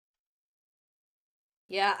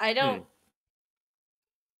 Yeah, I don't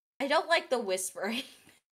like the whispering.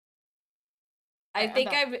 I I'm think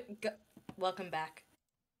back. welcome back.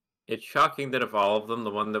 it's shocking that of all of them, the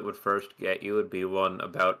one that would first get you would be one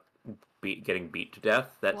about getting beat to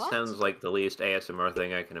death. That What? sounds like the least ASMR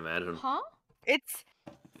thing I can imagine. Huh? It's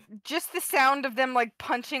just the sound of them like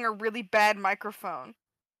punching a really bad microphone.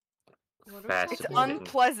 What are we It's talking Fascinating.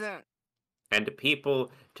 unpleasant. And to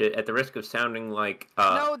people, at the risk of sounding like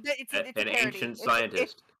No, it's a an parody. ancient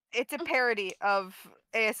scientist, It's a parody of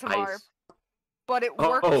ASMR, ice. but it Oh,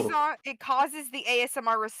 works oh. on. It causes the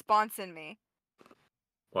ASMR response in me,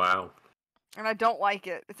 Wow. and I don't like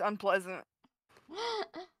it. It's unpleasant.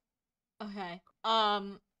 Okay.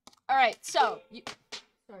 Alright, so you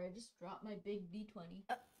sorry, I just dropped my big D20.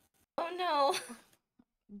 Oh no.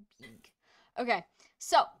 Big. Okay,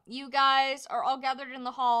 so you guys are all gathered in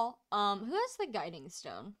the hall. Who has the guiding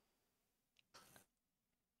stone?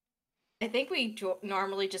 I think we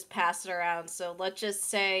normally just pass it around, so let's just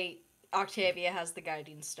say Octavia has the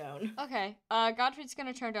guiding stone. Okay, Godfrey's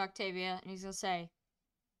gonna turn to Octavia and he's gonna say,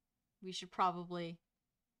 we should probably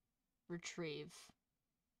retrieve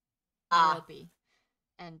Penelope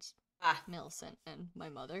and Millicent and my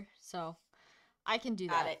mother. So I can do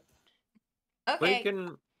Got that. it. Okay. We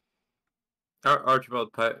can.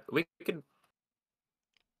 Archibald, we can.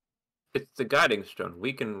 It's the guiding stone.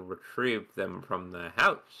 We can retrieve them from the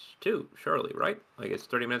house too. Surely, right? Like it's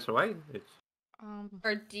 30 minutes away. It's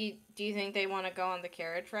Or do you think they want to go on the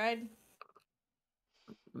carriage ride?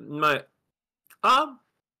 my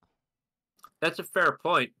That's a fair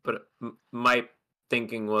point, but my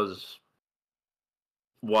thinking was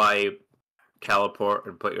why teleport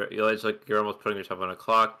and put your. It's like you're almost putting yourself on a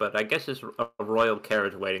clock, but I guess it's a royal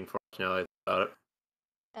carriage waiting for us now that I think about it.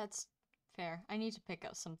 That's fair. I need to pick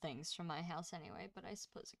up some things from my house anyway, but I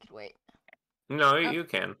suppose it could wait. No, you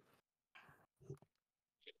can.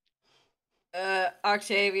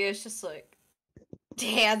 Octavia's just like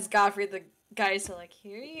hands Godfrey the guys are like,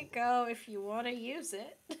 here you go if you want to use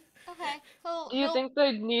it. Okay. Do you think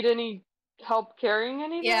they need any help carrying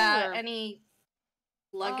anything? Yeah, or- any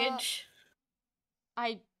luggage?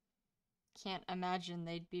 can't imagine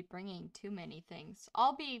they'd be bringing too many things.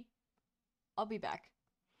 I'll be back.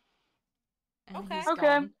 And Okay. he's Okay.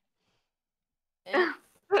 gone. Yeah,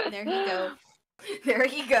 there you go. There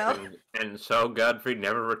you go. And so Godfrey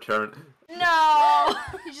never returned. No!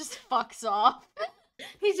 He just fucks off.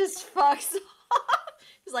 He just fucks off.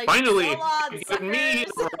 He's like, Finally, so on,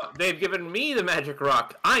 they've given me the magic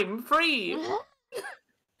rock. I'm free.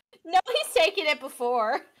 No, he's taken it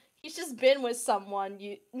before. He's just been with someone.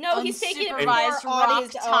 He's taken it before Unsupervised on rock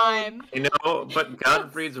his time. You know, but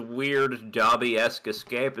Godfrey's weird Dobby-esque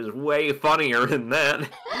escape is way funnier than that.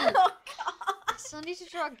 Oh, God. I still need to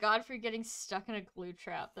draw Godfrey getting stuck in a glue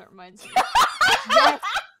trap. That reminds me.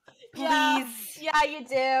 Please. Yeah, you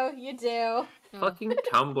do. You do. Fucking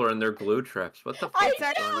Tumblr and their glue traps. What the fuck? It's is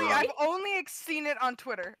going actually, on? I've only seen it on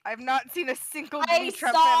Twitter. I've not seen a single I glue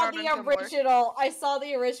trap saw fan art the on Tumblr. original. I saw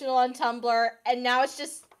the original on Tumblr, and now it's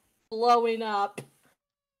just blowing up.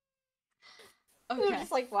 I'm Okay.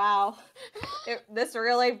 just like, wow, this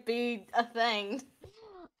really be a thing.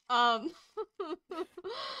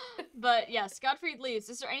 But yes, Godfrey leaves.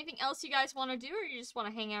 Is there anything else you guys want to do, or you just want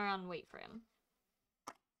to hang around and wait for him?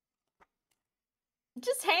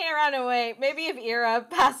 Just hang around and wait. Maybe if Ira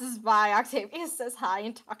passes by, Octavia says hi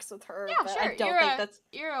and talks with her. Yeah, but sure. I don't think that's.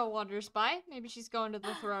 Ira wanders by. Maybe she's going to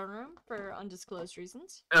the throne room for undisclosed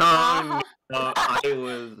reasons. I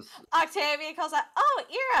was. Octavia calls out, "Oh,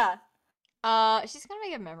 Ira." She's gonna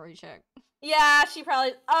make a memory check. Yeah, she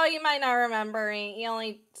probably. Oh, you might not remember. You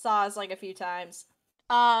only saw us like a few times.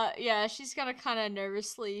 Yeah, she's gonna kind of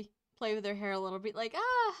nervously play with her hair a little bit, like,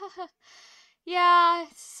 yeah,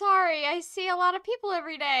 sorry, I see a lot of people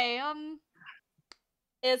every day.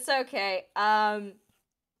 It's okay.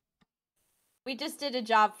 We just did a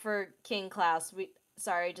job for King Klaus.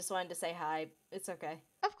 Sorry, just wanted to say hi. It's okay.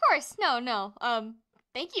 Of course, no.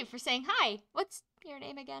 Thank you for saying hi. What's your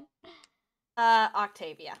name again?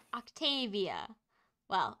 Octavia. Octavia.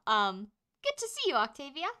 Well, good to see you,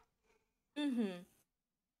 Octavia. Mm-hmm.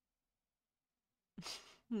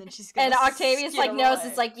 And then she's gonna And Octavia's like, skitter knows away.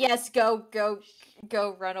 it's like, yes, go,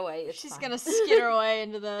 run away. It's She's fine. gonna skitter away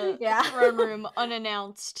into the Yeah. throne room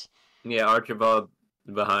unannounced. Yeah, Archibald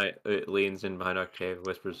leans in behind Octave,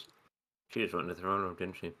 whispers, "She just went into the throne room,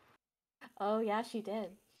 didn't she?" Oh yeah, she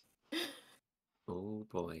did. Oh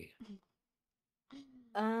boy.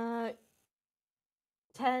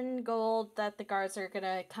 10 gold that the guards are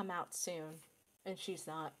gonna come out soon, and she's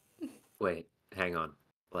not. Wait, hang on.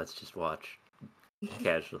 Let's just watch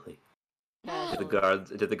casually. Casually.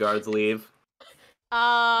 Did the guards leave?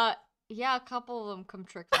 Yeah, a couple of them come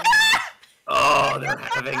trickling out. Oh, they're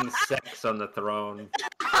having sex on the throne.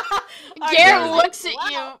 Gare Octavia's looks at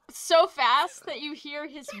like, you "Wow." so fast that you hear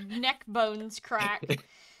his neck bones crack.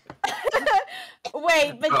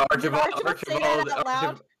 Wait, but did Archibald say that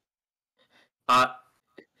out loud?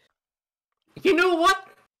 You know what?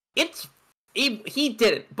 He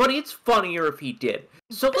didn't, but it's funnier if he did.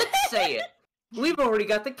 So let's say it. We've already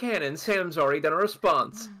got the canon. Sam's already done a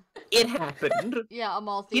response. It happened. Yeah, I'm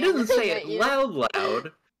all He doesn't say it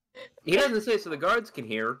loud. He doesn't say it so the guards can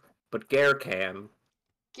hear, but Gare can.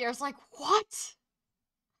 Gare's like, what?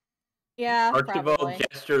 Yeah, Archibald probably.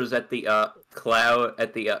 gestures at the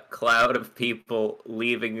cloud of people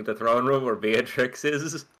leaving the throne room where Beatrix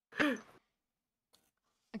is.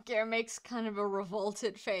 Gare makes kind of a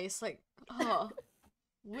revolted face, like, oh,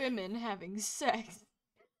 women having sex.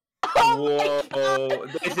 Oh Whoa,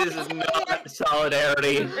 this is not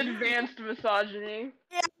solidarity. Advanced misogyny.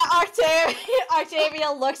 Yeah,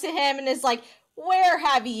 Octavia looks at him and is like, "Where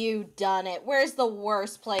have you done it? Where's the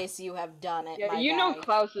worst place you have done it, Yeah, my you know guy?"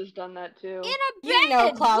 Klaus has done that too. In a bed! You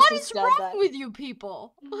know Klaus What has is done wrong that. with you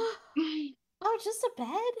people? Oh, just a bed?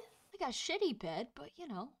 Like a shitty bed, but you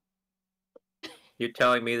know. You're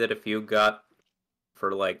telling me that if you got,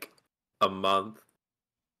 for like a month,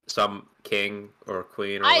 some king or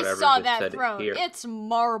queen or I whatever saw just that said, throne. "Here," It's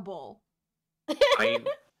marble.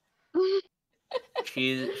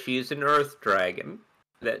 she's an earth dragon.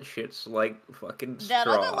 That shit's like fucking straw. That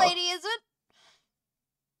other lady isn't.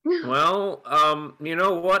 Well, you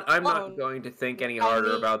know what? I'm Alone. not going to think any I harder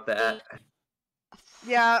mean, about that.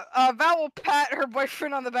 Yeah, Val will pat her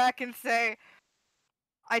boyfriend on the back and say,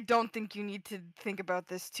 "I don't think you need to think about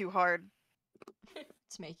this too hard."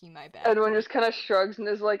 It's making my bed. Edwin just kind of shrugs and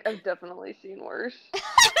is like, "I've definitely seen worse."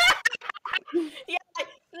 Yeah,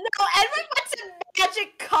 no, Edwin went to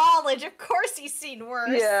magic college. Of course he's seen worse.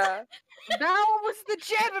 Yeah. Val was the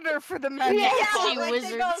janitor for the magic Yeah, college. She like,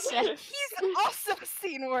 wizard they go- said. He's also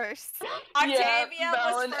seen worse. Octavia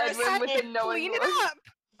Val was and first. Edwin with the in- knowing Clean it look. up.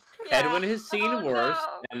 Yeah. Edwin has seen Oh, worse,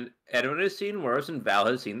 no. and Edwin has seen worse, and Val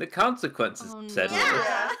has seen the consequences. Oh, said no. worse.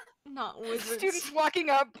 Yeah. Not wizards. Students walking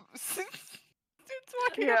up. Students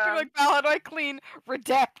walking up Yeah. and like, Val, how do I clean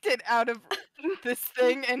redacted out of this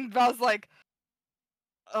thing? And Val's like,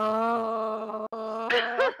 Oh no.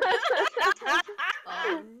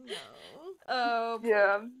 Oh,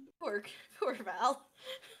 Yeah. poor Val.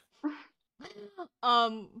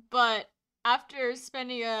 But after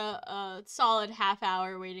spending a solid half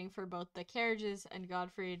hour waiting for both the carriages and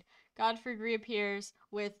Godfrey reappears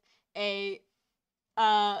with a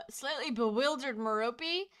slightly bewildered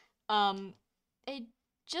Merope, a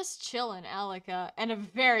just chillin' Alika, and a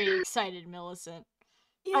very excited Millicent.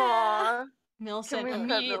 Yeah. Aww. Millicent we pet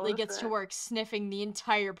immediately gets to Millicent? work sniffing the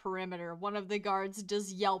entire perimeter. One of the guards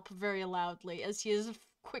does yelp very loudly as he is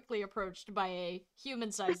quickly approached by a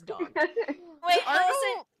human-sized dog. Wait,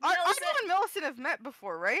 Millicent. Arnold and Millicent have met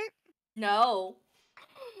before, right? No.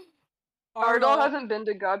 Ardal hasn't been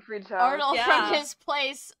to Godfrey's house. Ardal Yeah. from his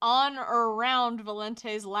place on or around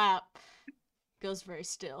Valente's lap goes very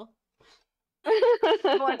still.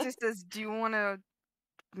 Valente says, do you want to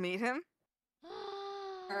meet him?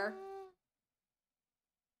 Her.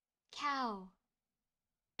 Cow.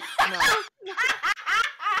 No.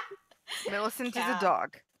 Millicent is a Cow.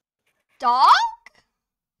 dog. Dog?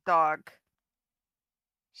 Dog.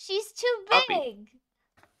 She's too Puppy. big.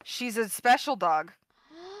 She's a special dog.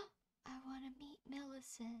 I want to meet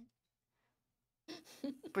Millicent.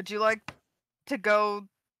 Would you like to go?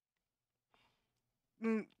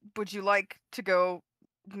 Would you like to go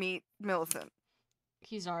meet Millicent?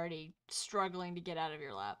 He's already struggling to get out of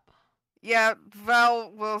your lap. Yeah,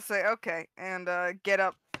 Val will say okay and get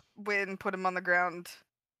up and put him on the ground.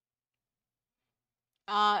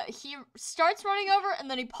 He starts running over and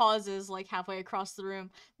then he pauses like halfway across the room.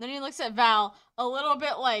 Then he looks at Val a little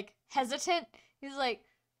bit like hesitant. He's like,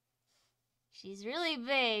 she's really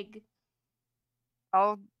big.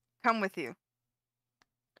 I'll come with you.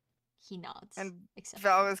 He nods. And accepting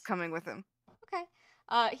Val is this. coming with him.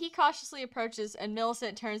 Okay. He cautiously approaches and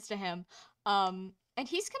Millicent turns to him. And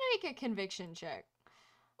he's gonna make a conviction check.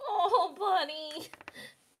 Oh, buddy.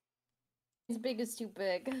 His big is too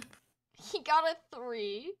big. He got a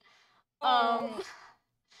 3. Oh.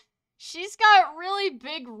 She's got really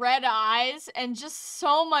big red eyes and just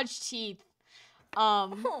so much teeth.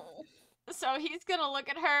 So he's gonna look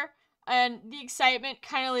at her, and the excitement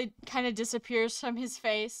kind of disappears from his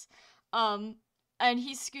face. And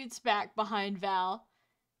he scoots back behind Val.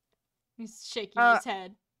 He's shaking his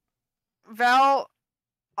head. Val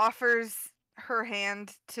offers her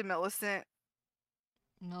hand to Millicent.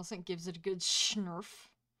 Millicent gives it a good schnurf.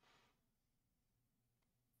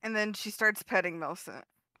 And then she starts petting Millicent.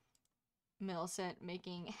 Millicent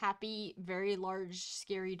making happy, very large,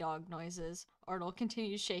 scary dog noises. Ardal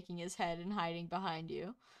continues shaking his head and hiding behind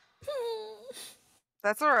you.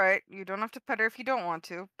 That's alright. You don't have to pet her if you don't want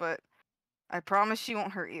to, but I promise she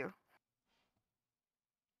won't hurt you.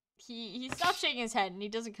 He stops shaking his head and he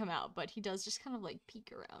doesn't come out, but he does just kind of like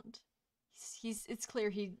peek around. It's clear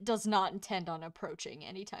he does not intend on approaching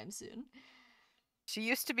anytime soon. She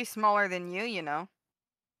used to be smaller than you know.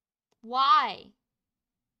 Why?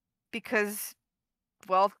 Because,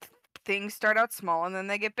 well, things start out small and then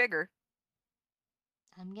they get bigger.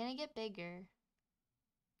 I'm gonna get bigger.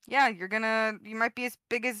 Yeah, you might be as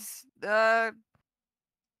big as,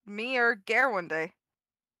 me or Gare one day.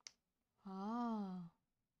 Oh.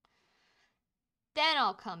 Then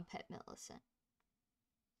I'll come pet Millicent.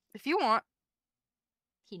 If you want.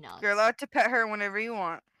 He nods. You're allowed to pet her whenever you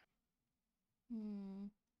want.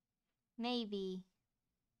 Maybe.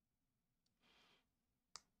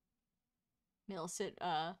 Millicent,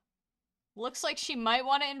 looks like she might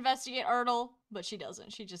want to investigate Ardal, but she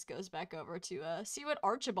doesn't. She just goes back over to, see what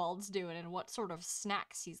Archibald's doing and what sort of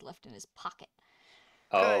snacks he's left in his pocket.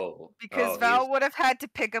 Oh. Because Val would have had to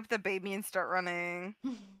pick up the baby and start running.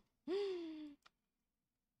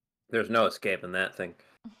 There's no escaping that thing.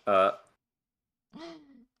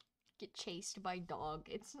 Get chased by dog.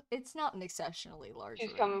 It's not an exceptionally large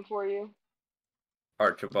She's room. coming for you.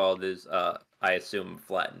 Archibald is, I assume,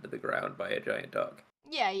 flattened to the ground by a giant dog.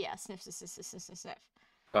 Yeah, sniff, sniff, sniff, sniff, sniff, sniff.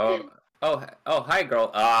 Oh, hi, girl.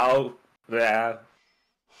 Oh, yeah.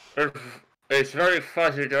 It's very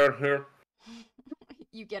fuzzy down here.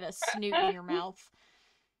 You get a snoot in your mouth.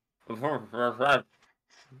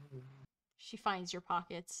 She finds your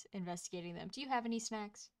pockets, investigating them. Do you have any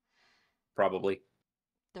snacks? Probably.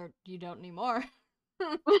 You don't anymore.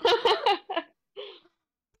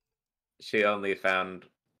 She only found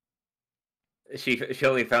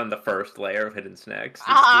the first layer of hidden snacks.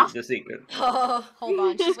 It's the secret. Oh, Hold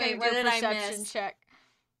on, she's gonna Wait, do what a did I perception miss? check.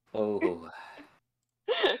 Oh.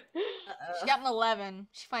 She got an 11.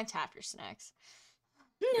 She finds half your snacks.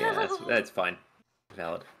 Yeah, that's fine.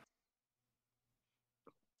 Valid.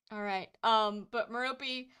 All right. But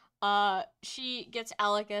Merope, she gets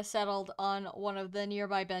Alika settled on one of the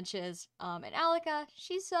nearby benches. And Alika,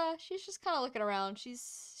 she's just kind of looking around.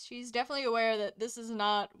 She's definitely aware that this is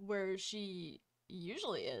not where she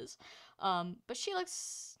usually is. But she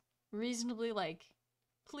looks reasonably like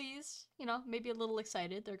pleased, maybe a little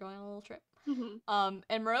excited. They're going on a little trip.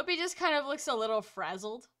 And Merope just kind of looks a little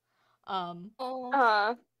frazzled.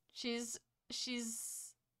 Oh. She's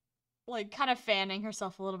like kind of fanning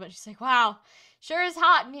herself a little bit. She's like, "Wow, sure is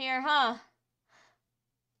hot in here, huh?"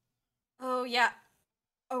 Oh yeah.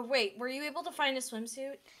 Oh wait, were you able to find a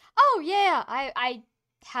swimsuit? Oh yeah, I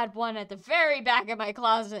had one at the very back of my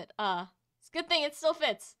closet. It's a good thing it still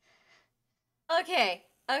fits. Okay.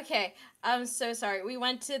 I'm so sorry. We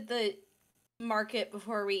went to the market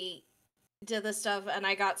before we did the stuff, and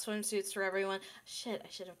I got swimsuits for everyone. Shit, I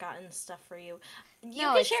should have gotten stuff for you. You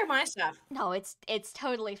can share my stuff. No, it's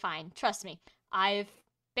totally fine. Trust me. I've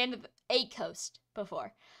been to a coast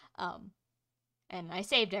before. And I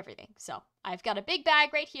saved everything. So I've got a big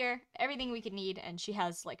bag right here, everything we could need, and she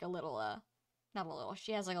has like a little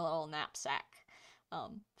she has like a little knapsack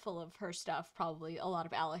full of her stuff, probably a lot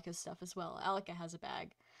of Alika's stuff as well. Alika has a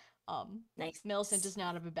bag. Nice. Millicent does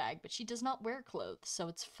not have a bag, but she does not wear clothes, so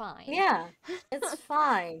it's fine. Yeah, it's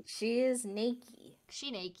fine. She is naked. She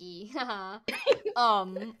naked.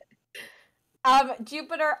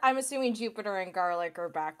 Jupiter, I'm assuming Jupiter and Garlic are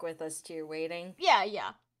back with us too, waiting.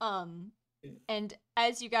 Yeah. And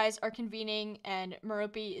as you guys are convening and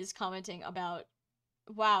Merope is commenting about,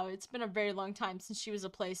 wow, it's been a very long time since she was a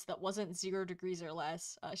place that wasn't 0 degrees or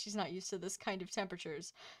less. She's not used to this kind of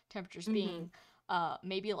temperatures. Temperatures being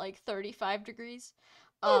maybe like 35 degrees.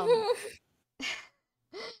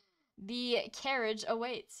 The carriage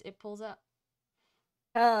awaits. It pulls up.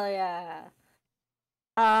 Hell yeah.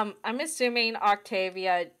 I'm assuming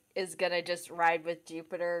Octavia is gonna just ride with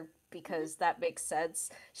Jupiter because that makes sense.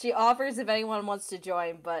 She offers if anyone wants to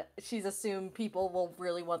join, but she's assumed people will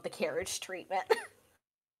really want the carriage treatment.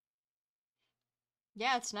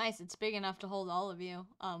 Yeah, it's nice. It's big enough to hold all of you,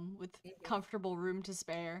 with comfortable room to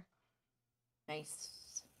spare.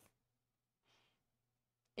 Nice.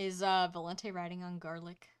 Is Valente riding on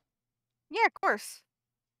Garlic? Yeah, of course.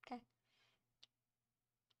 Okay.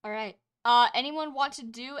 All right. Anyone want to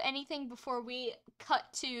do anything before we cut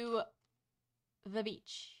to the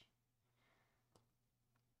beach?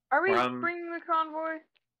 Are we bringing the convoy?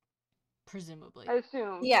 Presumably. I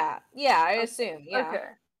assume. Yeah, I assume, yeah. Okay.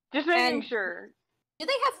 Just making sure. Do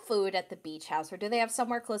they have food at the beach house, or do they have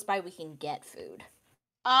somewhere close by we can get food?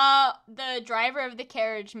 The driver of the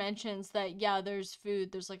carriage mentions that, yeah, there's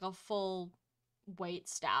food. There's like a full wait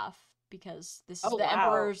staff because this is the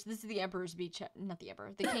Emperor's beach, not the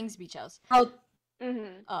Emperor, the King's beach house. Oh.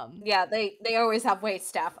 Yeah, they always have wait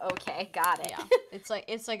staff. Okay, got it. Yeah. It's like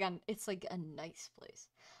a nice place.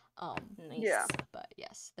 Nice. Yeah. But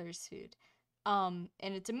yes, there's food. And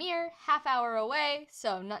it's a mere half hour away,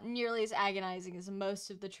 so not nearly as agonizing as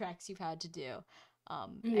most of the treks you've had to do.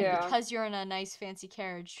 And because you're in a nice fancy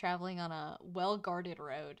carriage traveling on a well-guarded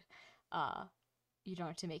road, you don't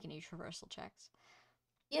have to make any traversal checks.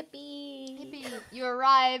 Yippee! You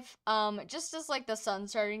arrive, just as like the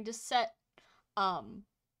sun's starting to set.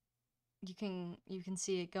 You can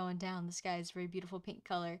see it going down. The sky is very beautiful pink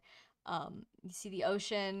color. You see the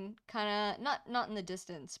ocean kind of not in the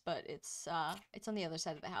distance, but it's on the other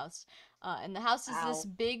side of the house. And the house is this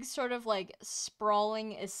big sort of like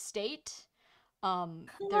sprawling estate.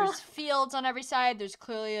 There's fields on every side. There's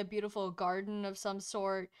clearly a beautiful garden of some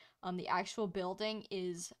sort. The actual building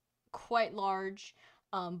is quite large,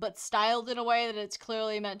 but styled in a way that it's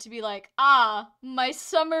clearly meant to be like, my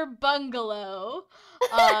summer bungalow.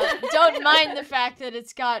 Don't mind the fact that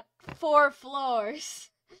it's got 4 floors.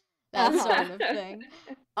 That sort of thing.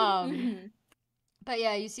 But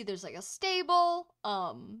yeah, you see there's like a stable.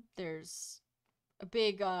 There's a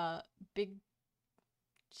big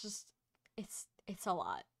just it's a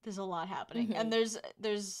lot. There's a lot happening. And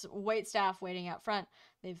there's wait staff waiting out front.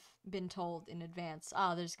 They've been told in advance,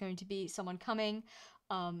 there's going to be someone coming.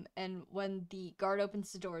 And when the guard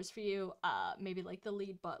opens the doors for you, maybe like the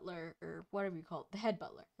lead butler or whatever you call it, the head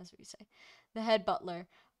butler, that's what you say. The head butler,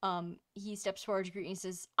 he steps forward to greet you and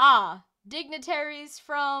says, dignitaries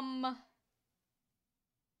from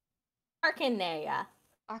Arcanea.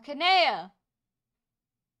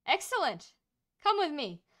 Excellent. Come with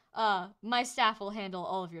me. My staff will handle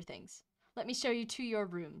all of your things. Let me show you to your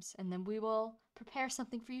rooms, and then we will prepare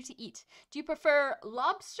something for you to eat. Do you prefer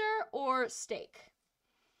lobster or steak?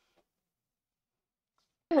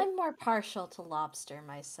 I'm more partial to lobster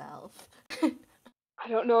myself. I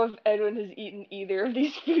don't know if Edwin has eaten either of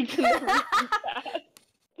these foods in the recent past.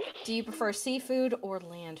 Do you prefer seafood or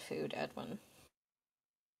land food, Edwin?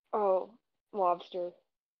 Oh, lobster.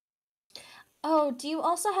 Oh, do you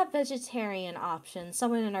also have vegetarian options?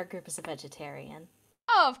 Someone in our group is a vegetarian.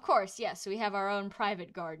 Oh, of course, yes. We have our own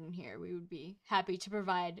private garden here. We would be happy to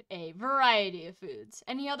provide a variety of foods.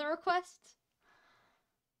 Any other requests?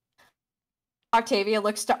 Octavia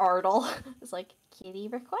looks to Ardle. It's like, kitty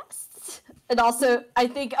requests? And also, I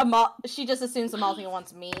think she just assumes Amalthea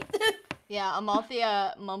wants meat. Yeah,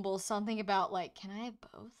 Amalthea mumbles something about, like, can I have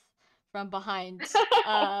both? From behind,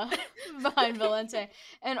 behind Valente.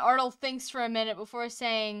 And Ardle thinks for a minute before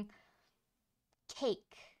saying, cake.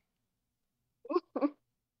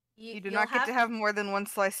 You do not get to have more than one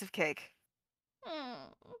slice of cake.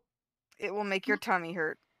 It will make your tummy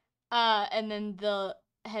hurt. And then the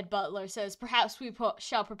head butler says, perhaps we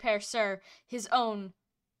shall prepare, sir, his own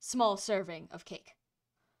small serving of cake.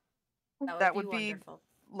 That would be wonderful.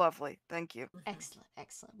 Lovely. Thank you. Excellent,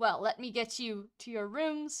 excellent. Well, let me get you to your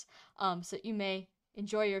rooms, so that you may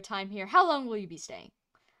enjoy your time here. How long will you be staying?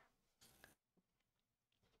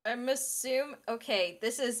 Okay,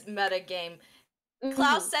 this is metagame.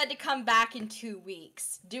 Klaus said to come back in 2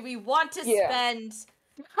 weeks. Do we want to spend...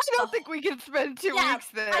 I don't think we can spend 2 weeks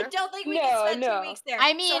there. I don't think we can spend 2 weeks there.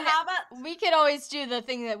 I mean, so how about... we could always do the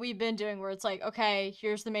thing that we've been doing where it's like, okay,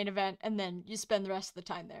 here's the main event, and then you spend the rest of the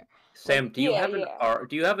time there. Sam, do you have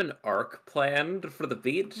an arc planned for the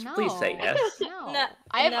beach? No. Please say yes. No.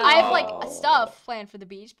 I have like stuff planned for the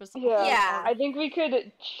beach, but I think we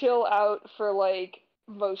could chill out for like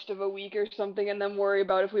most of a week or something, and then worry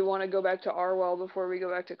about if we want to go back to Arwell before we go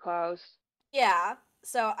back to Klaus. Yeah.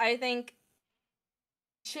 So I think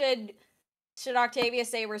should Octavia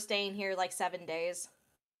say we're staying here like 7 days?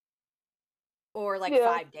 Or like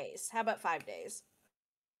 5 days? How about 5 days?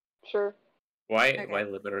 Sure. Why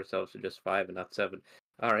limit ourselves to just 5 and not 7?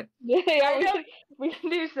 All right. Yeah, we can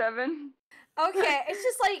do 7. Okay, it's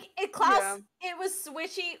just like it was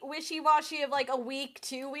wishy-washy of like a week,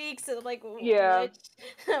 2 weeks, and like which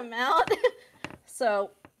amount.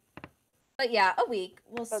 So, but yeah, a week.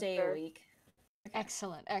 We'll stay a week. Okay.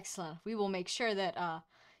 Excellent, excellent. We will make sure that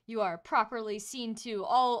you are properly seen to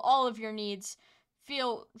all of your needs.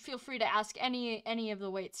 Feel free to ask any of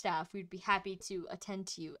the wait staff. We'd be happy to attend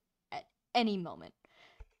to you at any moment.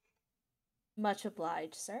 Much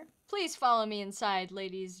obliged, sir. Please follow me inside,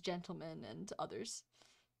 ladies, gentlemen, and others.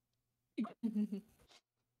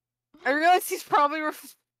 I realize he's probably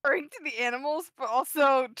referring to the animals, but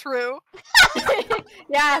also true.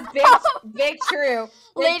 Yeah, big true.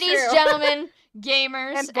 Ladies, gentlemen,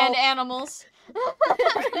 gamers, and animals.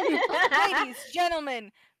 Ladies,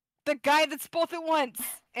 gentlemen, the guy that's both at once,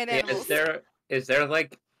 and animals. Is there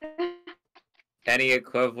like any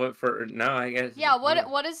equivalent for... No, I guess... Yeah,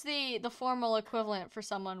 what is the formal equivalent for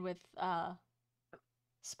someone with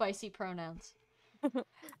spicy pronouns?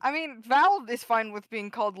 I mean, Val is fine with being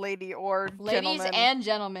called lady or ladies gentleman. And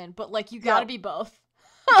gentlemen, but like you gotta be both.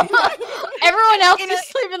 Everyone else can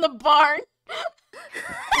sleep in the barn.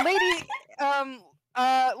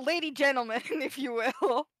 Lady gentleman, if you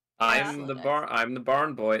will. I'm the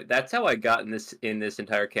barn boy. That's how I got in this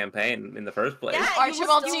entire campaign in the first place. Yeah,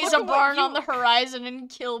 Archibald sees a barn on the horizon and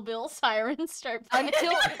Kill Bill sirens start playing.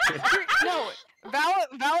 No,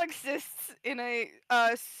 Val exists in a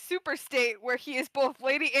super state where he is both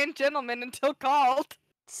lady and gentleman until called.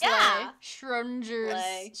 Slay. Yeah.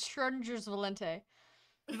 Schrödinger's Valente.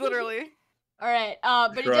 Literally. All right.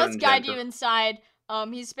 But he does guide you inside.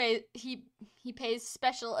 He pays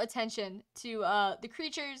special attention to the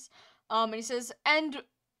creatures. And he says, "And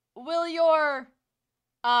will your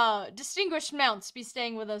distinguished mounts be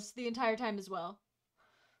staying with us the entire time as well?"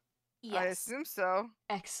 Yes. I assume so.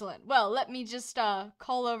 Excellent. Well, let me just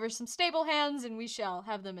call over some stable hands, and we shall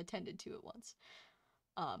have them attended to at once.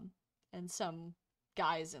 And some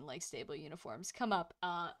guys in like stable uniforms come up.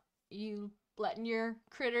 You letting your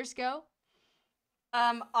critters go?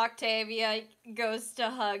 Octavia goes to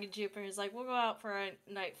hug Jupiter. He's like, "We'll go out for a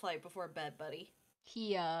night flight before bed, buddy."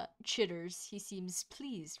 He chitters. He seems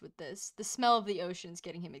pleased with this. The smell of the ocean's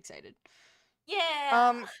getting him excited.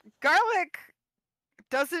 Yeah. Garlic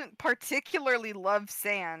doesn't particularly love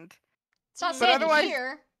sand. It's not sandy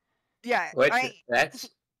here. Yeah. But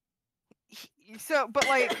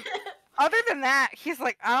like, other than that, he's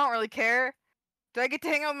like, I don't really care. Do I get to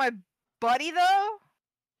hang out with my buddy though?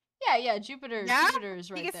 Yeah, Jupiter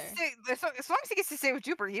is right there. As long as he gets to stay with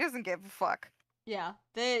Jupiter, he doesn't give a fuck. Yeah,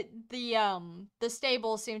 the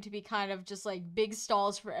stables seem to be kind of just like big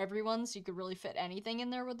stalls for everyone, so you could really fit anything in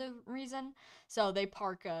there with a reason. So they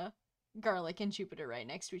park Garlic and Jupiter right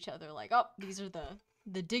next to each other, like, oh, these are the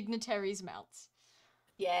the dignitaries' mounts.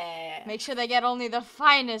 Yeah. Make sure they get only the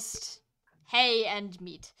finest hay and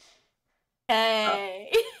meat.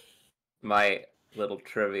 Hey. My little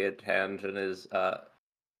trivia tangent is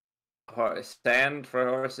stand for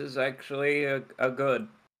horses actually a good.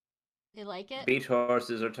 You like it? Beach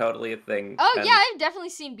horses are totally a thing. Oh and yeah, I've definitely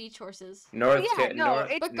seen beach horses. North yeah, Ca- no, North,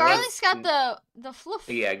 it's- But North- Garlic's got the fluff.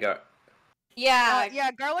 Yeah, Yeah.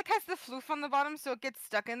 Yeah, Garlic has the floof on the bottom, so it gets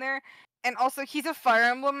stuck in there. And also, he's a Fire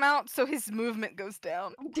Emblem mount, so his movement goes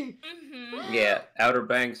down. Mm-hmm. yeah. Outer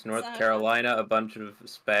Banks, North So- Carolina, a bunch of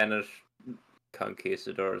Spanish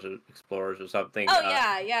conquistadors or explorers or something. Oh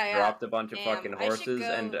yeah. Dropped a bunch of Damn, fucking I should horses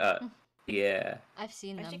and go- yeah. I've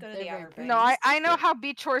seen I them. should go to They're the very Outer pretty. No, Banks. I know Yeah. how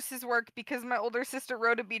beach horses work because my older sister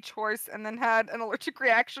rode a beach horse and then had an allergic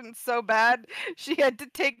reaction so bad she had to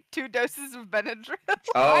take 2 doses of Benadryl.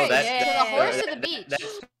 Oh, Right, that's yeah. To the horse or the that- beach?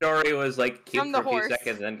 That story was like cute From the for a few horse.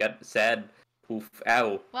 seconds and then got sad. Oof,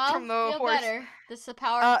 ow. Well, From the feel horse. better. This is the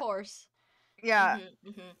power of horse. Yeah.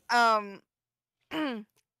 Mm-hmm.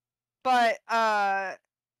 But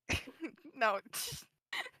no.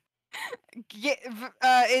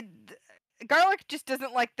 It Garlic just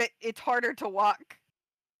doesn't like that it's harder to walk.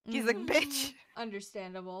 He's like, Mhm. bitch.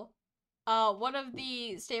 Understandable. One of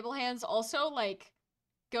the stable hands also like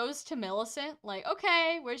goes to Millicent, like,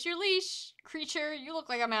 okay, where's your leash, creature? You look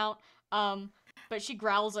like a mount. But she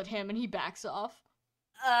growls at him and he backs off.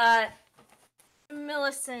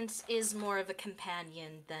 Millicent is more of a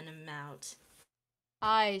companion than a mount.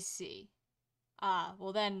 I see.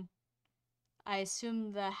 Well then, I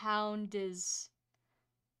assume the hound is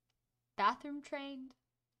bathroom trained?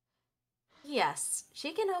 Yes,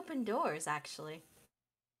 she can open doors, actually.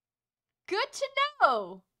 Good to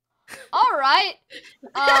know! Alright.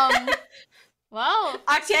 Well,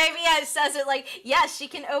 Octavia says it like, yes, she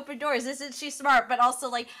can open doors. Isn't she smart? But also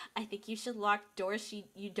like, I think you should lock doors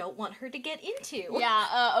you don't want her to get into.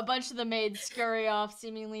 yeah, a bunch of the maids scurry off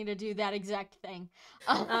seemingly to do that exact thing.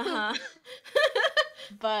 Uh-huh.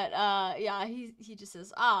 But yeah, he just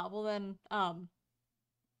says, well then,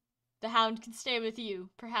 the hound can stay with you.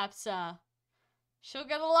 Perhaps she'll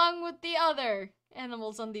get along with the other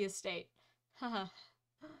animals on the estate. Haha.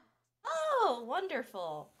 Oh,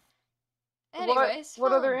 wonderful. Anyways,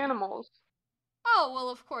 what other follow me. animals? Oh, well,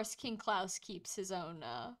 of course, King Klaus keeps his own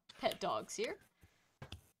pet dogs here.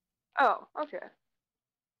 Oh, okay.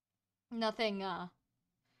 Nothing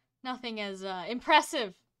as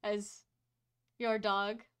impressive as your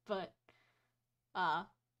dog, but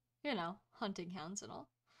hunting hounds and all.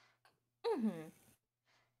 Mm-hmm.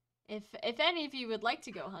 If any of you would like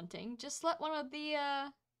to go hunting, just let one of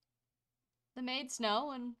the maids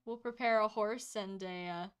know, and we'll prepare a horse and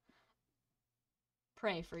a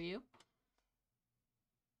prey for you.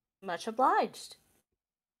 Much obliged.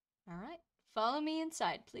 All right, follow me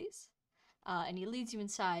inside, please. And he leads you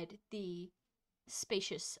inside the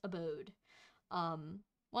spacious abode.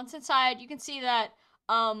 Once inside, you can see that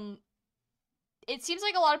it seems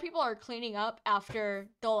like a lot of people are cleaning up after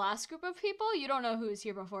the last group of people. You don't know who was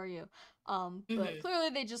here before you. But clearly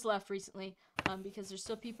they just left recently. Because there's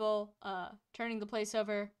still people turning the place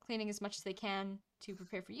over, cleaning as much as they can to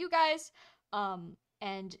prepare for you guys.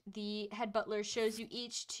 And the head butler shows you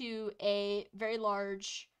each to a very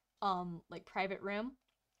large private room.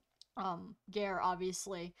 Gare,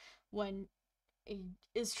 obviously, when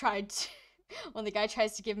when the guy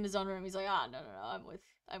tries to give him his own room, he's like, no,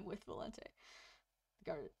 I'm with Valente.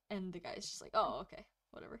 And the guy's just like, oh, okay,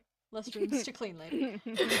 whatever. Less rooms to clean later.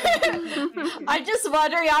 I'm just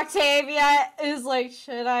wondering, Octavia is like,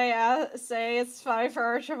 should I say it's fine for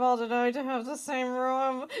Archibald and I to have the same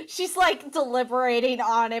room? She's like deliberating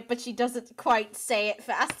on it, but she doesn't quite say it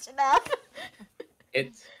fast enough.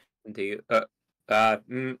 Do you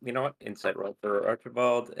you know what? Inside roll for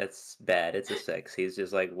Archibald, it's bad. It's a 6. He's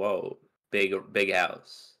just like, whoa, big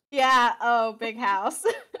house. Yeah, oh, big house.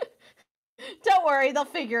 Don't worry, they'll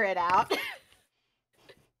figure it out.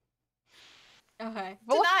 Okay.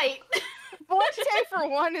 Tonight. Volante, for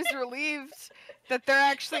one, is relieved that they're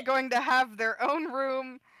actually going to have their own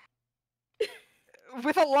room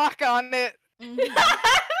with a lock on it. Mm-hmm.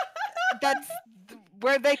 That's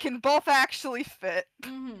where they can both actually fit.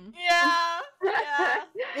 Mm-hmm. Yeah.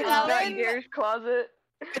 It's Well, Not been, Gary's closet.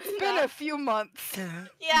 it's been a few months.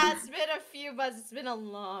 Yeah, it's been a few months. It's been a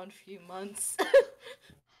long few months.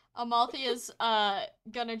 Amalthea's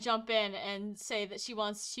gonna jump in and say that she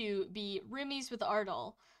wants to be roomies with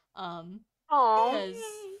Ardal. Aww. Because,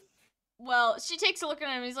 well, she takes a look at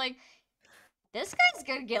him and he's like, this guy's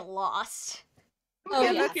gonna get lost. Oh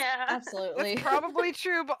Yeah, yeah, yeah. absolutely. That's probably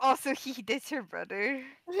true, but also he did your brother.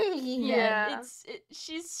 Yeah.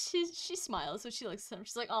 She smiles when she looks at him.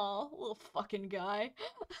 She's like, "Oh, little fucking guy."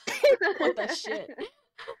 What the shit?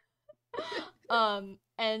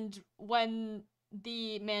 And when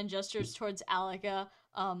the man gestures towards Alika,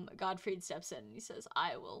 Godfried steps in and he says,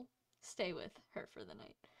 "I will stay with her for the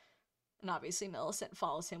night." And obviously Millicent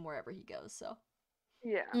follows him wherever he goes, so.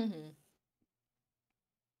 Yeah. Mm-hmm.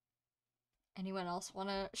 Anyone else want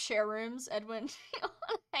to share rooms? Edwin, you want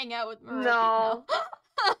to hang out with Maroki? No.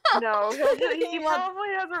 No, he Well-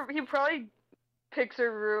 probably he probably picks a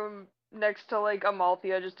room next to like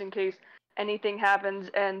Amalthea just in case anything happens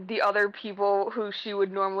and the other people who she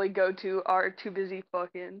would normally go to are too busy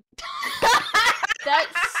fucking.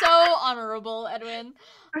 That's so honorable, Edwin.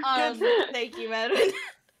 Thank you, Edwin.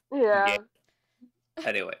 Yeah.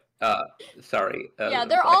 Anyway, sorry. Yeah,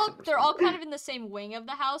 they're all kind of in the same wing of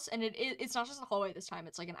the house, and it's not just a hallway this time.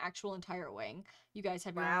 It's like an actual entire wing. You guys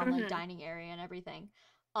have your Wow. own like Mhm. dining area and everything.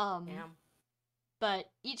 Damn.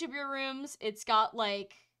 But each of your rooms, it's got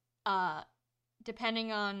like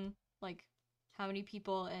depending on like how many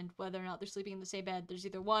people and whether or not they're sleeping in the same bed, there's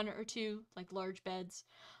either one or two like large beds.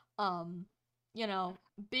 You know,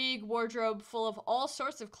 big wardrobe full of all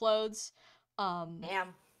sorts of clothes.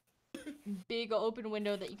 Damn. Big open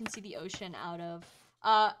window that you can see the ocean out of.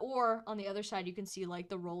 Or on the other side you can see like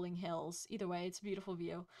the rolling hills. Either way, it's a beautiful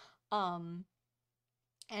view. And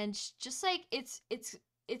just like it's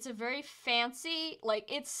a very fancy, like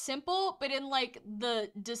it's simple, but in like the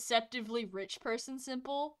deceptively rich person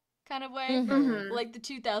simple kind of way. Mhm. Like the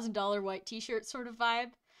 $2,000 white t-shirt sort of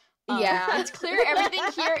vibe. Yeah. It's clear everything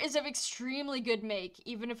here is of extremely good make,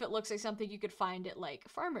 even if it looks like something you could find at like a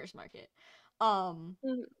farmer's market.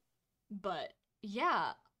 But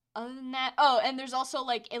yeah, other than that, oh, and there's also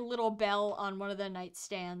like a little bell on one of the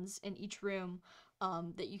nightstands in each room,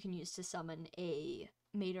 that you can use to summon a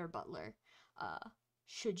maid or butler,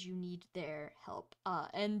 should you need their help.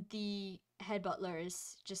 And the head butler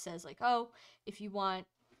just says like, oh, if you want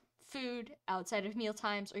food outside of meal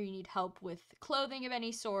times or you need help with clothing of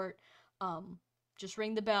any sort, just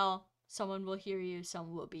ring the bell. Someone will hear you.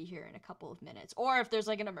 Someone will be here in a couple of minutes. Or if there's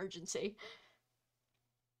like an emergency.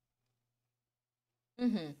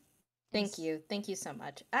 Mm-hmm. Thank you. Thank you so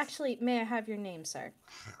much. Actually, may I have your name, sir?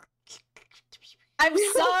 I'm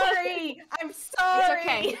sorry! I'm sorry! It's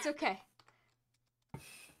okay. It's okay.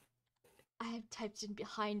 I have typed in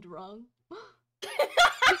behind wrong.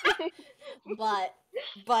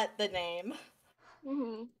 But the name.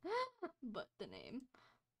 Mhm. But the name.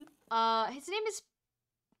 His name is.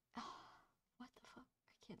 What the fuck?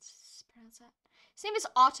 I can't pronounce that. His name is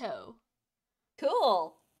Otto.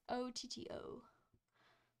 Cool. Otto.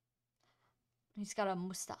 He's got a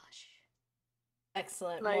mustache.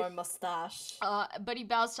 Excellent. Nice. More mustache. But he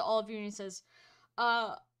bows to all of you and he says,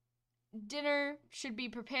 dinner should be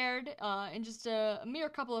prepared in just a mere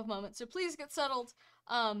couple of moments, so please get settled.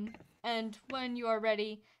 And when you are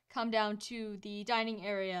ready, come down to the dining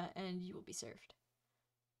area and you will be served.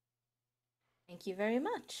 Thank you very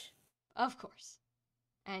much. Of course.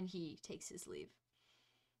 And he takes his leave.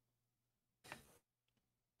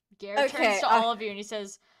 Garrett turns to all of you and he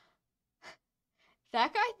says,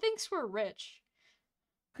 that guy thinks we're rich.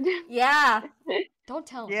 Yeah. Don't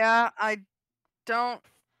tell him. Yeah, I don't.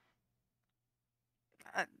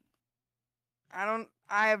 I don't.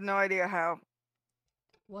 I have no idea how.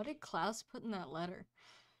 What did Klaus put in that letter?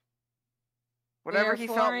 Whatever We're he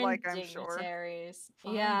felt foreign like, I'm sure. dignitaries.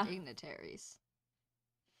 Foreign Yeah. dignitaries.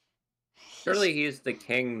 Surely he's the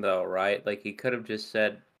king, though, right? Like, he could have just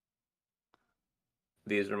said,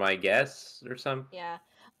 these are my guests, or something. Yeah.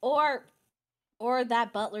 Or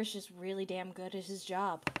that butler's just really damn good at his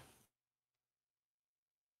job.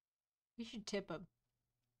 We should tip him.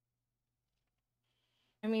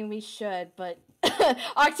 I mean, we should, but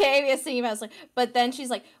Octavia's thinking about it, like, but then she's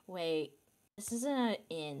like, wait, this isn't an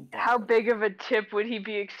inn. How though." big of a tip would he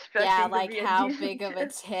be expecting? Yeah, to like be how decent big of a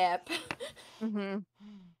tip? tip. Mm-hmm.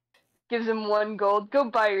 Gives him 1 gold. Go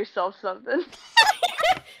buy yourself something.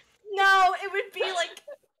 No, it would be like,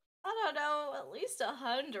 I don't know, at least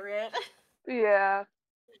 100. Yeah.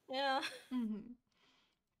 Yeah.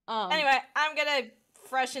 Mm-hmm. Anyway, I'm gonna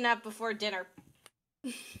freshen up before dinner.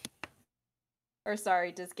 Or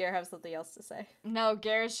sorry, does Gare have something else to say? No,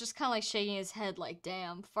 Garrett's just kind of like shaking his head like,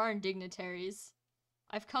 damn, foreign dignitaries.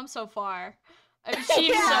 I've come so far. I've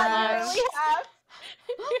achieved so I much. really have.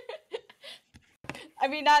 I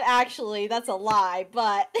mean, not actually, that's a lie,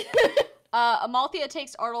 but... Amalthea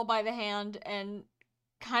takes Artel by the hand and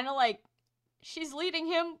kind of like, she's leading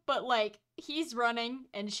him, but like, he's running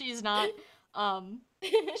and she's not.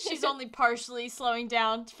 She's only partially slowing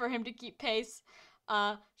down for him to keep pace.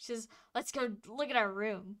 She says, "Let's go look at our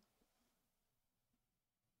room."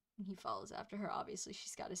 And he follows after her. Obviously,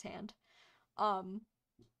 she's got his hand.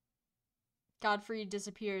 Godfrey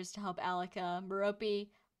disappears to help Alika. Merope,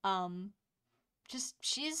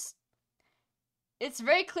 it's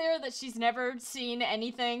very clear that she's never seen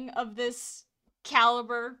anything of this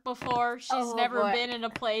caliber before. She's never been in a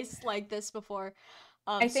place like this before.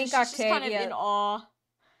 I think so she's just kind of in awe.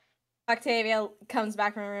 Octavia comes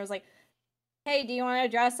back from her room and was like, "Hey, do you want to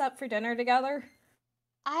dress up for dinner together?"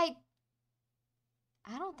 I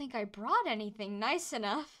don't think I brought anything nice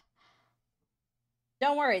enough.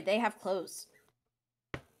 Don't worry, they have clothes.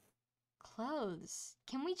 Clothes?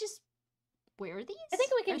 Can we just wear these? I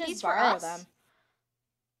think we can just borrow them.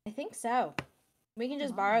 I think so. We can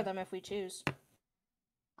just borrow them if we choose.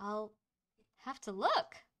 I'll have to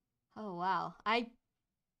look. Oh, wow. I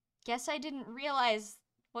guess I didn't realize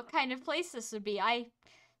what kind of place this would be. I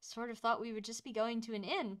sort of thought we would just be going to an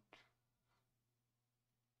inn.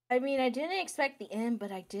 I mean, I didn't expect the inn,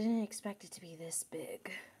 but I didn't expect it to be this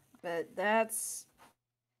big. But that's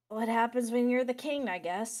what happens when you're the king, I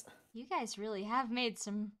guess. You guys really have made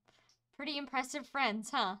some pretty impressive friends,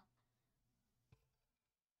 huh?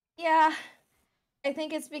 Yeah. I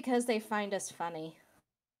think it's because they find us funny.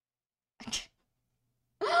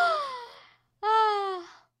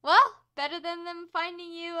 Well, better than them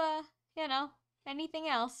finding you, anything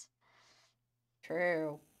else.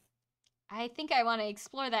 True. I think I want to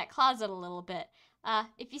explore that closet a little bit.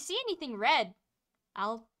 If you see anything red,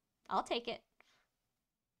 I'll take it.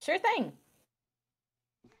 Sure thing.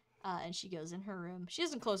 And she goes in her room. She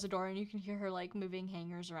doesn't close the door, and you can hear her, like, moving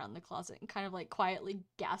hangers around the closet and kind of, like, quietly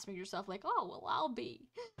gasping to herself, like, "Oh, well, I'll be."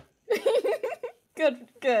 Good.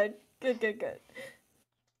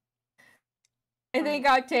 I think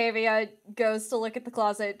Octavia goes to look at the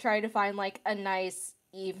closet, trying to find, like, a nice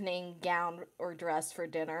evening gown or dress for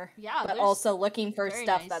dinner. Yeah, but also looking for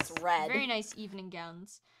stuff that's red. Very nice evening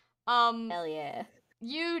gowns. Hell yeah.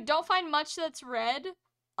 You don't find much that's red.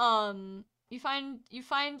 You find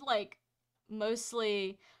like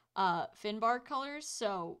mostly Finbar colors,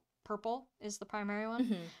 so purple is the primary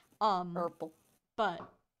one. Mm-hmm. Purple. But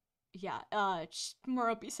yeah,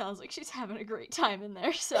 Merope sounds like she's having a great time in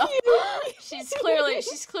there, so she's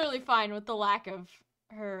clearly fine with the lack of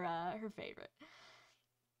her favorite.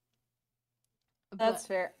 That's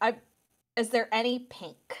fair. Is there any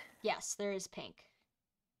pink? Yes, there is pink.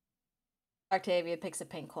 Octavia picks a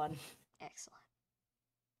pink one. Excellent.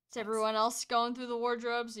 Is everyone else going through the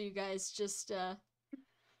wardrobes? Or you guys just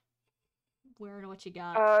wearing what you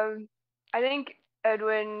got? I think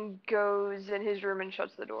Edwin goes in his room and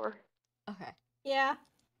shuts the door. Okay. Yeah.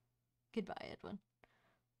 Goodbye, Edwin.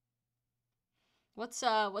 What's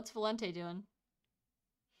Valente doing?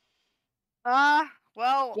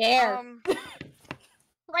 Well, yeah.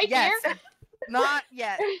 Right yes. here? Not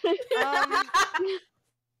yet.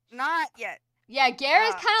 Not yet. Yeah, Gare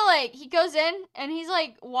is kind of like, he goes in and he's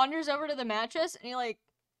like, wanders over to the mattress and he like,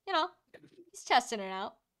 he's testing it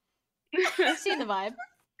out. He's seeing the vibe.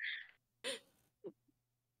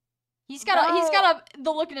 He's got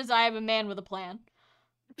the look in his eye of a man with a plan.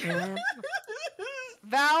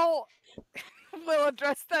 Val will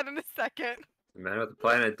address that in a second. The man with a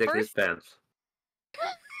plan and dick in his pants.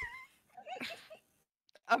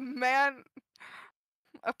 A man,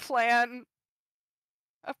 a plan,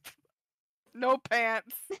 no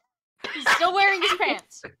pants. He's still wearing his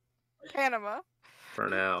pants. Panama. For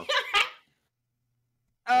now.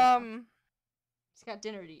 He's got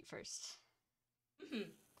dinner to eat first.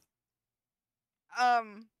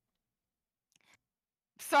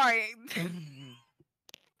 Sorry.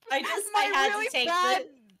 I had really to take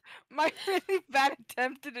my really bad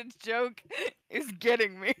attempt at a joke is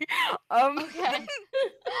getting me. Okay.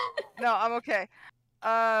 No, I'm okay.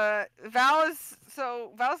 Val's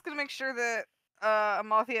gonna make sure that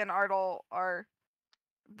Amathia and Ardal are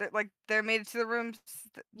they're made it to the rooms.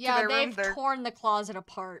 Yeah, they've torn the closet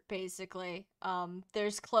apart basically.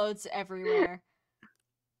 There's clothes everywhere.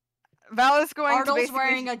 Val is going Ardal's to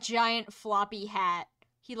wearing a giant floppy hat.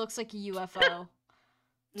 He looks like a UFO.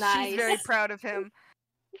 Nice. She's very proud of him.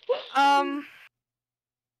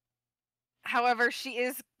 However, she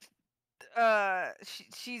is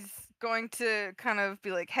she's going to kind of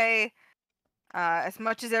be like, hey, as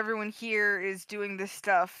much as everyone here is doing this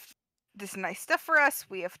nice stuff for us,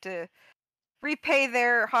 we have to repay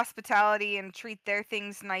their hospitality and treat their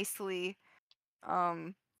things nicely.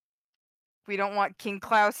 We don't want King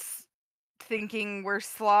Klaus thinking we're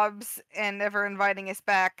slobs and never inviting us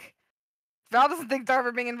back. Val doesn't think they're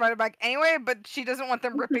ever being invited back anyway, but she doesn't want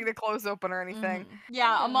them ripping the clothes open or anything.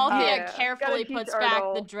 Yeah, Mhm. Amalthea Yeah, carefully gotta teach puts back the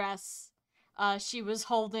Ardal. dress she was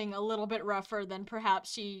holding a little bit rougher than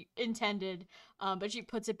perhaps she intended, but she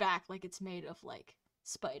puts it back like it's made of, like,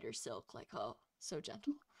 spider silk, like, oh, so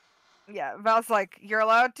gentle. Yeah, Val's like, you're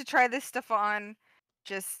allowed to try this stuff on,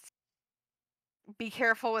 just be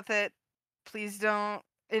careful with it. Please don't.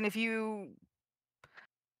 And if you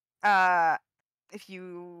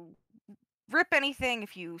rip anything,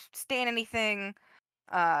 if you stain anything,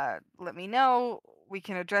 let me know. We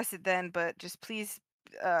can address it then, but just please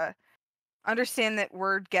understand that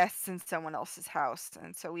we're guests in someone else's house,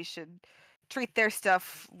 and so we should treat their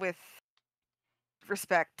stuff with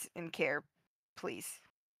respect and care, please.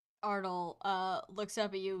 Ardal looks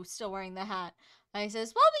up at you, still wearing the hat, and he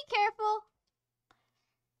says, well, be careful.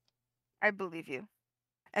 I believe you.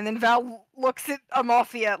 And then Val looks at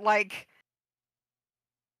Amalthea like,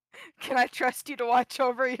 can I trust you to watch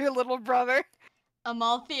over your little brother?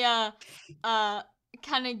 Amalthea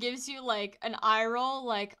kind of gives you, like, an eye roll,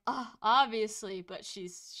 like, oh, obviously, but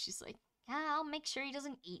she's like, yeah, I'll make sure he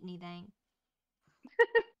doesn't eat anything.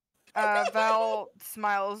 Val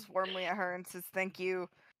smiles warmly at her and says thank you,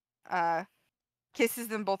 kisses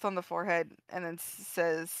them both on the forehead, and then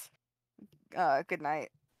says good night.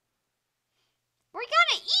 We're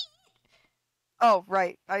gonna eat! Oh,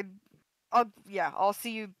 right. I'll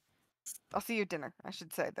see you at dinner, I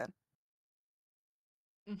should say then.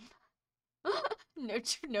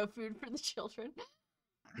 No food for the children.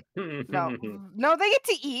 No, they get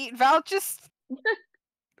to eat. Val just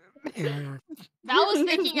Val was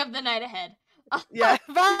thinking of the night ahead. yeah,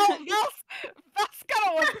 Val's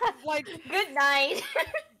kind of like Good night.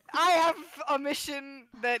 I have a mission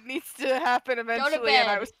that needs to happen eventually, Go to bed. and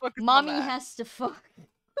I was focused on Mommy that. has to fuck.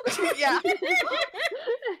 Yeah.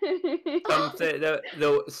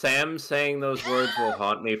 The Sam saying those words will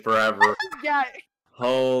haunt me forever. Yeah.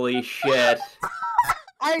 Holy shit.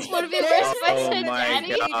 Would it be worse if I Oh said my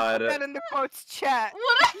daddy? God. Put that in the quotes chat. Would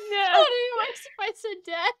it be worse if I said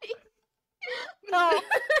daddy? No,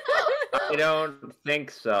 I don't think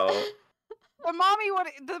so. the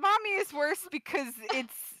mommy is worse because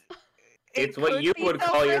It's what could you be would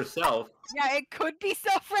call self-ref- yourself. Yeah, it could be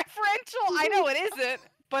self-referential. I know it isn't,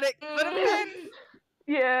 but it could have been.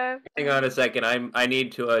 Yeah. Hang on a second. I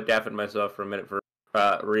need to deafen myself for a minute for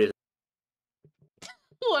reason.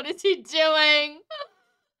 What is he doing?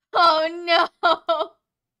 Oh no!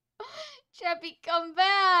 Chappie, come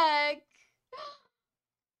back!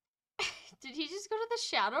 Did he just go to the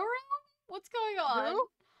shadow realm? What's going on? Who?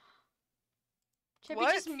 Chappie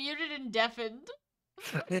What? just muted and deafened.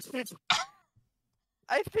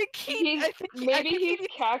 I think Maybe he's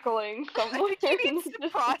cackling I somewhere. think he needs to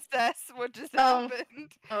process what just Oh.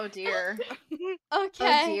 happened. Oh dear. Okay.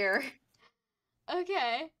 Oh dear.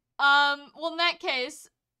 Okay. Well, in that case,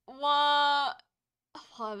 well,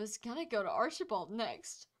 I was gonna go to Archibald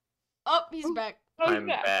next. Oh, he's back. I'm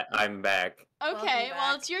back. I'm back. Okay,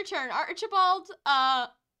 well, back. it's your turn. Archibald, how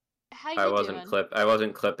you I doing?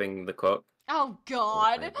 wasn't clipping the quote. Oh,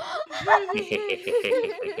 God.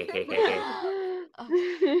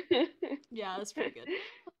 Yeah, that's pretty good.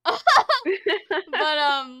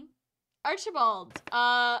 But, Archibald,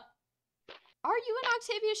 are you and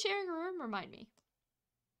Octavia sharing a room? Remind me.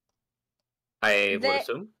 I would They-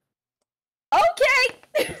 assume.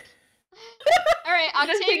 Okay. All right,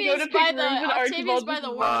 Just they go Octavia's to by pick the rooms and Octavia's Archibald by just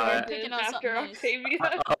the walks window in picking out after something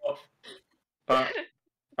nice. Octavia.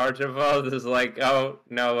 Archibald is like, oh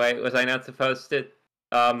no, wait, was I not supposed to?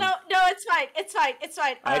 No, it's fine. It's fine. It's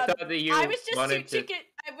fine. I thought that you I was just wanted too to. chicken.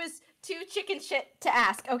 I was too chicken shit to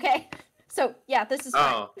ask. Okay. So yeah, this is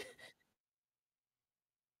fine. Oh.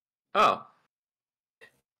 Oh.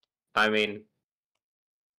 I mean.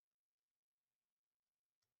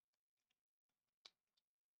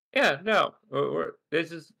 Yeah, no.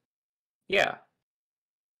 This is. Yeah.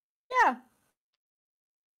 Yeah.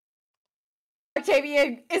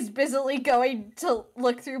 Octavia is busily going to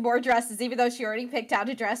look through more dresses, even though she already picked out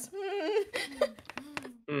a dress.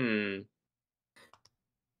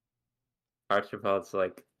 Archibald's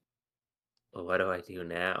like, well, what do I do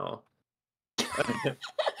now?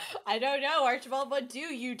 I don't know, Archibald. What do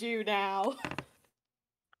you do now?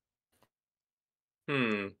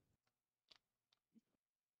 Do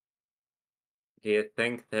you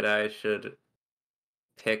think that I should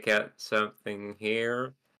pick out something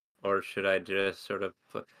here? Or should I just sort of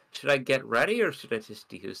should I get ready or should I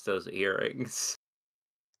just use those earrings?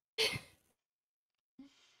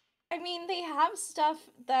 I mean, they have stuff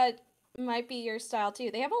that might be your style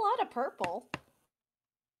too. They have a lot of purple.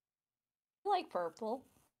 I like purple.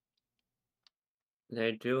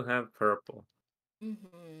 They do have purple.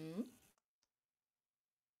 Mm-hmm.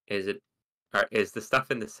 Is the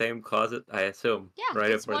stuff in the same closet? I assume. Yeah,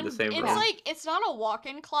 Right, it's if we're in the one. same It's room. like it's not a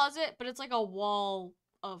walk-in closet, but it's like a wall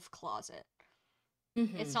of closet.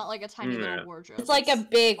 It's not like a tiny little Yeah. wardrobe. It's like a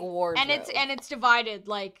big wardrobe. and it's divided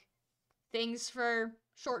like things for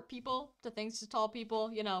short people to things to tall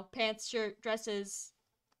people. You know, pants, shirt, dresses,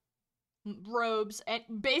 robes, and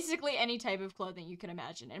basically any type of clothing you can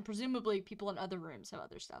imagine. And presumably, people in other rooms have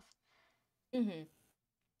other stuff. Mm-hmm.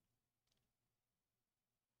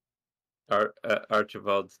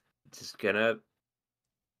 Archibald's just gonna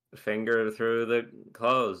finger through the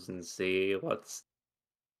clothes and see what's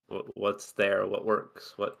there, what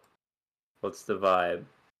works, what's the vibe.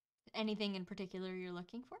 Anything in particular you're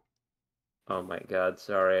looking for? Oh my god,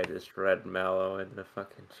 sorry, I just read Mallow in the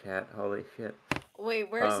fucking chat. Holy shit. Wait,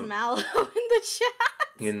 where's Mallow in the chat?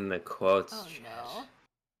 In the quotes Oh chat. no.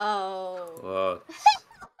 Oh. Quotes.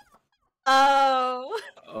 Oh.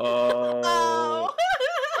 Oh. Oh.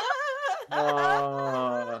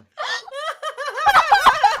 Oh.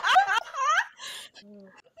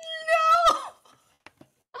 No!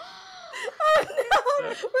 Oh no!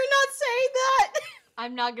 We're not saying that!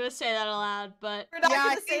 I'm not gonna say that aloud, but We're not Yeah, I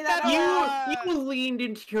gonna say think that that- You leaned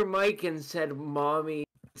into your mic and said "mommy"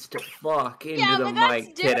 needs to fuck into yeah, the but that's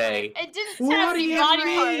mic different. today. It didn't What have do any you body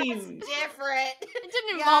mean? parts. Different. It didn't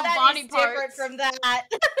Yeah, involve That body is parts. different from that.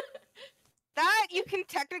 That you can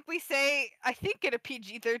technically say, I think, in a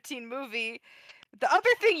PG-13 movie. The other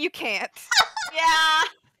thing you can't. Yeah.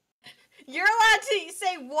 You're allowed to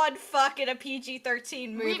say one fuck in a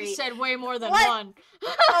PG-13 movie. We've said way more than What? one.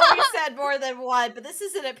 Oh, we said more than one, but this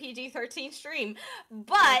isn't a PG-13 stream.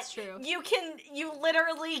 But That's true. you can't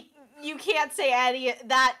say any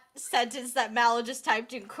that sentence that Mallow just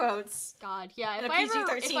typed in quotes. God, yeah. In If a I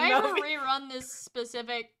ever PG-13 movie. rerun this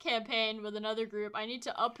specific campaign with another group, I need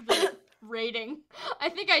to up the rating. I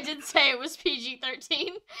think I did say it was PG-13.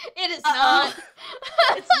 It is not.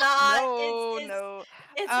 It's not. No, it's, no.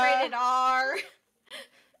 It's rated R.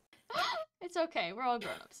 It's okay. We're all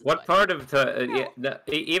grown-ups. It's What fine. part of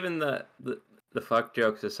even the fuck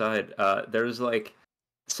jokes aside, there's like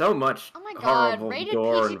so much Oh my god, horrible rated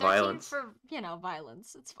gore PG-13 and violence. for,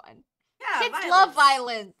 violence. It's fine. Yeah, Kids love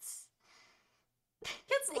violence.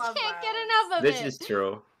 Kids They love can't get violence. enough of This it. is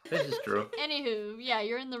true. This is true. Anywho, yeah,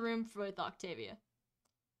 you're in the room with Octavia.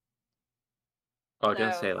 Oh, don't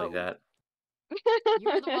No. say it like Oh. that.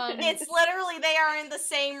 You're the one. It's literally they are in the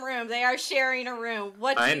same room. They are sharing a room.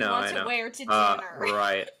 What do I you know, want I to know. wear to dinner?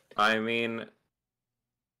 Right. I mean,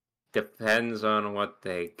 depends on what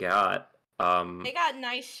they got. They got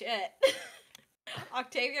nice shit.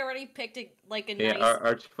 Octavia already picked a Yeah, nice.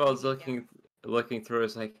 Archibald's baby looking through.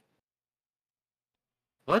 Is like,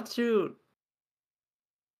 what do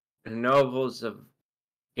nobles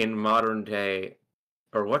in modern day,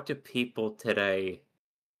 or what do people today,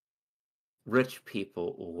 rich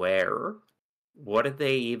people, wear? What did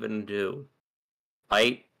they even do?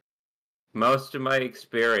 Most of my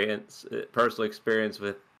experience, personal experience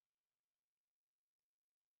with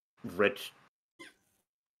rich,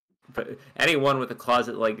 but anyone with a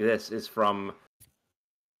closet like this is from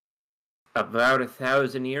about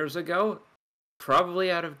 1,000 years ago, probably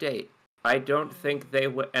out of date. I don't think they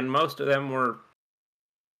would, and most of them were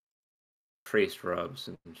priest robes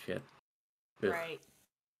and shit. Ugh. Right.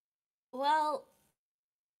 Well,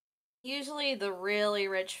 usually the really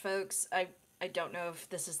rich folks, I don't know if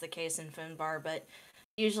this is the case in Finbar, but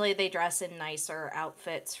usually they dress in nicer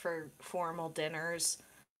outfits for formal dinners,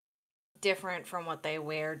 different from what they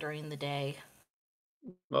wear during the day.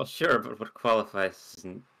 Well, sure, but what qualifies?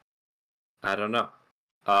 I don't know.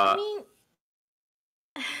 I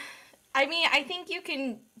mean, I think you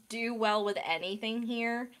can do well with anything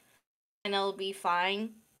here, and it'll be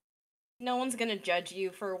fine. No one's gonna judge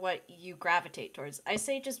you for what you gravitate towards. I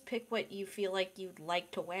say just pick what you feel like you'd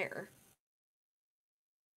like to wear.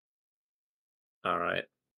 All right.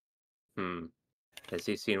 Has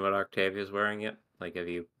he seen what Octavia's wearing yet? Like, have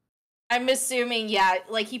you? I'm assuming, yeah,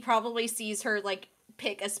 like he probably sees her like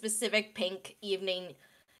pick a specific pink evening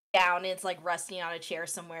gown and it's like resting on a chair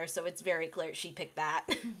somewhere, so it's very clear she picked that.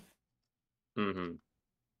 Mm-hmm.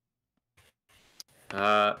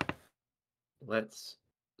 Let's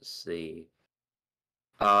see.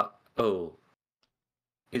 Oh.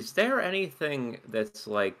 Is there anything that's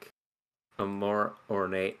like a more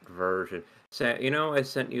ornate version? So, I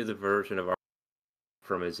sent you the version of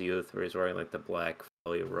from his youth where he's wearing like the black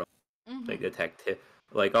flowy robe, like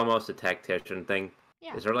like almost a tactician thing.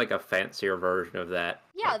 Yeah. Is there like a fancier version of that?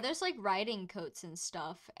 Yeah, there's like riding coats and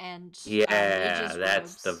stuff, and Yeah, mages'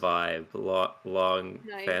 that's the robes. vibe. Long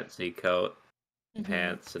Nice. fancy coat.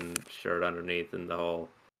 pants and shirt underneath, and the whole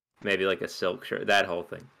maybe like a silk shirt, that whole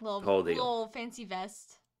thing, whole deal, little fancy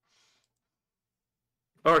vest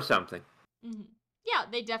or something. Yeah,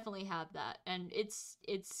 they definitely have that, and it's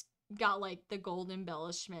got like the gold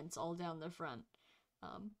embellishments all down the front.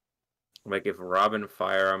 Like if Robin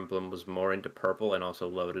Fire Emblem was more into purple and also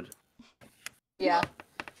loaded. Yeah.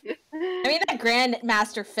 I mean, that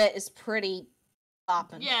Grandmaster fit is pretty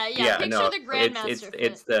poppin'. Yeah. Picture the Grandmaster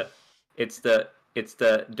fit. It's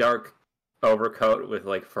the dark overcoat with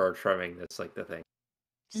like fur trimming. That's like the thing.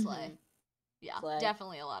 Slay. Yeah, Slay.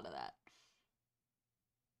 Definitely a lot of that.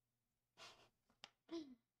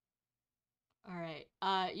 All right,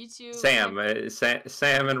 you two. Sam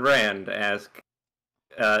and Rand ask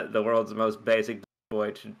the world's most basic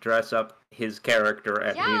boy to dress up his character,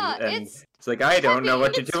 and it's like, I don't know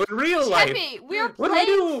what to do in real life. We are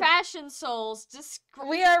playing Fashion Souls.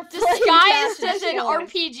 We are disguised as an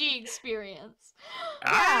RPG experience.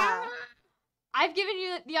 Ah. I've given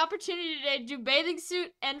you the opportunity today to do bathing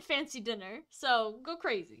suit and fancy dinner, so go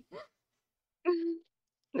crazy.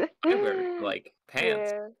 I wear like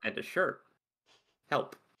pants and a shirt.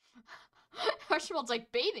 Help. Archibald's like,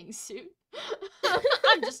 bathing suit?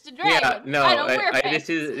 I'm just a dragon. Yeah, no, I don't wear pants.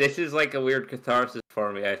 this is like a weird catharsis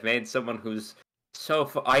for me. I've made someone who's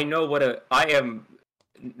I am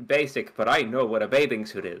basic, but I know what a bathing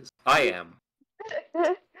suit is. I am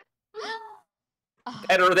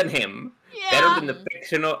better than him. Yeah. Better than the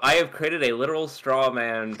fictional. I have created a literal straw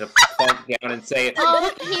man to plunk down and say,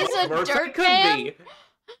 he's a dirt man.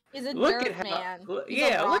 He's a dirt man.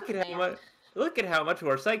 Look at how much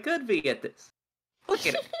worse I could be at this. Look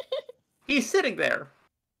at him. He's sitting there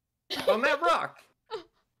on that rock.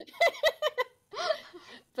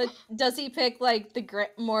 But does he pick like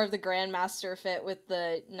more of the Grandmaster fit with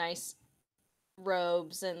the nice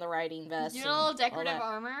robes and the riding vest? You know, decorative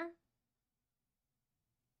armor.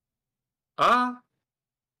 I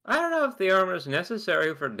don't know if the armor is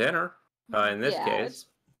necessary for dinner. In this case,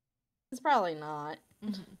 it's probably not.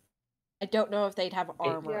 I don't know if they'd have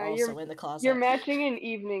armor also in the closet. You're matching an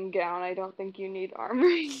evening gown. I don't think you need armor.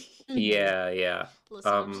 Yeah.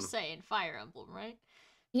 Listen, I'm just saying, Fire Emblem, right?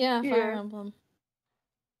 Yeah, Fire Emblem.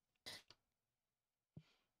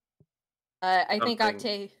 I think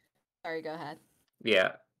Octave... Sorry, go ahead.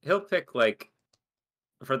 Yeah, he'll pick, like,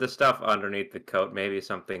 for the stuff underneath the coat, maybe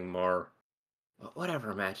something more...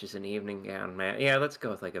 Whatever matches an evening gown, man. Yeah, let's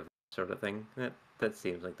go with, like, a sort of thing. That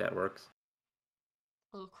seems like that works.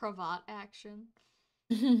 A little cravat action.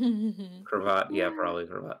 Cravat, yeah, probably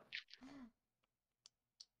cravat.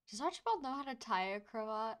 Does Archibald know how to tie a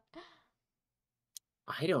cravat?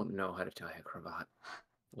 I don't know how to tie a cravat.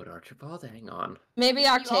 Would Archibald? Hang on. Maybe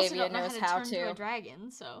Octavia knows how to. Turn to a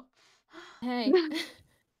dragon, so. Hey,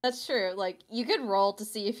 that's true. Like, you could roll to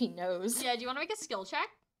see if he knows. Yeah, do you want to make a skill check?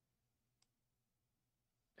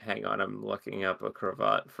 Hang on, I'm looking up a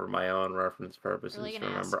cravat for my own reference purposes like to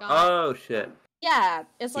remember. ascot. Oh, shit. Yeah,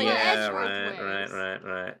 it's like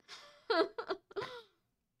right.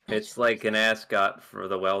 It's like an ascot for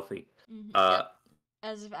the wealthy.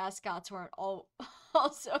 As if ascots weren't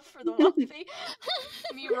also for the wealthy.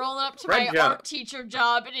 Me rolling up to my art teacher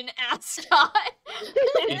job in an ascot.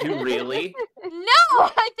 Did you really? No,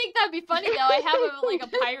 I think that'd be funny though. I have a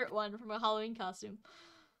pirate one from a Halloween costume.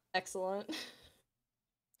 Excellent.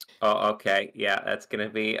 Oh, okay. Yeah, that's gonna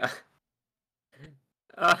be...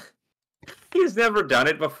 He's never done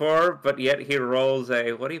it before, but yet he rolls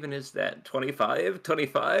a... What even is that? 25?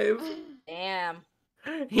 25? Damn.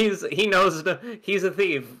 He knows... He's a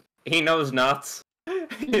thief. He knows knots.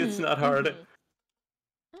 It's not hard.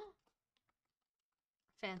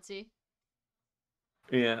 Fancy.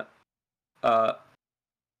 Yeah. Oh,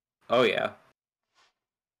 yeah.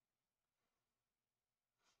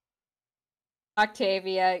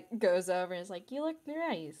 Octavia goes over and is like, you look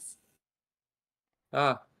nice.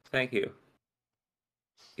 Thank you.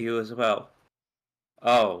 You as well.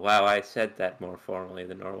 Oh, wow, I said that more formally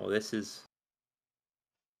than normal. This is...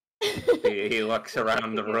 he looks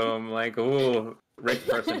around the room like, ooh, rich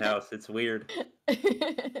person house, it's weird.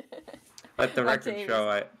 Let the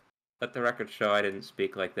record show I didn't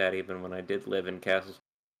speak like that even when I did live in castles.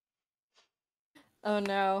 Oh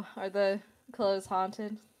no, are the clothes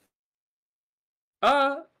haunted?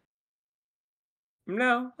 No,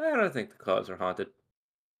 I don't think the clothes are haunted.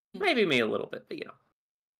 Maybe me a little bit, but you know.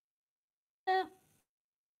 Yeah.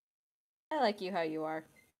 I like you how you are.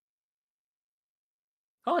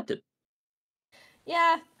 Haunted.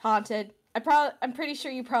 Yeah, haunted. I'm pretty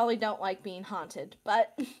sure you probably don't like being haunted,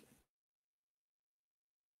 but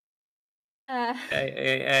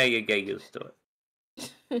Hey, you get used to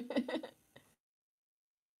it.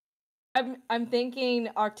 I'm thinking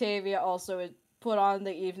Octavia also would put on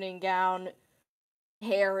the evening gown.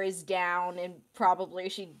 Hair is down, and probably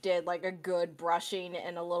she did like a good brushing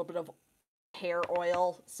and a little bit of hair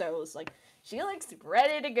oil, so it was like she looks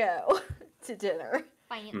ready to go to dinner.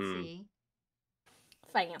 Fancy.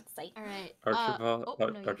 Fancy. All right.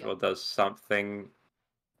 Archibald does something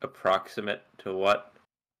approximate to what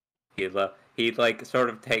he like sort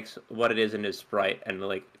of takes what it is in his sprite and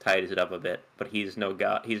like tidies it up a bit, but he's no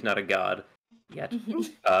god. He's not a god yet.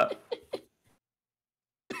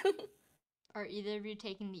 Are either of you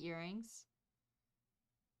taking the earrings?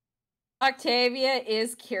 Octavia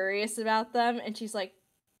is curious about them, and she's like,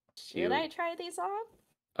 should I try these on?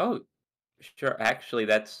 Oh, sure. Actually,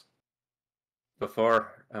 that's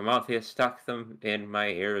before Amalthea stuck them in my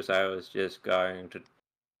ears. I was just going to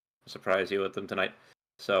surprise you with them tonight.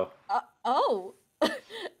 So. Oh.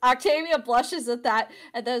 Octavia blushes at that,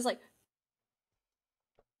 and then is like,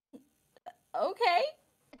 okay.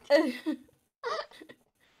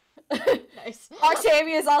 Nice.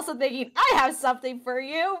 Octavia is also thinking, I have something for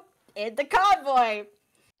you in the convoy.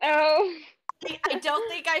 Oh. I don't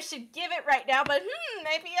think I should give it right now, but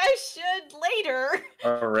maybe I should later.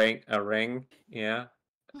 A ring, yeah.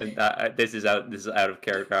 This is out of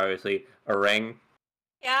character, obviously. A ring.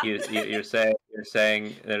 Yeah. You're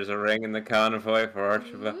saying there's a ring in the convoy for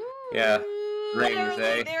Archibald. Yeah. Rings,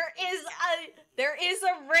 Literally, eh? there is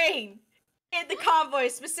a ring in the convoy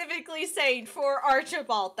specifically saying for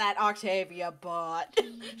Archibald that Octavia bought.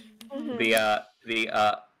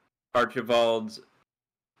 The Archibald's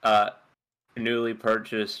newly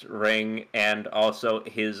purchased ring, and also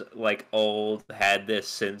his like old had this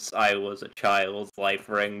since I was a child life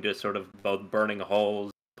ring, just sort of both burning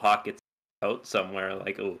holes, pockets out somewhere.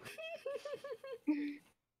 Like, oh,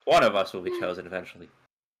 one of us will be chosen eventually.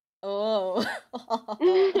 Oh.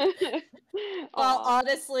 Well,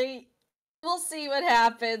 honestly, we'll see what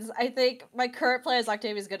happens. I think my current plan is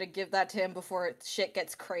Octavia's gonna give that to him before shit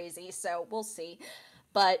gets crazy, so we'll see.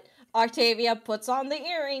 But Octavia puts on the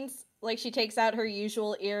earrings. Like, she takes out her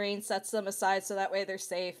usual earrings, sets them aside so that way they're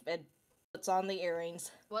safe, and puts on the earrings.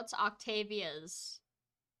 What's Octavia's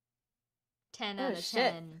 10 Oh, out of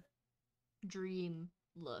shit. 10 dream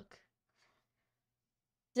look?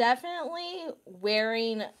 Definitely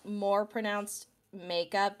wearing more pronounced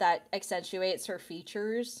makeup that accentuates her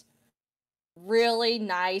features. Really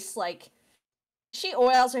nice, like, she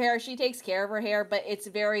oils her hair, she takes care of her hair, but it's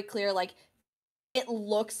very clear, like, it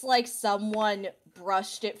looks like someone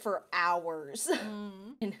brushed it for hours.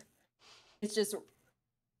 And it's just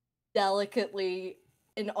delicately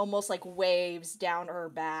and almost like waves down her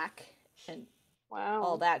back and Wow.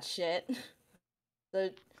 all that shit.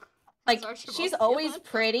 Like, Archibald she's feel always it?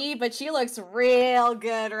 pretty, but she looks real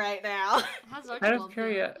good right now. How's Out Archibald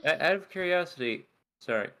feel? of curiosity,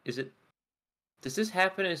 sorry, does this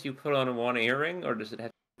happen as you put on one earring, or does it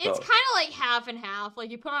have It's both? kind of like half and half. Like,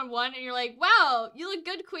 you put on one and you're like, wow, you look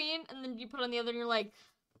good, queen. And then you put on the other and you're like,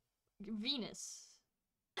 Venus.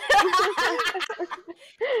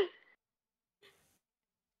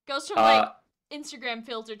 Goes from like Instagram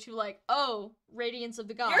filter to like, oh, radiance of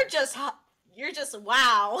the gods. You're just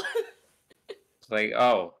wow. It's like,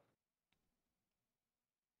 oh.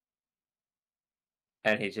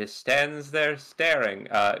 And he just stands there staring,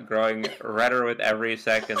 growing redder with every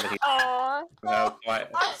second that he Aww.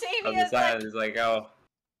 Octavia's like, is like, oh.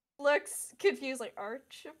 looks confused, like,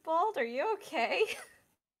 Archibald, are you okay?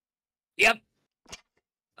 Yep.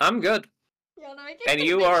 I'm good. You wanna make And a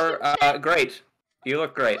you conviction are check? great. You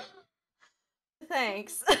look great.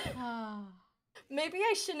 Thanks. Maybe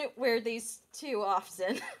I shouldn't wear these too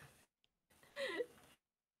often.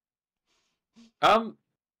 No,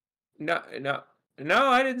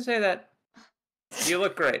 I didn't say that. You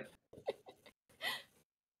look great.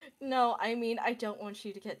 No, I mean, I don't want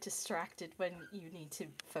you to get distracted when you need to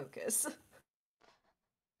focus.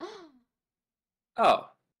 Oh.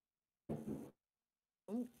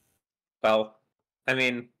 Well, I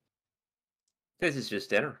mean, this is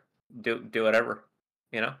just dinner. Do whatever,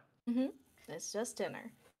 you know? It's just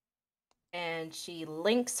dinner. And she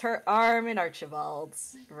links her arm in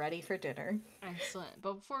Archibald's, ready for dinner. Excellent.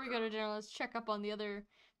 But before we go to dinner, let's check up on the other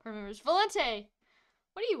party members. Valente,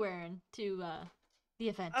 what are you wearing to the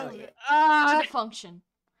event? To the function?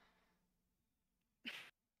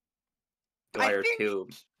 Dwyer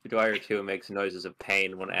 2 makes noises of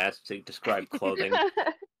pain when asked to describe clothing. No.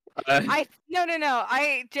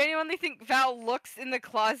 I genuinely think Val looks in the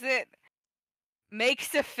closet,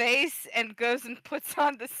 makes a face, and goes and puts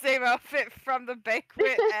on the same outfit from the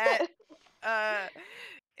banquet at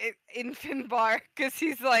in Finbar, because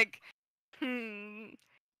he's like,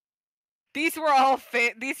 These were all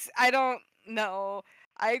these I don't know.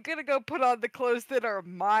 I'm gonna go put on the clothes that are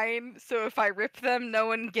mine, so if I rip them, no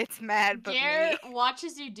one gets mad but Gare me.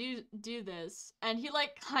 watches you do this, and he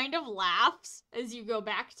like kind of laughs as you go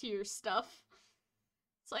back to your stuff.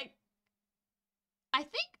 It's like, I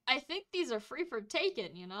think these are free for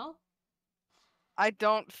taking, you know? I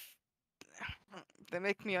don't. They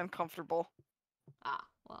make me uncomfortable. Ah,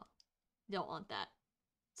 well, don't want that.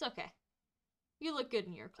 It's okay. You look good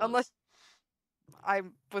in your clothes. Unless I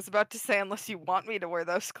was about to say, unless you want me to wear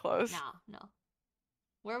those clothes. No.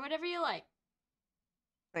 Wear whatever you like.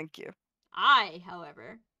 Thank you.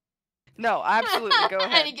 However. No, absolutely. Go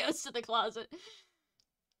ahead. And he goes to the closet.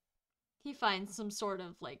 He finds some sort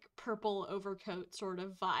of like purple overcoat sort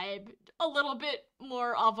of vibe. A little bit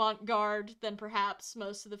more avant-garde than perhaps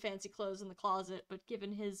most of the fancy clothes in the closet, but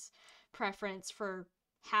given his preference for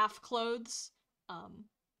half clothes,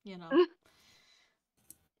 you know,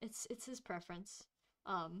 it's his preference.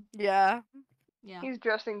 Yeah. Yeah. He's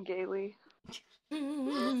dressing gaily.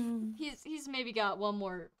 He's maybe got one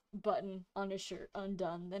more button on his shirt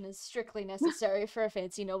undone than is strictly necessary for a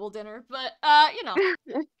fancy noble dinner, but you know,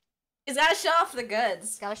 He's gotta show off the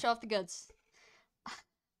goods. gotta show off the goods.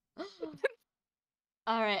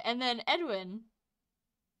 All right, and then Edwin,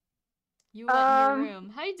 you went in your room.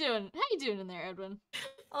 How you doing? How you doing in there, Edwin?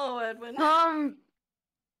 Oh, Edwin.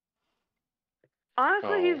 Honestly,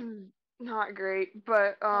 Oh. he's not great,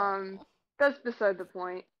 but that's beside the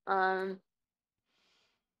point.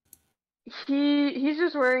 He's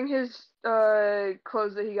just wearing his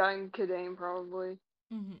clothes that he got in Kidane, probably.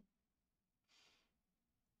 Mm-hmm.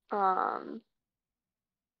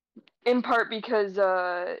 In part because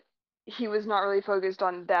he was not really focused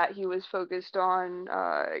on that. He was focused on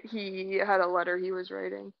he had a letter he was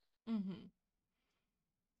writing. Mm-hmm.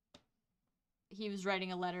 He was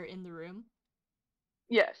writing a letter in the room.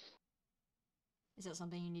 Yes, Is that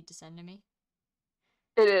something you need to send to me?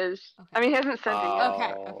 it is. Okay. I mean, he hasn't sent it yet.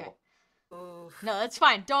 Okay. Oof. No, that's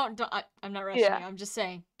fine. Don't I'm not rushing Yeah. you. I'm just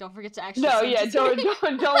saying, don't forget to actually No, send yeah, it to me.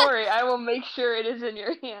 don't worry. I will make sure it is in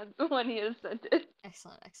your hands when he has sent it.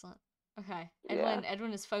 Excellent. Okay. Yeah.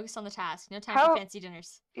 Edwin is focused on the task. No time How- for fancy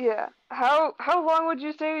dinners. Yeah. How long would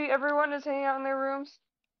you say everyone is hanging out in their rooms?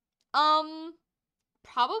 Probably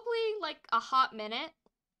like a hot minute.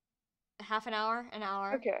 Half an hour, an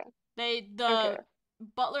hour. Okay. The Okay.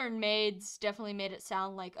 butler and maids definitely made it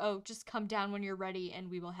sound like, oh, just come down when you're ready and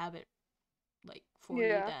we will have it like for you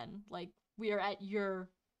Yeah. then. Like we are at your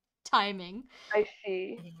timing. I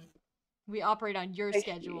see. We operate on your I see.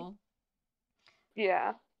 schedule.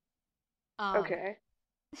 Yeah. Um, Okay.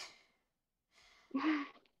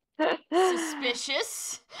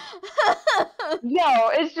 Suspicious. No,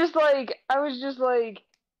 it's just like I was just like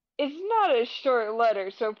it's not a short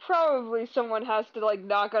letter, so probably someone has to like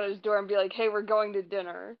knock on his door and be like, "Hey, we're going to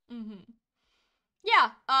dinner." Mm-hmm.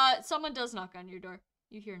 Yeah, someone does knock on your door.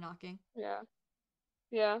 You hear knocking. Yeah.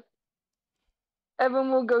 Yeah.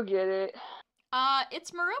 Evan will go get it.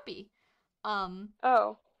 It's Merope.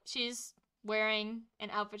 Oh. She's wearing an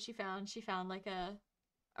outfit she found. She found like a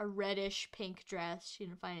reddish pink dress. She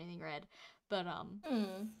didn't find anything red, but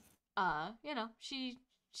you know,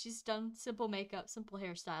 she's done simple makeup, simple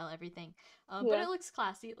hairstyle, everything. But Yeah. it looks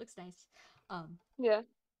classy. It looks nice. Yeah.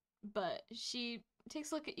 But she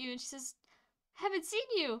takes a look at you and she says, "Haven't seen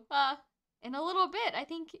you in a little bit. I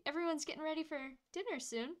think everyone's getting ready for dinner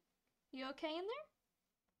soon. You okay in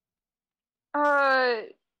there?"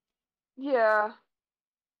 Yeah.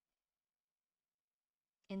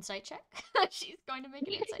 Insight check. She's going to make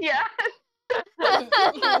an insight Yeah. check.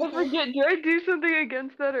 I forget. Do I do something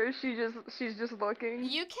against that, or is she's just looking?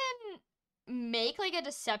 You can make like a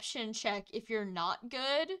deception check if you're not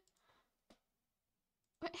good.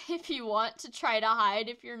 If you want to try to hide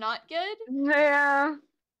if you're not good. Yeah.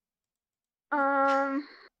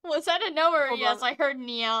 Was that a no or a Hold yes? on. I heard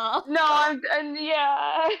Nia. No, and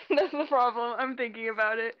yeah, that's the problem. I'm thinking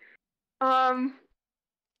about it. I'll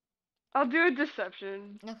do a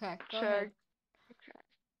deception Okay, go check.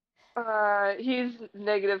 ahead. He's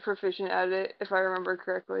negative proficient at it, if I remember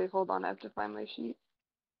correctly. Hold on, I have to find my sheet.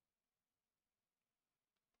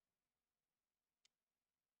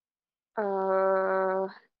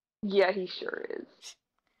 Yeah, he sure is.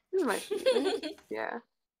 This is my sheet, right? Yeah.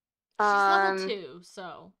 She's level 2,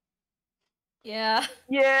 so. Yeah.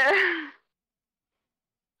 Yeah.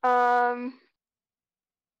 Um.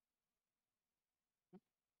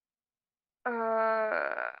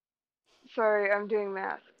 Sorry, I'm doing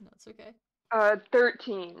math. No, it's okay.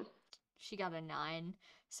 13. She got a 9.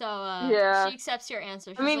 So, Yeah. she accepts your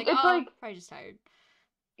answer. She's I mean, like, it's oh, like, probably just tired.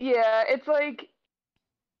 yeah, it's like,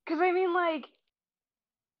 cause I mean, like,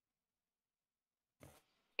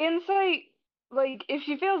 insight, like, if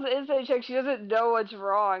she fails the insight check, she doesn't know what's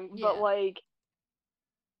wrong. But Yeah. like,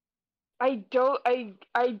 I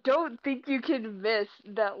don't think you can miss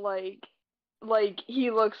that. Like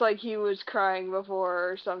he looks like he was crying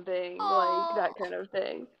before or something, like that Aw. kind of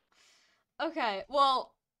thing. Okay,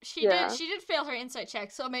 well, she Yeah. did fail her insight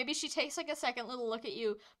check, so maybe she takes like a second little look at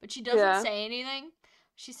you, but she doesn't Yeah. say anything.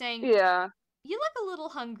 She's saying, Yeah. "You look a little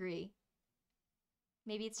hungry.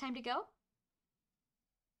 Maybe it's time to go?"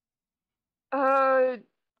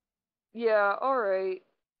 Yeah, alright.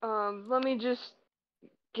 Let me just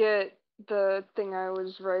get the thing I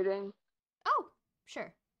was writing. Oh,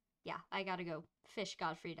 sure. Yeah, I gotta go fish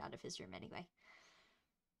Godfrey out of his room anyway.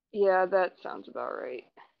 Yeah, that sounds about right.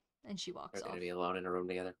 And she walks We're off. gonna be alone in a room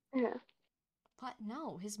together. Yeah. What?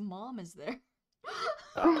 No, his mom is there.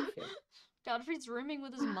 Oh, shit. Godfrey's rooming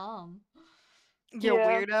with his mom. You Yeah.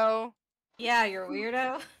 weirdo. Yeah, you're a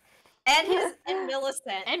weirdo. And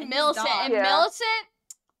Millicent. And his Millicent. dog. And Yeah. Millicent,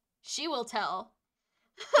 she will tell.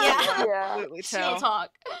 Yeah. Yeah. Absolutely She'll tell.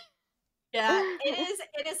 talk. Yeah,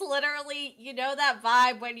 it is literally, you know that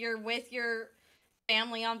vibe when you're with your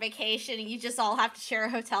family on vacation and you just all have to share a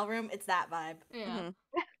hotel room? It's that vibe. Yeah.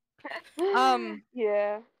 Mhm.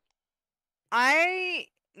 Yeah. I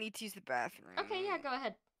need to use the bathroom. Okay, yeah, go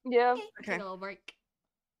ahead. Yeah. Okay. Take a little break.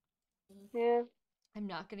 Yeah. I'm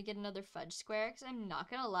not gonna get another fudge square because I'm not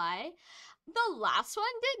gonna lie. The last one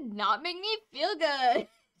did not make me feel good.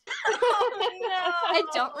 Oh, no. I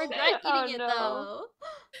don't regret Oh, eating it no. though.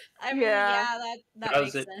 I mean, Yeah. that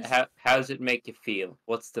How's makes it? sense. How does it make you feel?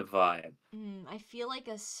 What's the vibe? I feel like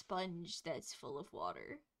a sponge that's full of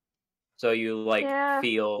water. So you like Yeah.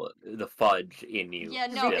 feel the fudge in you? Yeah,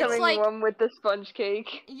 no, still. it's Becoming like one with the sponge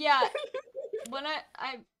cake. yeah. When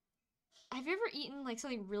have you ever eaten like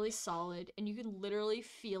something really solid and you can literally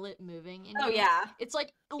feel it moving? In Oh, you? yeah. It's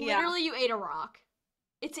like Yeah. literally you ate a rock.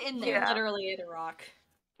 It's in You there. Yeah. literally ate a rock.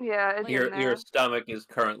 Yeah, it's Like- in there. Your stomach is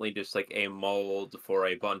currently just like a mold for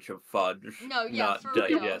a bunch of fudge. No, yeah, not for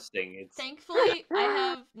real. digesting. It's Thankfully, I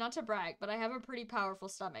have, not to brag, but I have a pretty powerful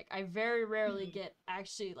stomach. I very rarely Mhm. get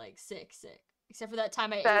actually like sick. Except for that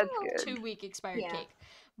time I That's ate good. 2-week expired Yeah. cake.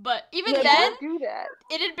 But even Yeah, then, don't do that.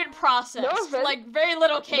 it had been processed. offense. Like very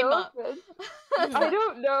little came No up. offense. I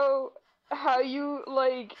don't know how you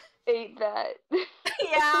like ate that.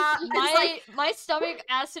 Yeah. It's My like, my stomach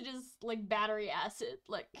acid is like battery acid.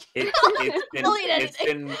 Like it's I'll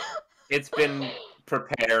eat it's been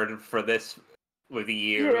prepared for this with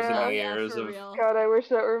years Yeah. Oh and yeah, years for of real. God, I wish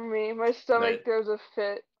that were me. My stomach Right. throws a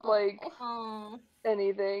fit like Oh. oh.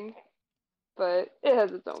 anything, but it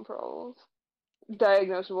has its own problems,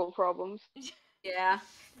 diagnosable problems. Yeah.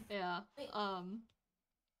 Yeah.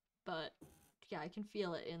 But yeah, I can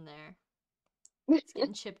feel it in there. It's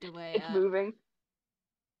getting chipped away It's at. moving.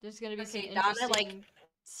 There's gonna be some Okay, Donna, interesting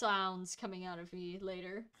sounds coming out of me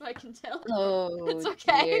later. I can tell. Oh, It's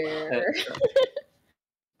okay.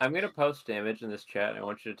 I'm gonna post an image in this chat. I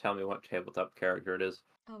want you to tell me what tabletop character it is.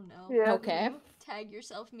 Oh no. Yeah. Okay. Tag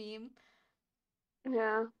yourself meme.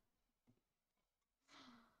 Yeah.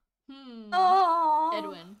 Oh.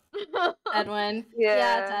 Edwin. Edwin. Yeah.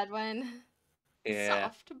 Yeah, it's Edwin. Yeah.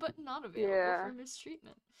 Soft, but not available Yeah. for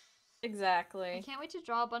mistreatment. I Exactly. can't wait to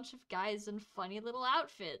draw a bunch of guys in funny little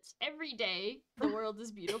outfits. Every day, the world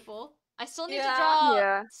is beautiful. I still need to Yeah. draw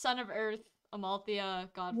Yeah. Son of Earth, Amalthea,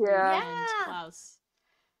 Godfrey, Yeah. and Yeah. Klaus.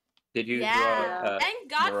 Did you Yeah. draw? And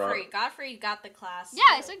Godfrey. Godfrey got the class. Yeah,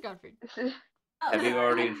 I too. said Godfrey. Oh, Have you sorry.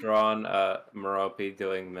 already drawn Merope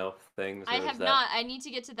doing MILF things? I or is have that- not. I need to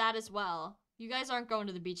get to that as well. You guys aren't going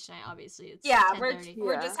to the beach tonight, obviously. It's Yeah, 10:30.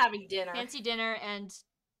 we're Yeah. just having dinner. Fancy dinner and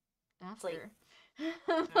after. Sleep.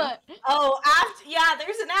 But Oh, after. Yeah,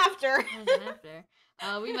 there's an after. there's an after.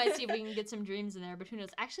 We might see if we can get some dreams in there, but who knows?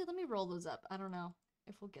 Actually, let me roll those up. I don't know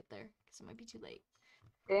if we'll get there because it might be too late.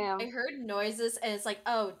 Damn. I heard noises and it's like,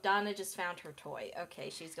 oh, Donna just found her toy. Okay,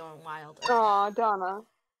 she's going wild. Okay. Aw, Donna.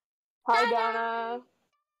 Hi, Donna.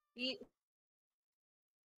 Donna.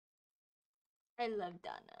 I love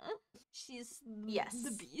Donna. She's Yes.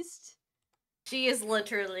 the beast. She is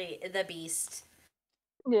literally the beast.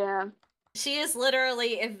 Yeah. She is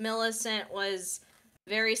literally if Millicent was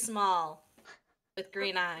very small with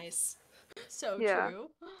green eyes. So Yeah.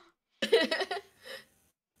 true.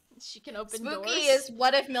 She can open Spooky doors. is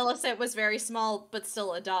what if Millicent was very small but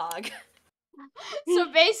still a dog?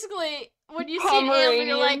 So basically, when you see an alien,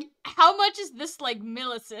 you're like, Pomeranian. how much is this like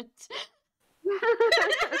Millicent?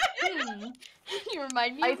 You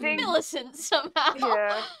remind me I of think- Millicent somehow.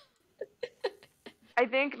 Yeah. I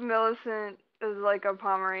think Millicent is like a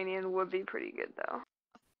Pomeranian would be pretty good though.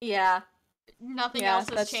 Yeah. Nothing Yeah, else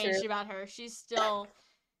has that's changed true. about her. She's still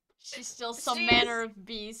She's still some She's- manner of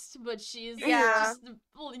beast, but she's Yeah. just,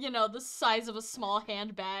 the size of a small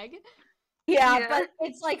handbag. Yeah, Yeah. but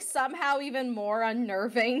it's like somehow even more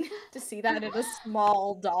unnerving to see that in a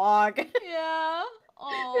small dog. Yeah.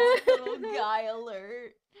 Oh, little guy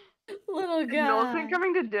alert. Little Is guy. Millicent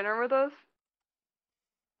coming to dinner with us?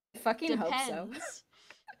 I fucking hope so.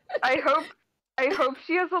 Depends. I hope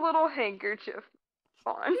she has a little handkerchief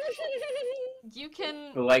on. You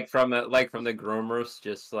can Like from the groomers,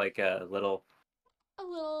 just like a little a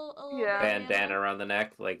little Yeah. bandana around the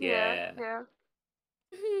neck. Like yeah. Yeah.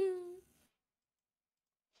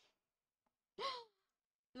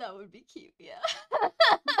 That would be cute, yeah.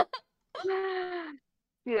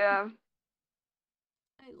 Yeah.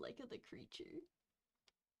 I like the creature.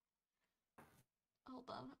 Hold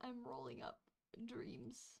on, I'm rolling up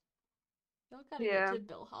dreams. Y'all gotta Yeah. get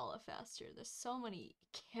to Bilhalla faster. There's so many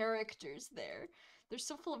characters there. They're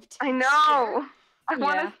so full of I texture. know. I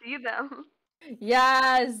want Yeah. to see them.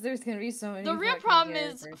 Yes, there's gonna be so many. The real fucking problem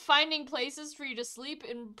is characters. finding places for you to sleep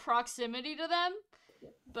in proximity to them.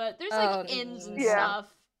 But there's Oh, like inns and Yeah.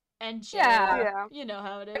 stuff. And jail. Yeah. Yeah. You know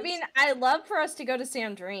how it is. I mean, I'd love for us to go to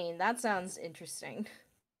Sandrine. That sounds interesting.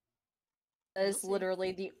 That We'll is see.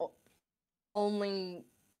 literally the only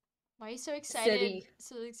Why are you so excited? City.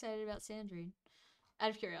 So excited about Sandrine?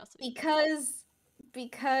 Out of curiosity.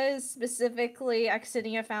 because specifically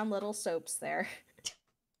Accidia found little soaps there.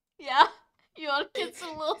 Yeah? You want to get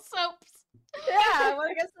some little soaps? Yeah, I want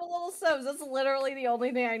to get some little soaps. That's literally the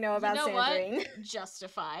only thing I know about you know Sandrine. what?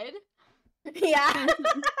 Justified. Yeah.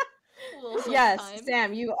 Little soap Yes, time.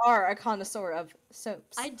 Sam, you are a connoisseur of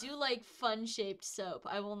soaps. I do like fun-shaped soap.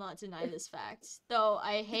 I will not deny this fact. Though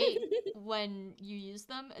I hate when you use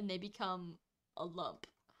them and they become a lump.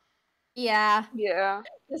 Yeah, Yeah.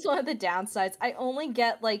 that's one of the downsides. I only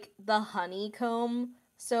get like the honeycomb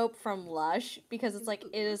soap from Lush because it's like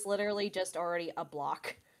it is literally just already a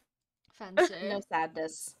block. Fancy. No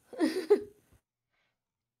sadness.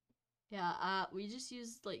 Yeah, we just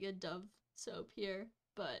used like a Dove soap here,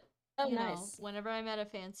 but Oh, you know, nice. whenever I'm at a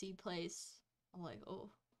fancy place, I'm like, oh,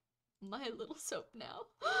 my little soap now.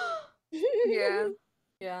 Yeah.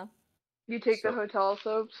 Yeah. You take the So- hotel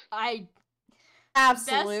soaps. I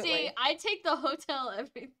Absolutely. bestie, I take the hotel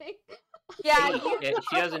everything. Yeah, She- you, yeah,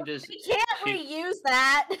 she doesn't just. you can't she- reuse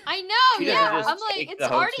that. I know, She yeah. doesn't just I'm like, take it's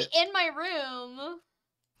the already hotel- in my room.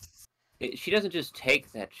 She doesn't just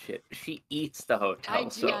take that shit. She eats the hotel I do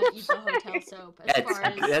soap. not eat the hotel soap as That's- far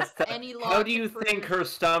as that's the- any law How do you can think prove. her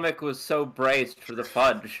stomach was so braced for the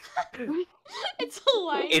fudge? It's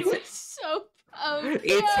lined It's- with soap. Oh,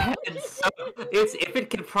 It's, no. it's if it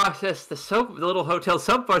can process the soap, the little hotel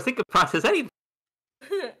soap bars, it can process anything.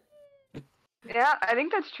 Yeah, I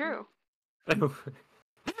think that's true. Yes,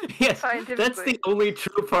 that's Scientifically. the only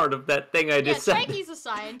true part of that thing I Yeah, just said. Spanky's a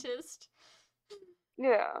scientist.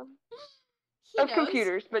 Yeah. He Of knows.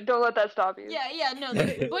 computers, but don't let that stop you. Yeah, no.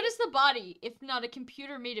 What is the body if not a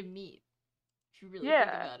computer made of meat? If you really think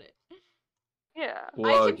Yeah. about it. Yeah.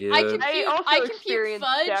 Whoa, I dude. I also compute experienced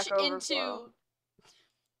fudge Stack into Overflow.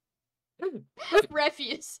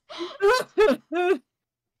 refuse.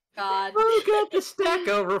 God. Oh god, the stack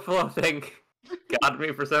overflow thing got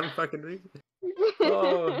me for some fucking reason.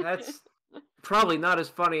 Oh, that's probably not as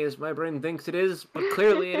funny as my brain thinks it is, but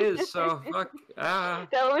clearly it is, so fuck. Ah.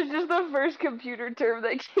 That was just the first computer term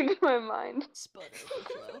that came to my mind. Spud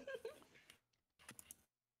overflow.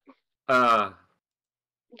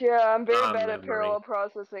 Yeah, I'm very Fond bad at memory. parallel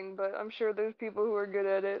processing, but I'm sure there's people who are good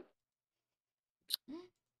at it.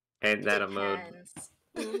 Ain't that a mood? Depends.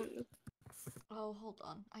 Mhm. Oh, hold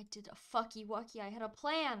on. I did a fucky wucky. I had a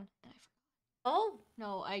plan. And I forgot. Oh,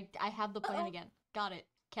 No, I have the plan Uh-oh. again. Got it.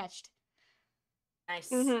 Catched. nice.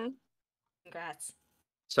 Mhm. Congrats.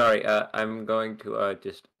 Sorry, I'm going to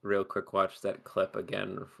just real quick watch that clip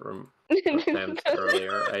again from Sam's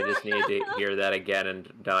earlier. I just need to hear that again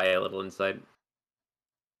and die a little inside.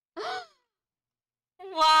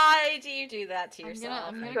 Why do you do that to I'm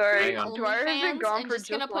yourself? gonna Sorry, create Hang on. Dwyer has been OnlyFans gone and for just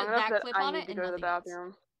gonna just long put enough that that clip I on need it to and go to the nothing else.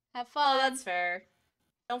 bathroom. Have fun. Oh, that's fair.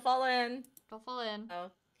 Don't fall in. Don't fall in.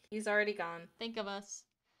 Oh, he's already gone. Think of us.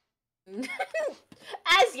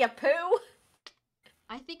 As you poo.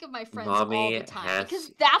 I think of my friends all Mommy the time has because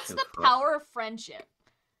that's to the fuck. power of friendship.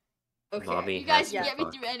 Okay. Mommy You guys has can to get me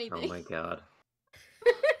fuck. through anything. Oh my god.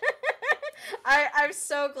 I'm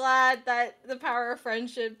so glad that the power of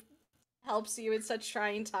friendship helps you in such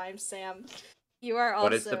trying times, Sam. You are also.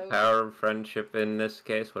 What is the power of friendship in this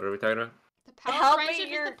case? What are we talking about? The power Help of me, friendship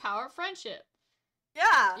is you're- the power of friendship.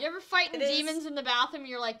 Yeah. You ever fighting It is. demons in the bathroom?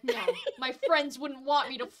 You're like, no, my friends wouldn't want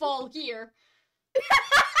me to fall here.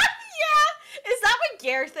 Yeah. Is that what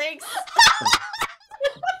Gare thinks?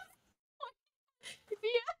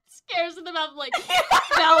 Sophia scares them up like,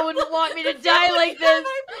 Val wouldn't want me to die like this.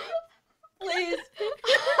 Please.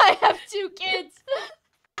 I have 2 kids.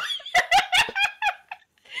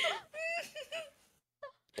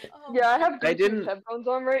 Oh, Yeah, I have I Bluetooth didn't- headphones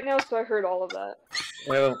on right now, so I heard all of that.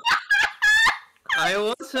 Well, I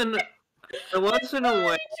wasn't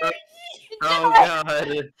aware. Oh god.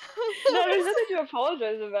 No, there's nothing to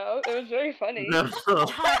apologize about. It was very funny. No.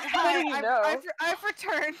 Hi, do you know? I've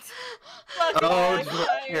returned. Oh, I'm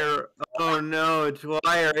Dwyer. Oh no,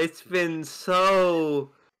 Dwyer. It's been so.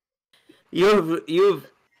 You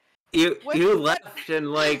left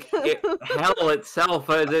and like hell itself.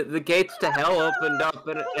 The gates to hell opened up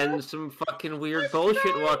and some fucking weird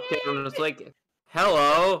bullshit walked in and it's like,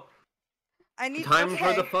 hello. I need Time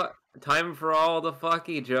okay. for the time for all the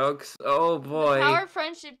fucky jokes. Oh boy. The power of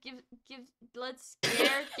friendship lets Gare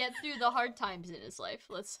get through the hard times in his life.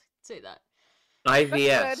 Let's say that.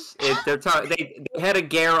 IBS. They had a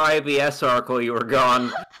Gare IBS arc while you were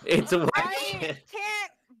gone. It's a I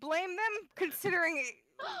can't blame them considering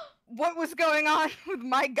what was going on with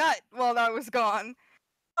my gut while I was gone.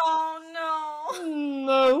 Oh no.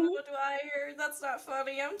 no. Dwyer, that's not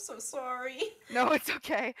funny. I'm so sorry. No, it's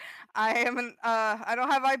okay. I don't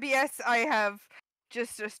have IBS. I have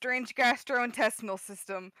just a strange gastrointestinal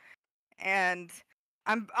system, and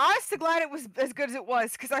I'm honestly glad it was as good as it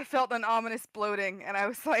was because I felt an ominous bloating, and I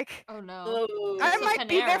was like, Oh no. I the might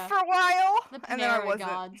be there Panera. for a while, The and then I Panera wasn't.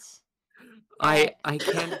 gods. I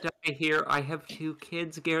can't die here. I have 2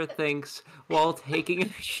 kids, Gare thinks, while taking a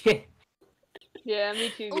shit. Yeah,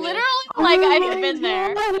 me too. Literally, like, I've been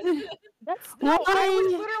there. No, I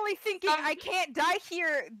was literally thinking I can't die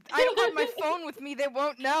here. I don't have my phone with me. They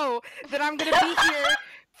won't know that I'm gonna be here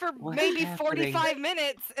for What's maybe happening? 45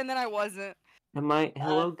 minutes, and then I wasn't.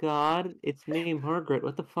 Hello God, it's me, Margaret.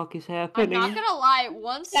 What the fuck is I'm happening? not gonna lie.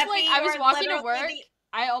 Once, Peppy, like, I was you're walking to literally work. the-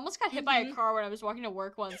 I almost got hit by a Mhm. car when I was walking to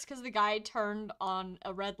work once because the guy turned on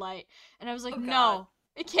a red light, and I was like, Oh, God. no,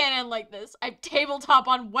 it can't end like this. I tabletop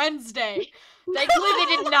on Wednesday. Thankfully,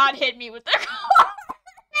 they did not hit me with their car.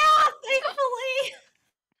 Yeah, thankfully.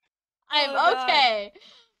 I'm Oh, God. okay.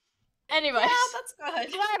 Anyways, Yeah, that's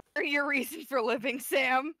good. Glad for your reason for living,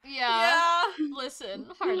 Sam. yeah. Listen,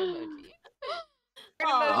 heart emoji.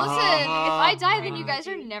 Aw. Listen, if I die, then Ah. you guys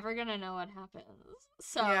are never gonna know what happens.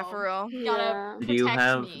 So Yeah, for real. gotta Do you protect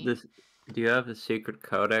have me. this? Do you have the secret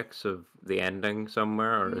codex of the ending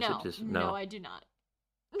somewhere, or is No, it just no, I do not.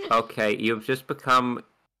 Okay, you've just become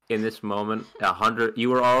in this moment 100. You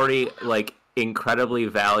were already like incredibly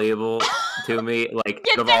valuable to me, like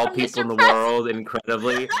Get out of all down, people Mr. in the Press. world,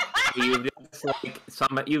 incredibly. You've just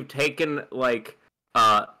like you've taken like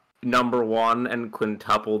number 1 and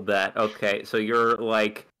quintupled that. Okay, so you're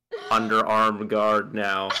like under armed guard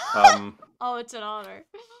now. Oh, it's an honor.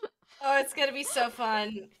 Oh, it's gonna be so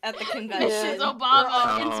fun at the Mrs. convention. Obama,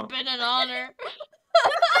 Oh. it's been an honor.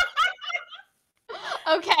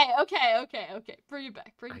 Okay. Bring it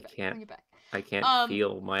back. I can't- Bring it back. I can't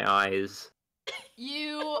feel my eyes.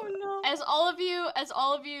 You, Oh no. as all of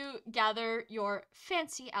you gather your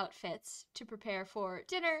fancy outfits to prepare for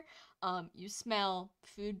dinner, you smell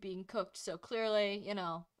food being cooked so clearly, you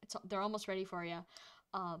know, they're almost ready for you.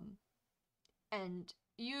 And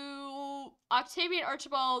you, Octavian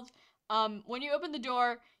Archibald, when you open the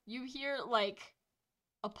door, you hear like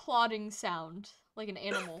a plodding sound, like an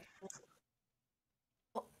animal.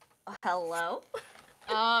 Hello?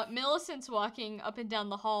 Millicent's walking up and down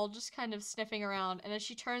the hall, just kind of sniffing around, and as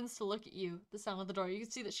she turns to look at you, the sound of the door, you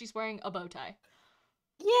can see that she's wearing a bow tie.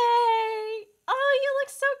 Yay! Oh, you look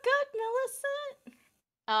so good, Millicent.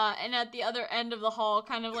 And at the other end of the hall,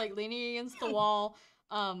 kind of like leaning against the wall,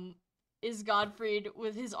 is Godfried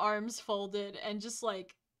with his arms folded and just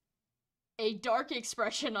like a dark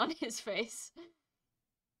expression on his face.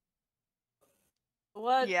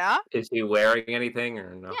 What? Yeah? Is he wearing anything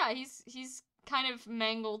or no? Yeah, he's kind of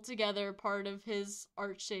mangled together part of his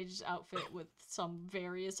Archsage's outfit with some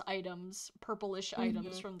various items, purplish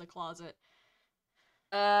items from the closet.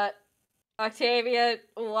 Octavia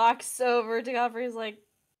walks over to Godfrey. He's like,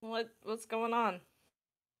 what's going on?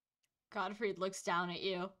 Godfried looks down at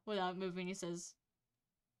you without moving. He says,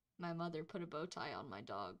 "My mother put a bow tie on my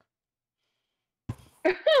dog."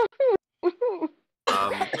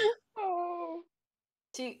 Oh.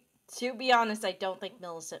 To be honest, I don't think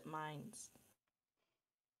Millicent minds.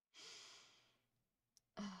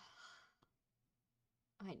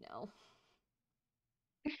 I know.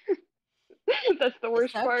 That's the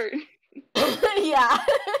worst that- part. Yeah.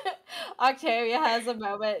 Octavia has a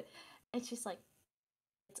moment, and she's like,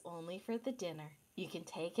 "It's only for the dinner. You can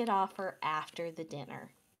take it off her after the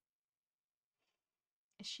dinner."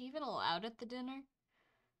 Is she even allowed at the dinner?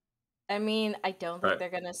 I mean, I don't think Right. they're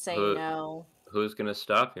gonna say Who- no. Who's gonna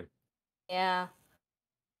stop you? Yeah.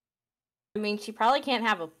 I mean, she probably can't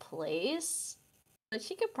have a place, but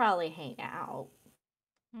she could probably hang out.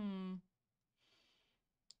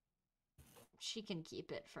 She can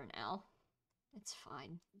keep it for now. It's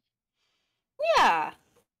fine. Yeah.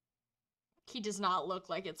 He does not look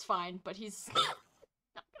like it's fine, but he's not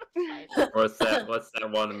gonna fight. What's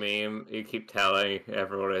that one meme you keep telling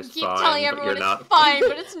everyone is You keep fine, telling but everyone you're it's not fine,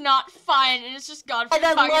 but it's not fine, and it's just Godfrey And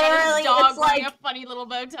then talking about literally his dog it's wearing like- a funny little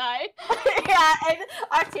bow tie. Yeah, and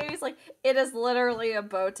Octavia's like, it is literally a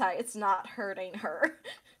bow tie. It's not hurting her.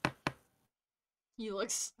 He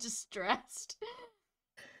looks distressed.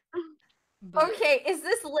 But, Okay, is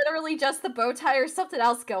this literally just the bow tie or something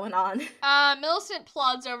else going on? Millicent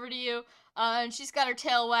plods over to you, and she's got her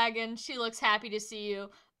tail wagging. She looks happy to see you.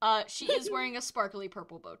 She is wearing a sparkly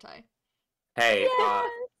purple bow tie. Hey, Yeah.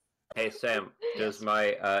 hey Sam, does Yes.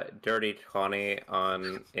 my dirty 20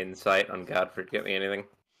 on insight on Godfrey get me anything?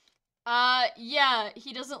 Yeah,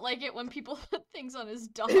 he doesn't like it when people put things on his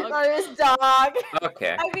dog. Or his dog.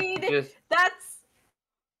 Okay. I mean, Just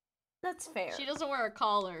that's fair. She doesn't wear a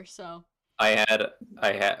collar, so. I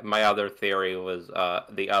had my other theory was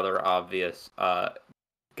the other obvious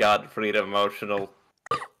Godfried emotional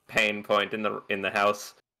pain point in the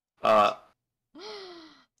house. Oh,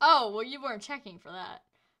 well, you weren't checking for that.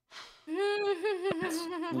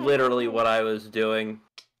 That's literally what I was doing.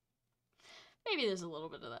 Maybe there's a little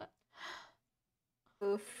bit of that.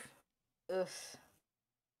 Oof. Oof.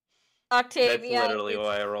 That's Octavia. literally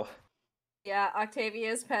why I roll. Yeah,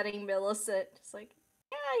 Octavia's petting Millicent. It's like,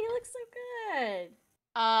 yeah, you look so good.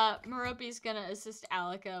 Merope's gonna assist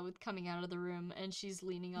Alika with coming out of the room, and she's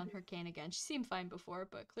leaning on her cane again. She seemed fine before,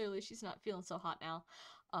 but clearly she's not feeling so hot now.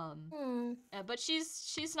 But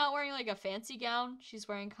she's not wearing like a fancy gown. She's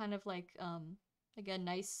wearing kind of like a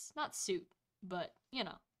nice, not suit, but you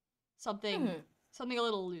know, something a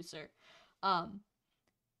little looser.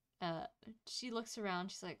 She looks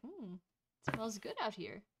around. She's like, it smells good out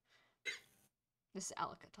here. This is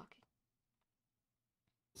Alika talking.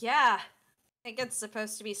 Yeah. I think it's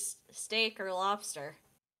supposed to be steak or lobster.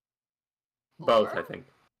 Both, Or- I think.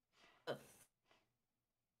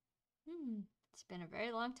 It's been a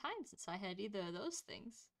very long time since I had either of those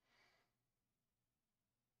things.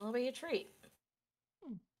 It'll be a treat.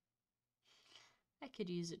 I could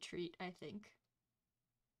use a treat, I think.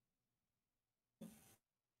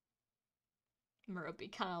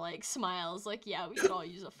 Merope kind of like smiles, like, yeah, we could all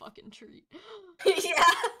use a fucking treat. Yeah.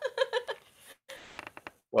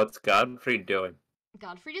 What's Godfrey doing?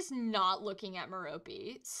 Godfrey is not looking at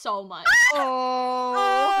Merope so much.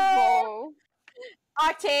 Oh.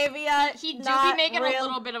 Octavia. He do be not making real- a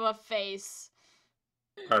little bit of a face.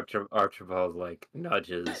 Archibald like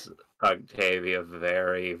nudges Octavia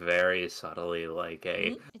very, very subtly, like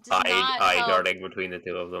a It does not eye help. darting between the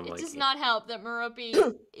two of them. It Like does not help that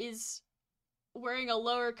Merope is wearing a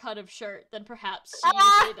lower cut of shirt than perhaps she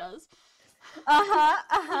usually does.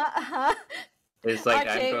 it's like I'm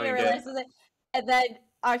Octavia going to. realizes it, and then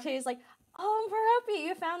Octavia's like, "Oh, Merope,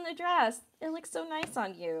 you found the dress. It looks so nice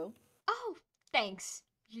on you." Oh, thanks.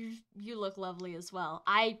 You look lovely as well.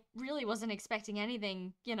 I really wasn't expecting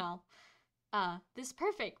anything, this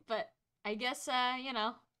perfect, but I guess,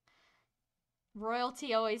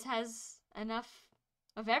 royalty always has enough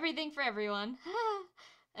of everything for everyone.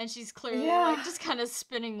 And she's clearly like just kind of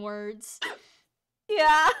spinning words.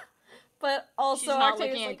 Yeah, but also She's not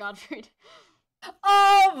Octavia's looking like, at Godfrey.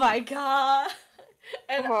 "Oh my god!"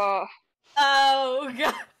 And Oh. oh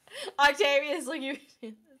god, Octavia's looking.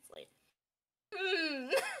 It's like,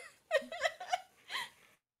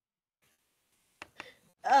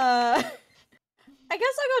 I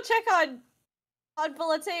guess I'll go check on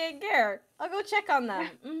Valete and Gare. I'll go check on them.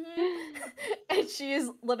 And she's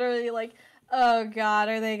literally like, "Oh god,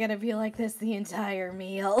 are they gonna be like this the entire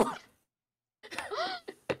meal?"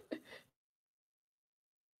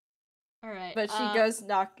 All right. But she goes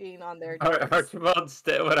knocking on their Ar- doors. Archibald's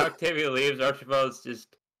when Octavia leaves, Archibald's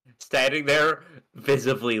just standing there,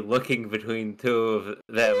 visibly looking between two of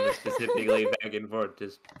them, specifically back and forth.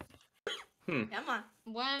 Just Come on.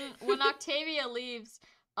 When Octavia leaves,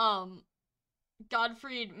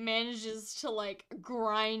 Godfrey manages to like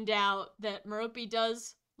grind out that Merope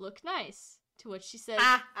does look nice, to which she says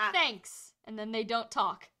thanks, and then they don't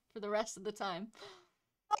talk for the rest of the time.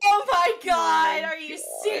 Oh my god, my are you God.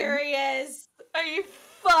 serious? Are you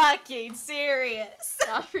fucking serious?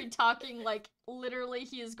 Godfrey talking like literally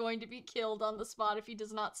he is going to be killed on the spot if he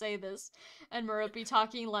does not say this, and Merope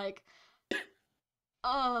talking like,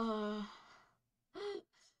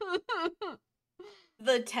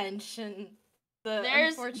 The tension. the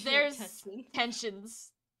There's unfortunate tension.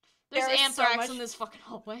 tensions. There's There is so anthrax much- in this fucking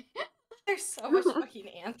hallway. There's so much fucking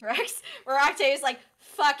anthrax. Where Octavia's like,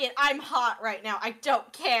 fuck it, I'm hot right now. I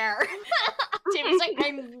don't care. Timmy's like,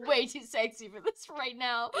 I'm way too sexy for this right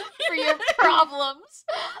now. For your problems.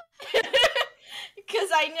 Because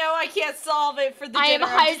I know I can't solve it for the I am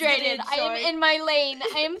dinner. I'm just gonna hydrated. I am enjoy. in my lane.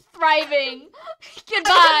 I am thriving.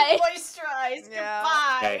 Goodbye. Moisturized.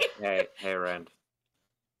 Yeah. Goodbye. Hey, Rand.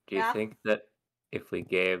 Do you Yeah? think that if we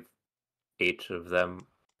gave each of them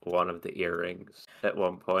one of the earrings at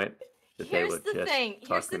one point, that they Here's would the just thing.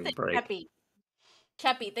 Here's the fucking thing, break?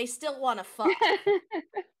 Kepi, they still want to fuck. I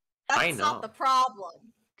That's not know. the problem.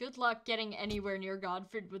 Good luck getting anywhere near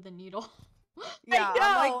Godfrey with a needle. Yeah, know,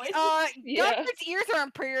 I'm like, it's Yeah. Godfrey's ears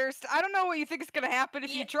aren't pierced. I don't know what you think is gonna happen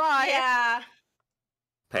if you try. Yeah.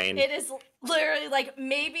 Pain. It is literally like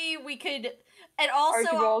maybe we could, and also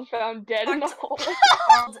Archibald found dead in the Arch- hole.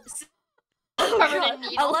 Oh, Covered God. in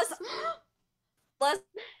needles. Unless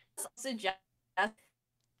suggest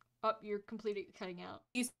Oh, you're completely cutting out.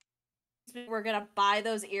 we're gonna buy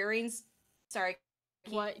those earrings. Sorry.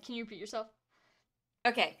 What? Can you repeat yourself?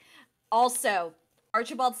 Okay. Also,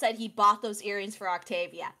 Archibald said he bought those earrings for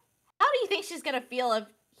Octavia. How do you think she's gonna feel if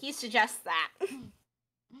he suggests that?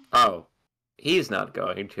 Oh, he's not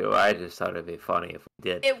going to. I just thought it'd be funny if we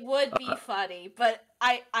did. It would be funny, but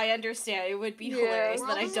I understand it would be Yeah. hilarious. We're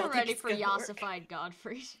But I also don't ready think it's for gonna work. Yassified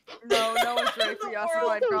Godfrey. No one's ready for The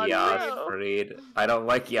Yassified world Godfrey. Jasfried. I don't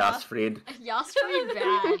like Jasfried. Yassifried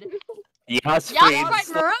bad. Jasfried.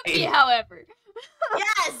 Yassifried Maruki, however.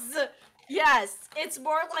 Yes. It's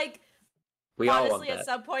more like We all honestly, want at that.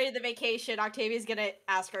 some point in the vacation, Octavia's gonna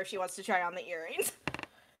ask her if she wants to try on the earrings.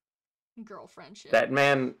 Girlfriendship. That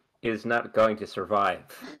man is not going to survive.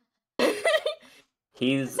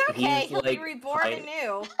 He's It's okay. he's He'll like be reborn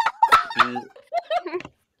anew. he's-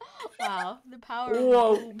 Wow, the power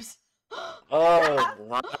Whoa. of boobs. Oh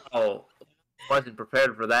wow! Wasn't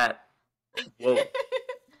prepared for that. Whoa.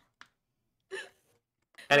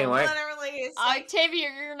 Anyway, Literally, it's like, Octavia,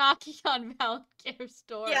 you're knocking on Valgir's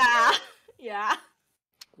door. yeah, yeah.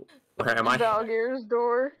 where am I? Valgir's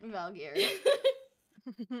door. Valgir.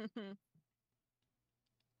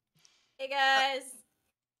 Hey guys,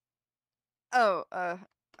 Oh,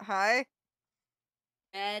 hi?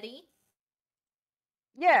 ready?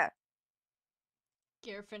 Yeah.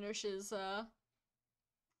 Gear finishes,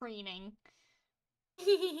 preening.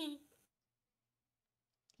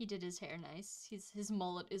 He did his hair nice. His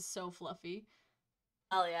mullet is so fluffy.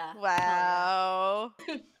 Hell yeah. Wow.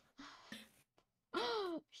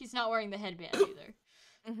 He's not wearing the headband either.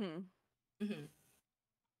 Mm-hmm. Mhm.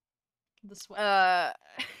 The sweat.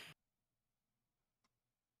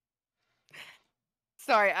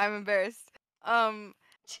 Sorry, I'm embarrassed. Oh.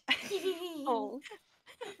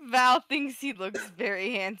 Val thinks he looks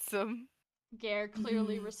very handsome. Gare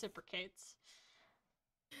clearly reciprocates.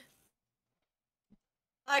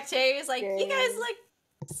 Octavia's like, you guys Yay. look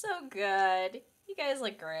so good. You guys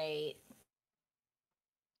look great.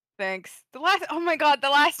 Thanks. Oh my god, the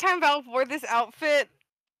last time Val wore this outfit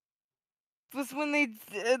was when they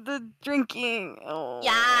did the drinking. Oh.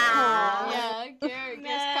 Yeah. Yeah, Gare's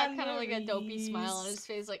got kind of like a dopey Memories. smile on his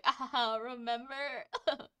face, like, ah, remember?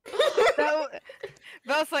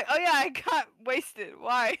 Val's like, oh yeah, I got wasted.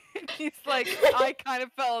 Why? And he's like, I kind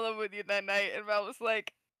of fell in love with you that night. And Val was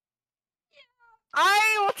like,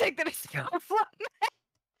 I will take that as a compliment.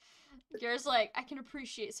 Gare's like, I can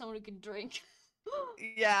appreciate someone who can drink.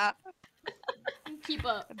 Yeah. Keep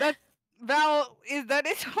up. That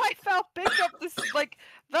is why Val picked up this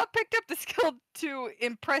Val picked up the skill to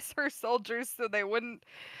impress her soldiers so they wouldn't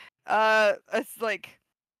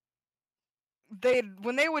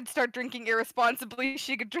when they would start drinking irresponsibly,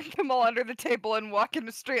 she could drink them all under the table and walk in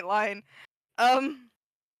a straight line. So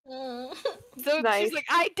Nice. she's like,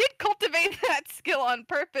 I did cultivate that skill on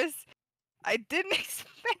purpose. I didn't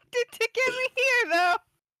expect it to get me here though.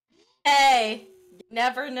 Hey, you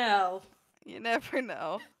never know. You never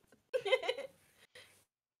know.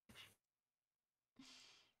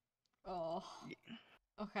 Oh.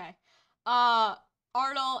 Okay.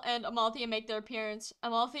 Arnold and Amalthea make their appearance.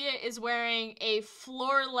 Amalthea is wearing a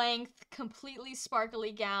floor-length, completely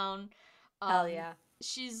sparkly gown. Hell yeah.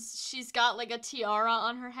 She's got like a tiara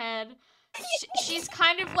on her head. She's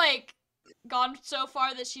kind of like gone so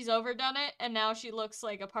far that she's overdone it, and now she looks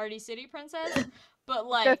like a Party City princess. But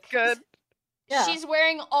like, That's good. Yeah. she's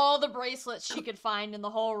wearing all the bracelets she could find in the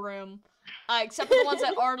whole room, except for the ones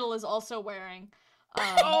that Arnold is also wearing.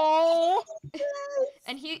 Oh.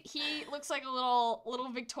 And he looks like a little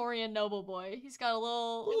Victorian noble boy. He's got a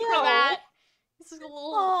little Yeah. cravat. He's got a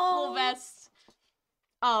little Aw. vest.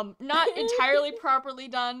 Not entirely properly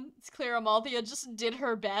done. It's clear Amalthea just did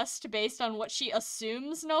her best based on what she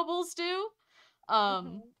assumes nobles do.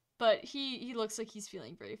 But he looks like he's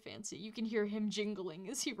feeling very fancy. You can hear him jingling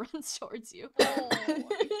as he runs towards you.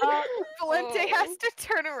 Valente has to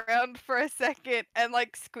turn around for a second and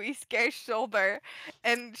like squeeze Gary's shoulder,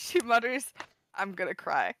 and she mutters, "I'm gonna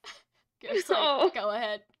cry." Gary's like, go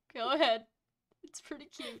ahead. It's pretty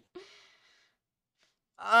cute.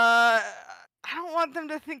 I don't want them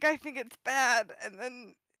to think I think it's bad. And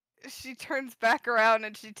then she turns back around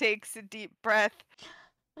and she takes a deep breath.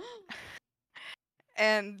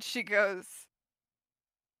 And she goes,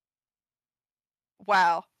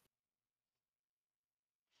 "Wow.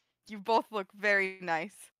 You both look very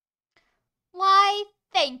nice." Why,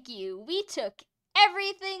 thank you. We took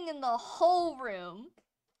everything in the whole room.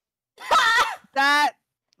 That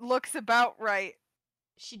looks about right.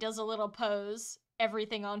 She does a little pose.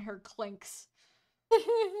 Everything on her clinks.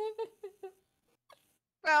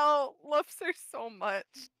 Well, loves her so much.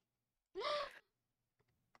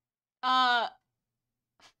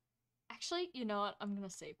 Actually, you know what? I'm gonna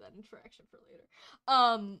save that interaction for later.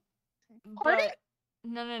 Party? But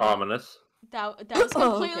no. Ominous. That was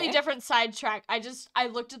completely Okay. different sidetrack. I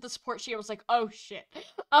looked at the support sheet. I was like, oh shit.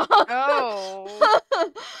 Oh.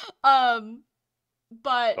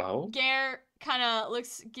 But Wow. Gare kind of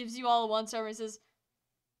gives you all a once over and says,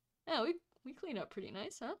 "Oh, we clean up pretty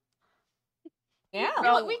nice, huh? Yeah.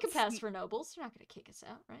 Well, we could pass for nobles. They're not gonna kick us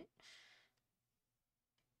out, right?"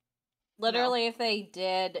 Literally, if they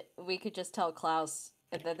did, we could just tell Klaus,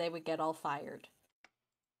 and then they would get all fired.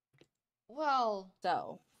 Well,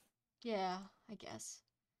 So, yeah, I guess.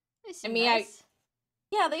 They seem mean, nice.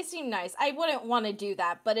 yeah, they seem nice. I wouldn't want to do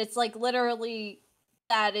that, but it's like literally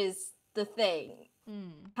that is the thing.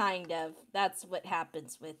 Kind of. That's what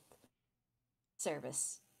happens with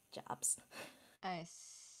service jobs. I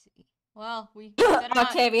see. Well, we better not...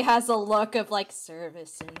 Octavia has a look of like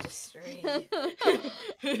service industry.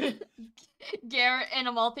 Garrett and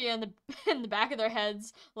Amalthea in the back of their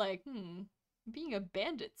heads, like, being a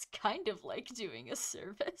bandit's kind of like doing a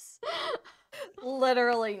service.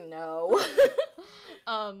 Literally no.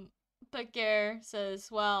 But Gare says,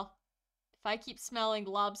 well, if I keep smelling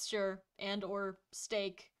lobster and or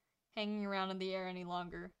steak hanging around in the air any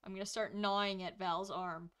longer, I'm gonna start gnawing at Val's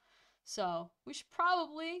arm. So we should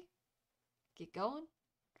probably get going.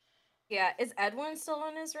 Yeah, is Edwin still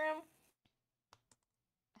in his room?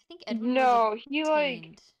 I think Edwin No, was he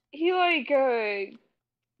obtained.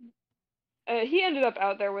 he ended up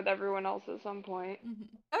out there with everyone else at some point.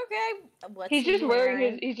 Okay. What's He's he just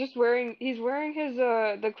wearing? he's wearing his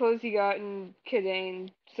the clothes he got in Kidane.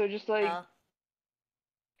 So just like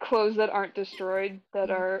clothes that aren't destroyed, that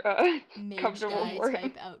are Mage comfortable guy for type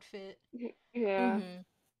him. outfit. Yeah. Mhm.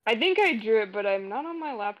 I think I drew it, but I'm not on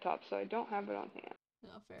my laptop, so I don't have it on hand. No,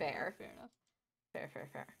 Fair. fair enough. Fair.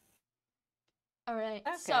 All right.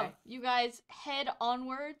 Okay. So you guys head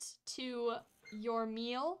onwards to your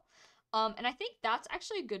meal. And I think that's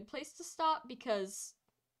actually a good place to stop because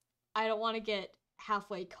I don't want to get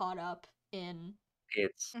halfway caught up in.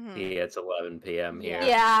 It's 11 p.m. here.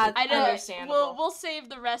 Yeah, I don't. understandable. We'll save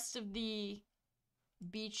the rest of the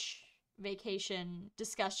beach vacation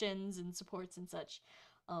discussions and supports and such.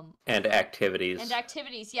 And activities.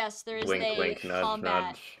 Yes, there is Wink, a wink, nudge, combat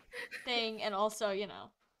nudge. thing, and also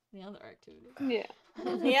the other activity. Yeah.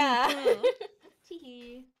 Yeah.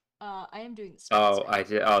 Teehee. I am doing this. Oh, I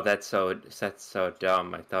did. Oh, that's so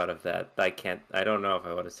dumb. I thought of that. I don't know if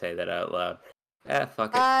I want to say that out loud.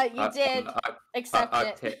 Fuck it. You did.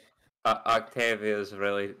 Accept it. Octavia's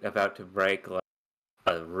really about to break like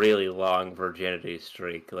a really long virginity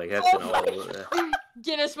streak. Like that's an old.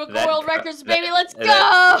 Guinness Book of That World ca- Records, that- baby, let's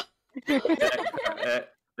that- go!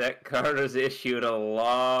 that card was issued a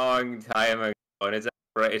long time ago, and its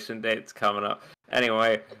expiration date's coming up.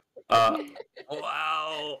 Anyway,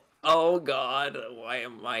 wow. Oh God, why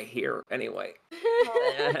am I here? Anyway.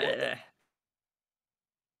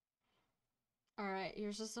 Alright,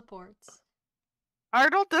 here's the supports.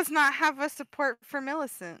 Ardle does not have a support for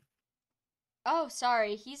Millicent. Oh,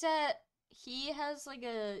 sorry, he has like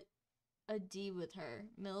a D with her.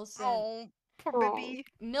 Millicent. Oh, poor Oh. baby.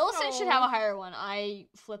 Millicent should have a higher one. I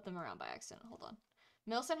flipped them around by accident. Hold on.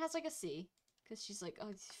 Millicent has like a C. Because she's like, oh,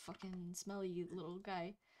 you fucking smelly little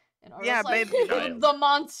guy. And Ardle's Yeah, like, baby. the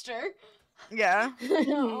monster. Yeah.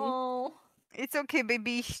 Oh. It's okay,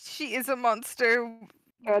 baby. She is a monster.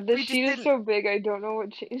 God, this We just sheet is didn't- so big, I don't know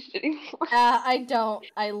what changed anymore. I don't.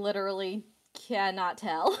 I literally cannot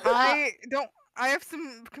tell. I have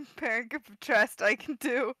some compare and contrast I can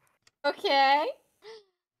do. Okay.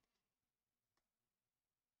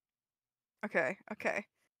 Okay.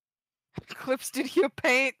 Clip Studio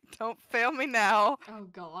Paint. Don't fail me now. Oh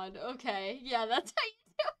god. Okay. Yeah, that's how you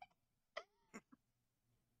do it.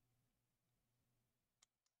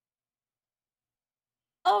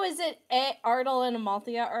 Oh, is it A? Ardal and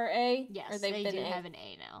Amalthea are A? Yes, or they've they been do A? have an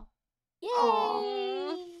A now. Yay!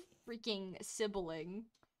 Aw. Freaking sibling.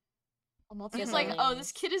 Amalthea's like, oh, this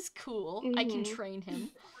Siblings. kid is cool. I can train him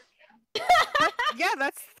Yeah,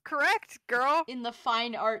 that's correct, girl. in the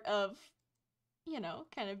fine art of,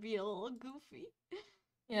 kind of be a little goofy.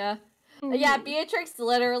 Yeah. Mhm. Yeah, Beatrix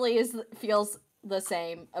literally feels the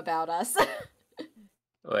same about us.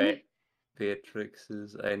 Wait,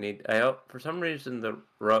 Beatrix's. I hope for some reason the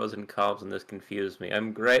rows and columns in this confuse me.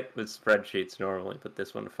 I'm great with spreadsheets normally, but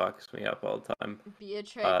this one fucks me up all the time.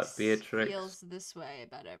 Beatrix Beatrix. feels this way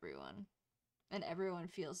about everyone. And everyone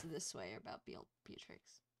feels this way about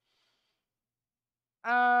Beatrix.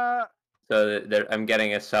 So I'm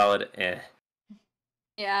getting a solid eh.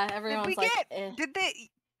 Yeah, Did everyone's we like, get? eh. Did they?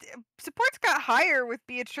 Supports got higher with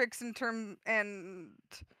Beatrix in term and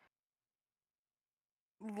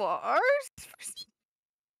Lars.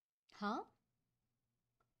 Huh?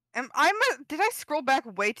 Did I scroll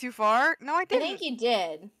back way too far? No, I I didn't. think you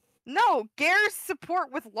did. No, Gare's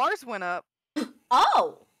support with Lars went up.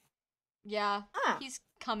 Oh! Yeah, Ah. he's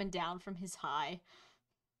coming down from his high.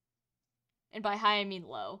 And by high, I mean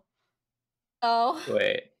low. Oh. Wait,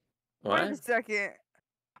 Wait a what? second.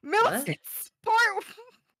 Millicent's support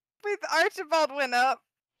with Archibald went up.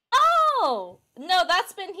 Oh! No,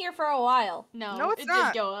 that's been here for a while. No, it's it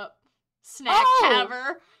not. did go up. Snack Oh!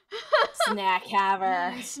 haver. Snack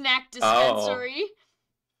haver. Snack dispensary.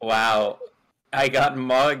 Wow, I got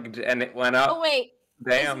mugged and it went up. Oh, wait.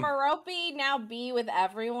 Damn. Is Merope now B with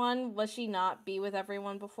everyone? Was she not B with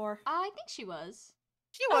everyone before? I think she was.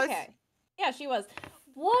 She was. Okay. Yeah, she was.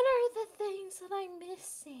 What are the things that I'm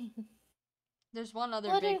missing? There's one other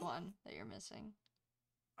What big is- one that you're missing.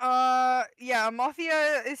 Yeah,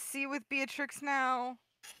 Amalthea is C with Beatrix now.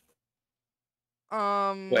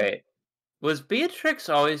 Wait, was Beatrix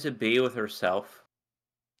always a B with herself?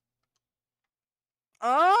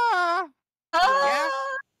 Yeah.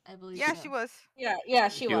 I believe Yeah, so. she was. Yeah,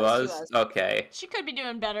 she was. Okay. She could be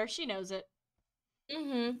doing better. She knows it.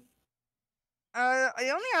 Mm-hmm. The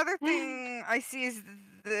only other thing I see is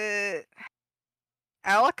that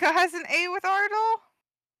Alika has an A with Ardal.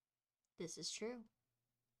 This is true.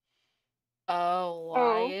 Oh, why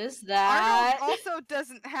Oh. is Ardal that? also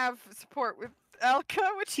doesn't have support with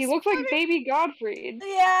Alika, which He is looks like funny. baby Godfried.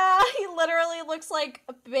 Yeah, he literally looks like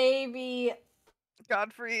a baby.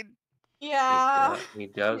 Godfried. Yeah. He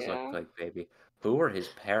does Yeah. look like baby. Who were his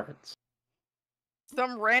parents?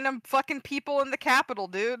 Some random fucking people in the capital,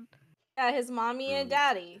 dude. Yeah, his mommy and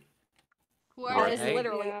daddy. Who Were are That is they?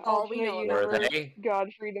 literally Yeah, all we know alternate about. Were universe, they?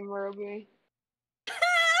 Godfried and Merope.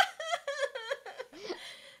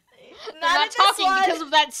 They're not in this talking one. because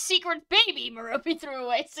of that secret baby Merope threw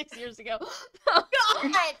away 6 years ago. God.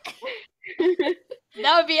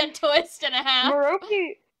 That would be a twist and a half.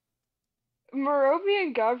 Merope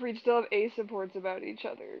and Godfried still have A supports about each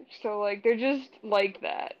other, so like they're just like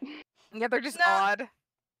that. Yeah, they're just No. odd.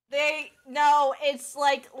 It's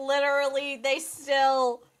like literally they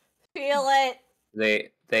still feel it.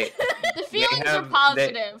 They The feelings are have-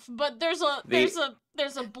 positive, but there's a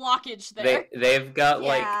blockage there. they've got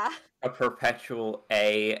like Yeah. a perpetual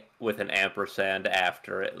A with an ampersand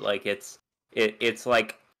after it. Like it's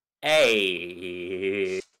like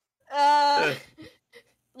A.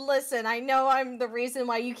 Listen, I know I'm the reason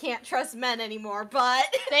why you can't trust men anymore, but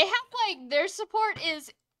They have like their support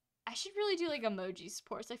is. I should really do like emoji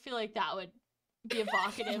supports. I feel like that would be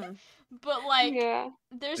evocative. But like Yeah.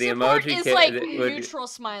 their The support emoji is kit- like would- neutral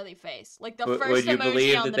smiley face, like the Would first you emoji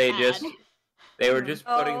believe on that the they pad. they were just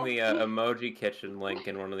putting Oh. the emoji kitchen link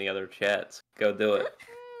in one of the other chats? Go do it.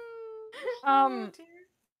 Oh, dear.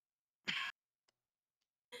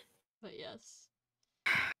 But yes.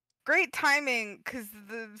 Great timing, because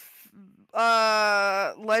the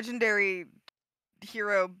legendary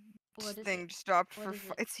hero What is thing it? just dropped What for. is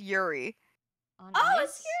it? It's Yuri. On Oh, ice?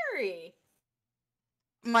 it's scary.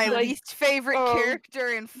 My Like- least favorite oh. character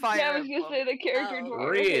in Fire Yeah, I was gonna Emblem. say the character. Oh.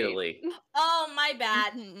 Dwyer hates. Really? Oh, my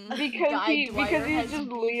bad. Mhm. Because Guy Dwyer because has he's just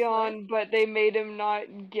beef Leon, but they made him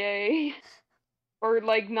not gay, or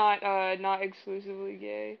like not exclusively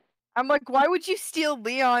gay. I'm like, why would you steal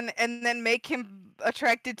Leon and then make him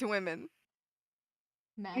attracted to women?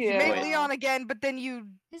 Magic. You Yeah. made Wait. Leon again, but then you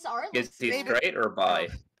His art Is looks he cool. straight or bi?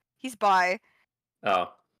 he's bi.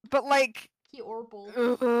 Oh. But like, He orbled.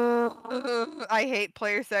 I hate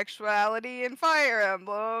player sexuality in Fire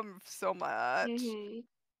Emblem so much. Mhm.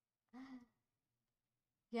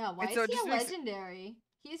 Yeah, why And is so it he just a makes- legendary?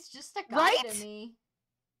 He's just a guy Right? to me.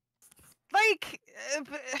 Like,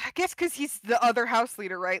 I guess because he's the other house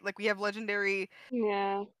leader, right? Like, we have legendary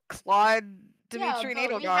Yeah. Claude, Yeah, Dimitri,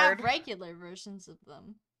 and but we have Edelgard. regular versions of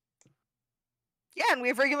them. Yeah, and we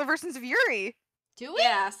have regular versions of Yuri. Do we?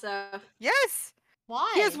 Yeah, so Yes!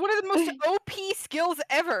 Why? He has one of the most OP skills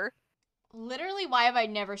ever. Literally, why have I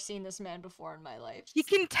never seen this man before in my life? He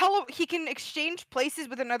can exchange places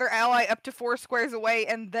with another ally up to 4 squares away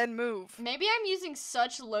and then move. Maybe I'm using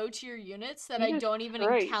such low tier units that I Jesus don't even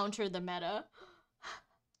Christ. encounter the meta.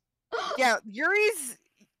 Yeah, Yuri's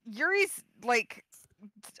like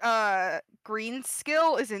green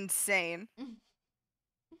skill is insane.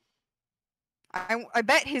 I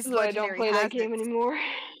bet his That's why I legendary don't play has that game it. anymore.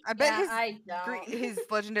 I bet yeah, I don't. his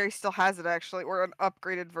legendary still has it actually, or an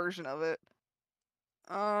upgraded version of it.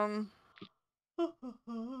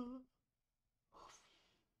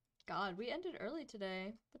 God, we ended early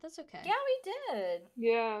today, but that's okay. Yeah, we did.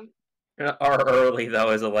 Yeah. Our early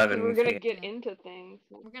though is 'Cause 11 we're gonna p.m. get Yeah. into things.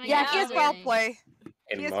 We're gonna Yeah, get he has into foul things. play.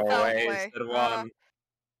 in He has more foul ways play. than one.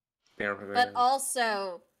 But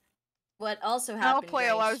also, what also Foul happened play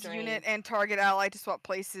during allows stream, unit and target ally to swap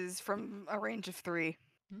places from a range of 3.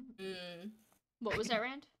 What was that,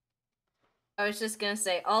 Rand? I was just gonna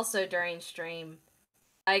say, also during stream,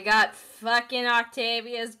 I got fucking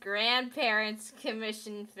Octavia's grandparents'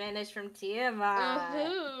 commission finished from Tiamat.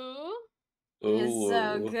 Who? It's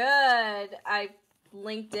so Ooh. good. I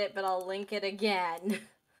linked it, but I'll link it again.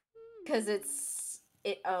 Because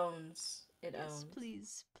it owns. It Yes, owns.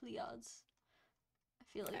 please, please. I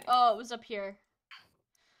feel like. Okay. Oh, it was up here.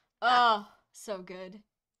 Oh, so good.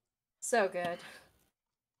 So good.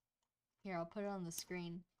 Here, I'll put it on the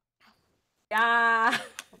screen. Yeah.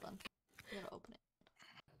 Hold on. I gotta open it.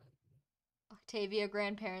 Octavia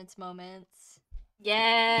grandparents moments.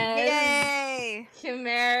 Yes. Yay!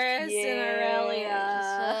 Chimeras and Yeah. Aurelia.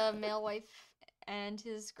 Just a male wife and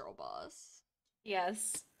his girl boss.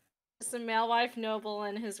 Yes. Just a male wife noble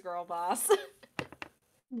and his girl boss.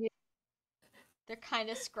 They're kind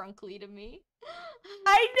of scrunkly to me.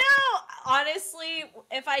 I know! Honestly,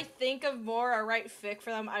 if I think of more or write fic for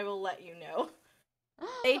them, I will let you know.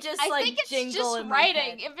 They just, I like, think it's jingle just in my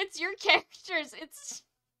writing. head. If it's your characters, it's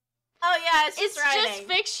Oh yeah, it's it's just writing. just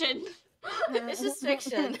fiction. It's just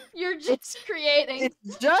fiction. You're just creating.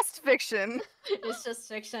 It's just fiction. It's just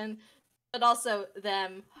fiction. But also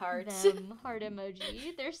them hearts. Them heart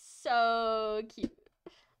emoji. They're so cute.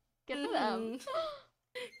 Good for them. Mhm.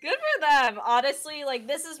 Good for them. Honestly, like,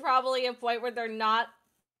 this is probably a point where they're not.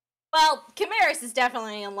 Well, Chimeras is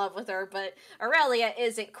definitely in love with her, but Aurelia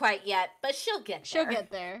isn't quite yet. But she'll get there. She'll get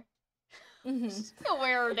there. Mhm. He'll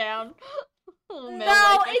wear her down. Little male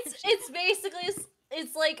No, wife it's basically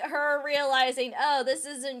it's like her realizing, oh, this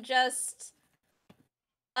isn't just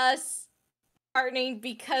us partnering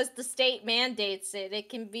because the state mandates it. It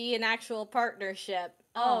can be an actual partnership.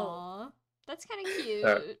 Oh, Aw, that's kind of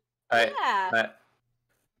cute. yeah.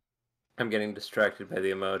 I'm getting distracted by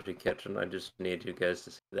the emoji kitchen. I just need you guys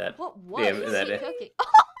to see that. What was Yeah, he that- cooking?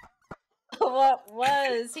 What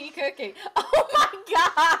was he cooking? Oh my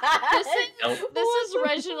god! This is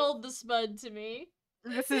Reginald the Spud to me.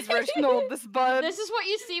 This is Reginald, this bud. This is what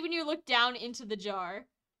you see when you look down into the jar.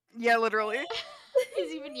 Yeah, literally.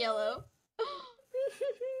 He's even yellow.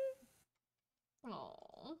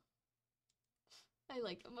 Aww. I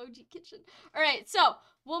like Emoji Kitchen. Alright, so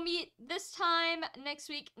we'll meet this time next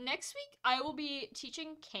week. Next week, I will be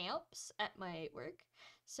teaching camps at my work.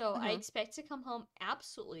 So I expect to come home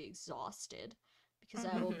absolutely exhausted because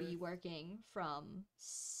I will be working from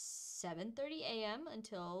 7:30 a.m.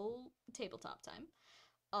 until tabletop time.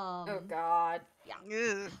 Oh god.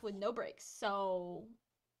 Ugh. With no breaks. So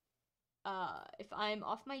if I'm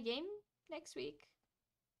off my game next week,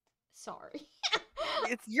 sorry.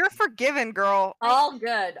 You're forgiven, girl. All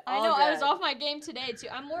good. I all know I was good. off my game today too.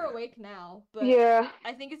 I'm more awake now, but Yeah.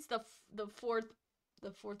 I think it's the fourth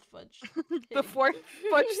fudge. The hitting. 4th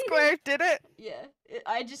fudge square did it. Yeah,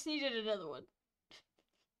 I just needed another one.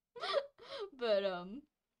 But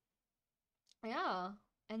yeah,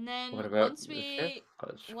 and then What about once the we fifth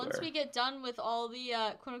fudge once square? we get done with all the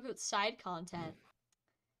quote unquote side content,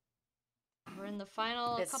 we're in the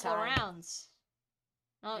final It's couple of time. rounds.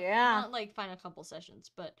 Yeah. Not like final couple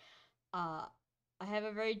sessions, but I have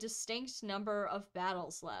a very distinct number of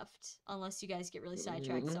battles left, unless you guys get really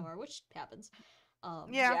sidetracked Mhm. somewhere, which happens.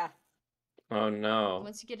 Yeah. Oh no.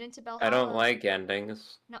 Once you get into Valhalla, I don't like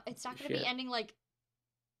endings. No, it's not gonna be Shit. ending like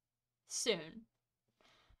soon.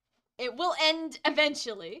 It will end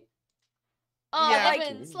eventually. Oh, Yeah.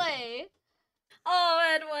 Edwin, slay. Oh,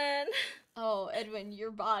 Edwin. Oh, Edwin,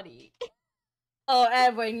 your body. Oh,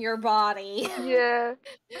 Edwin, your body. Yeah.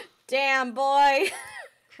 Damn, boy.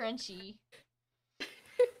 Crunchy.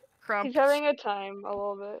 Crump. He's having a time a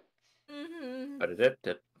little bit. Mm-hmm. But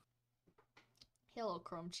it. Hello,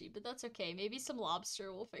 crunchy, but that's okay. Maybe some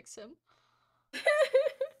lobster will fix him.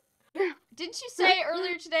 Didn't you say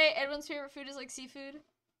earlier today Edwin's favorite food is like seafood?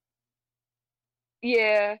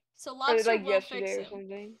 Yeah. So Or lobster like will yesterday fix or him.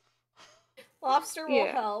 something. Lobster will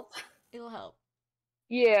Yeah. help. It'll help.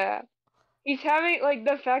 Yeah. He's having like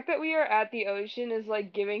the fact that we are at the ocean is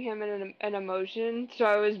like giving him an emotion. So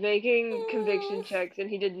I was making conviction checks and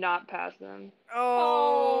he did not pass them.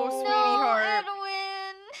 Oh, Oh, sweetie No, heart.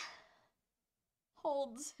 Edwin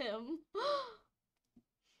holds him.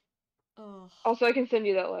 Oh. Also, I can send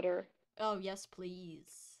you that letter. Oh yes,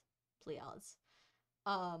 please, please.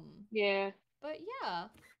 Yeah. But yeah.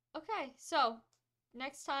 Okay, so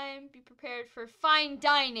next time be prepared for fine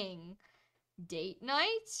dining, date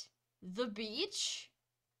night, the beach,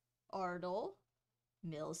 Ardle,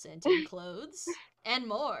 mill-scented clothes, and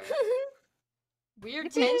more.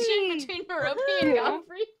 Weird tension Yippee! between Merope and Yeah.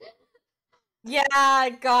 Godfrey. Yeah,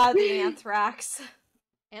 God, the anthrax.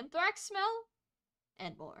 Anthrax smell,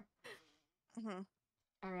 and more. Mhm.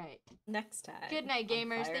 All right. Next time. Good night, on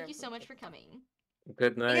gamers. Fire Thank you so Emblem much for coming.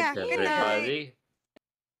 Good night, Yeah, good night. everybody.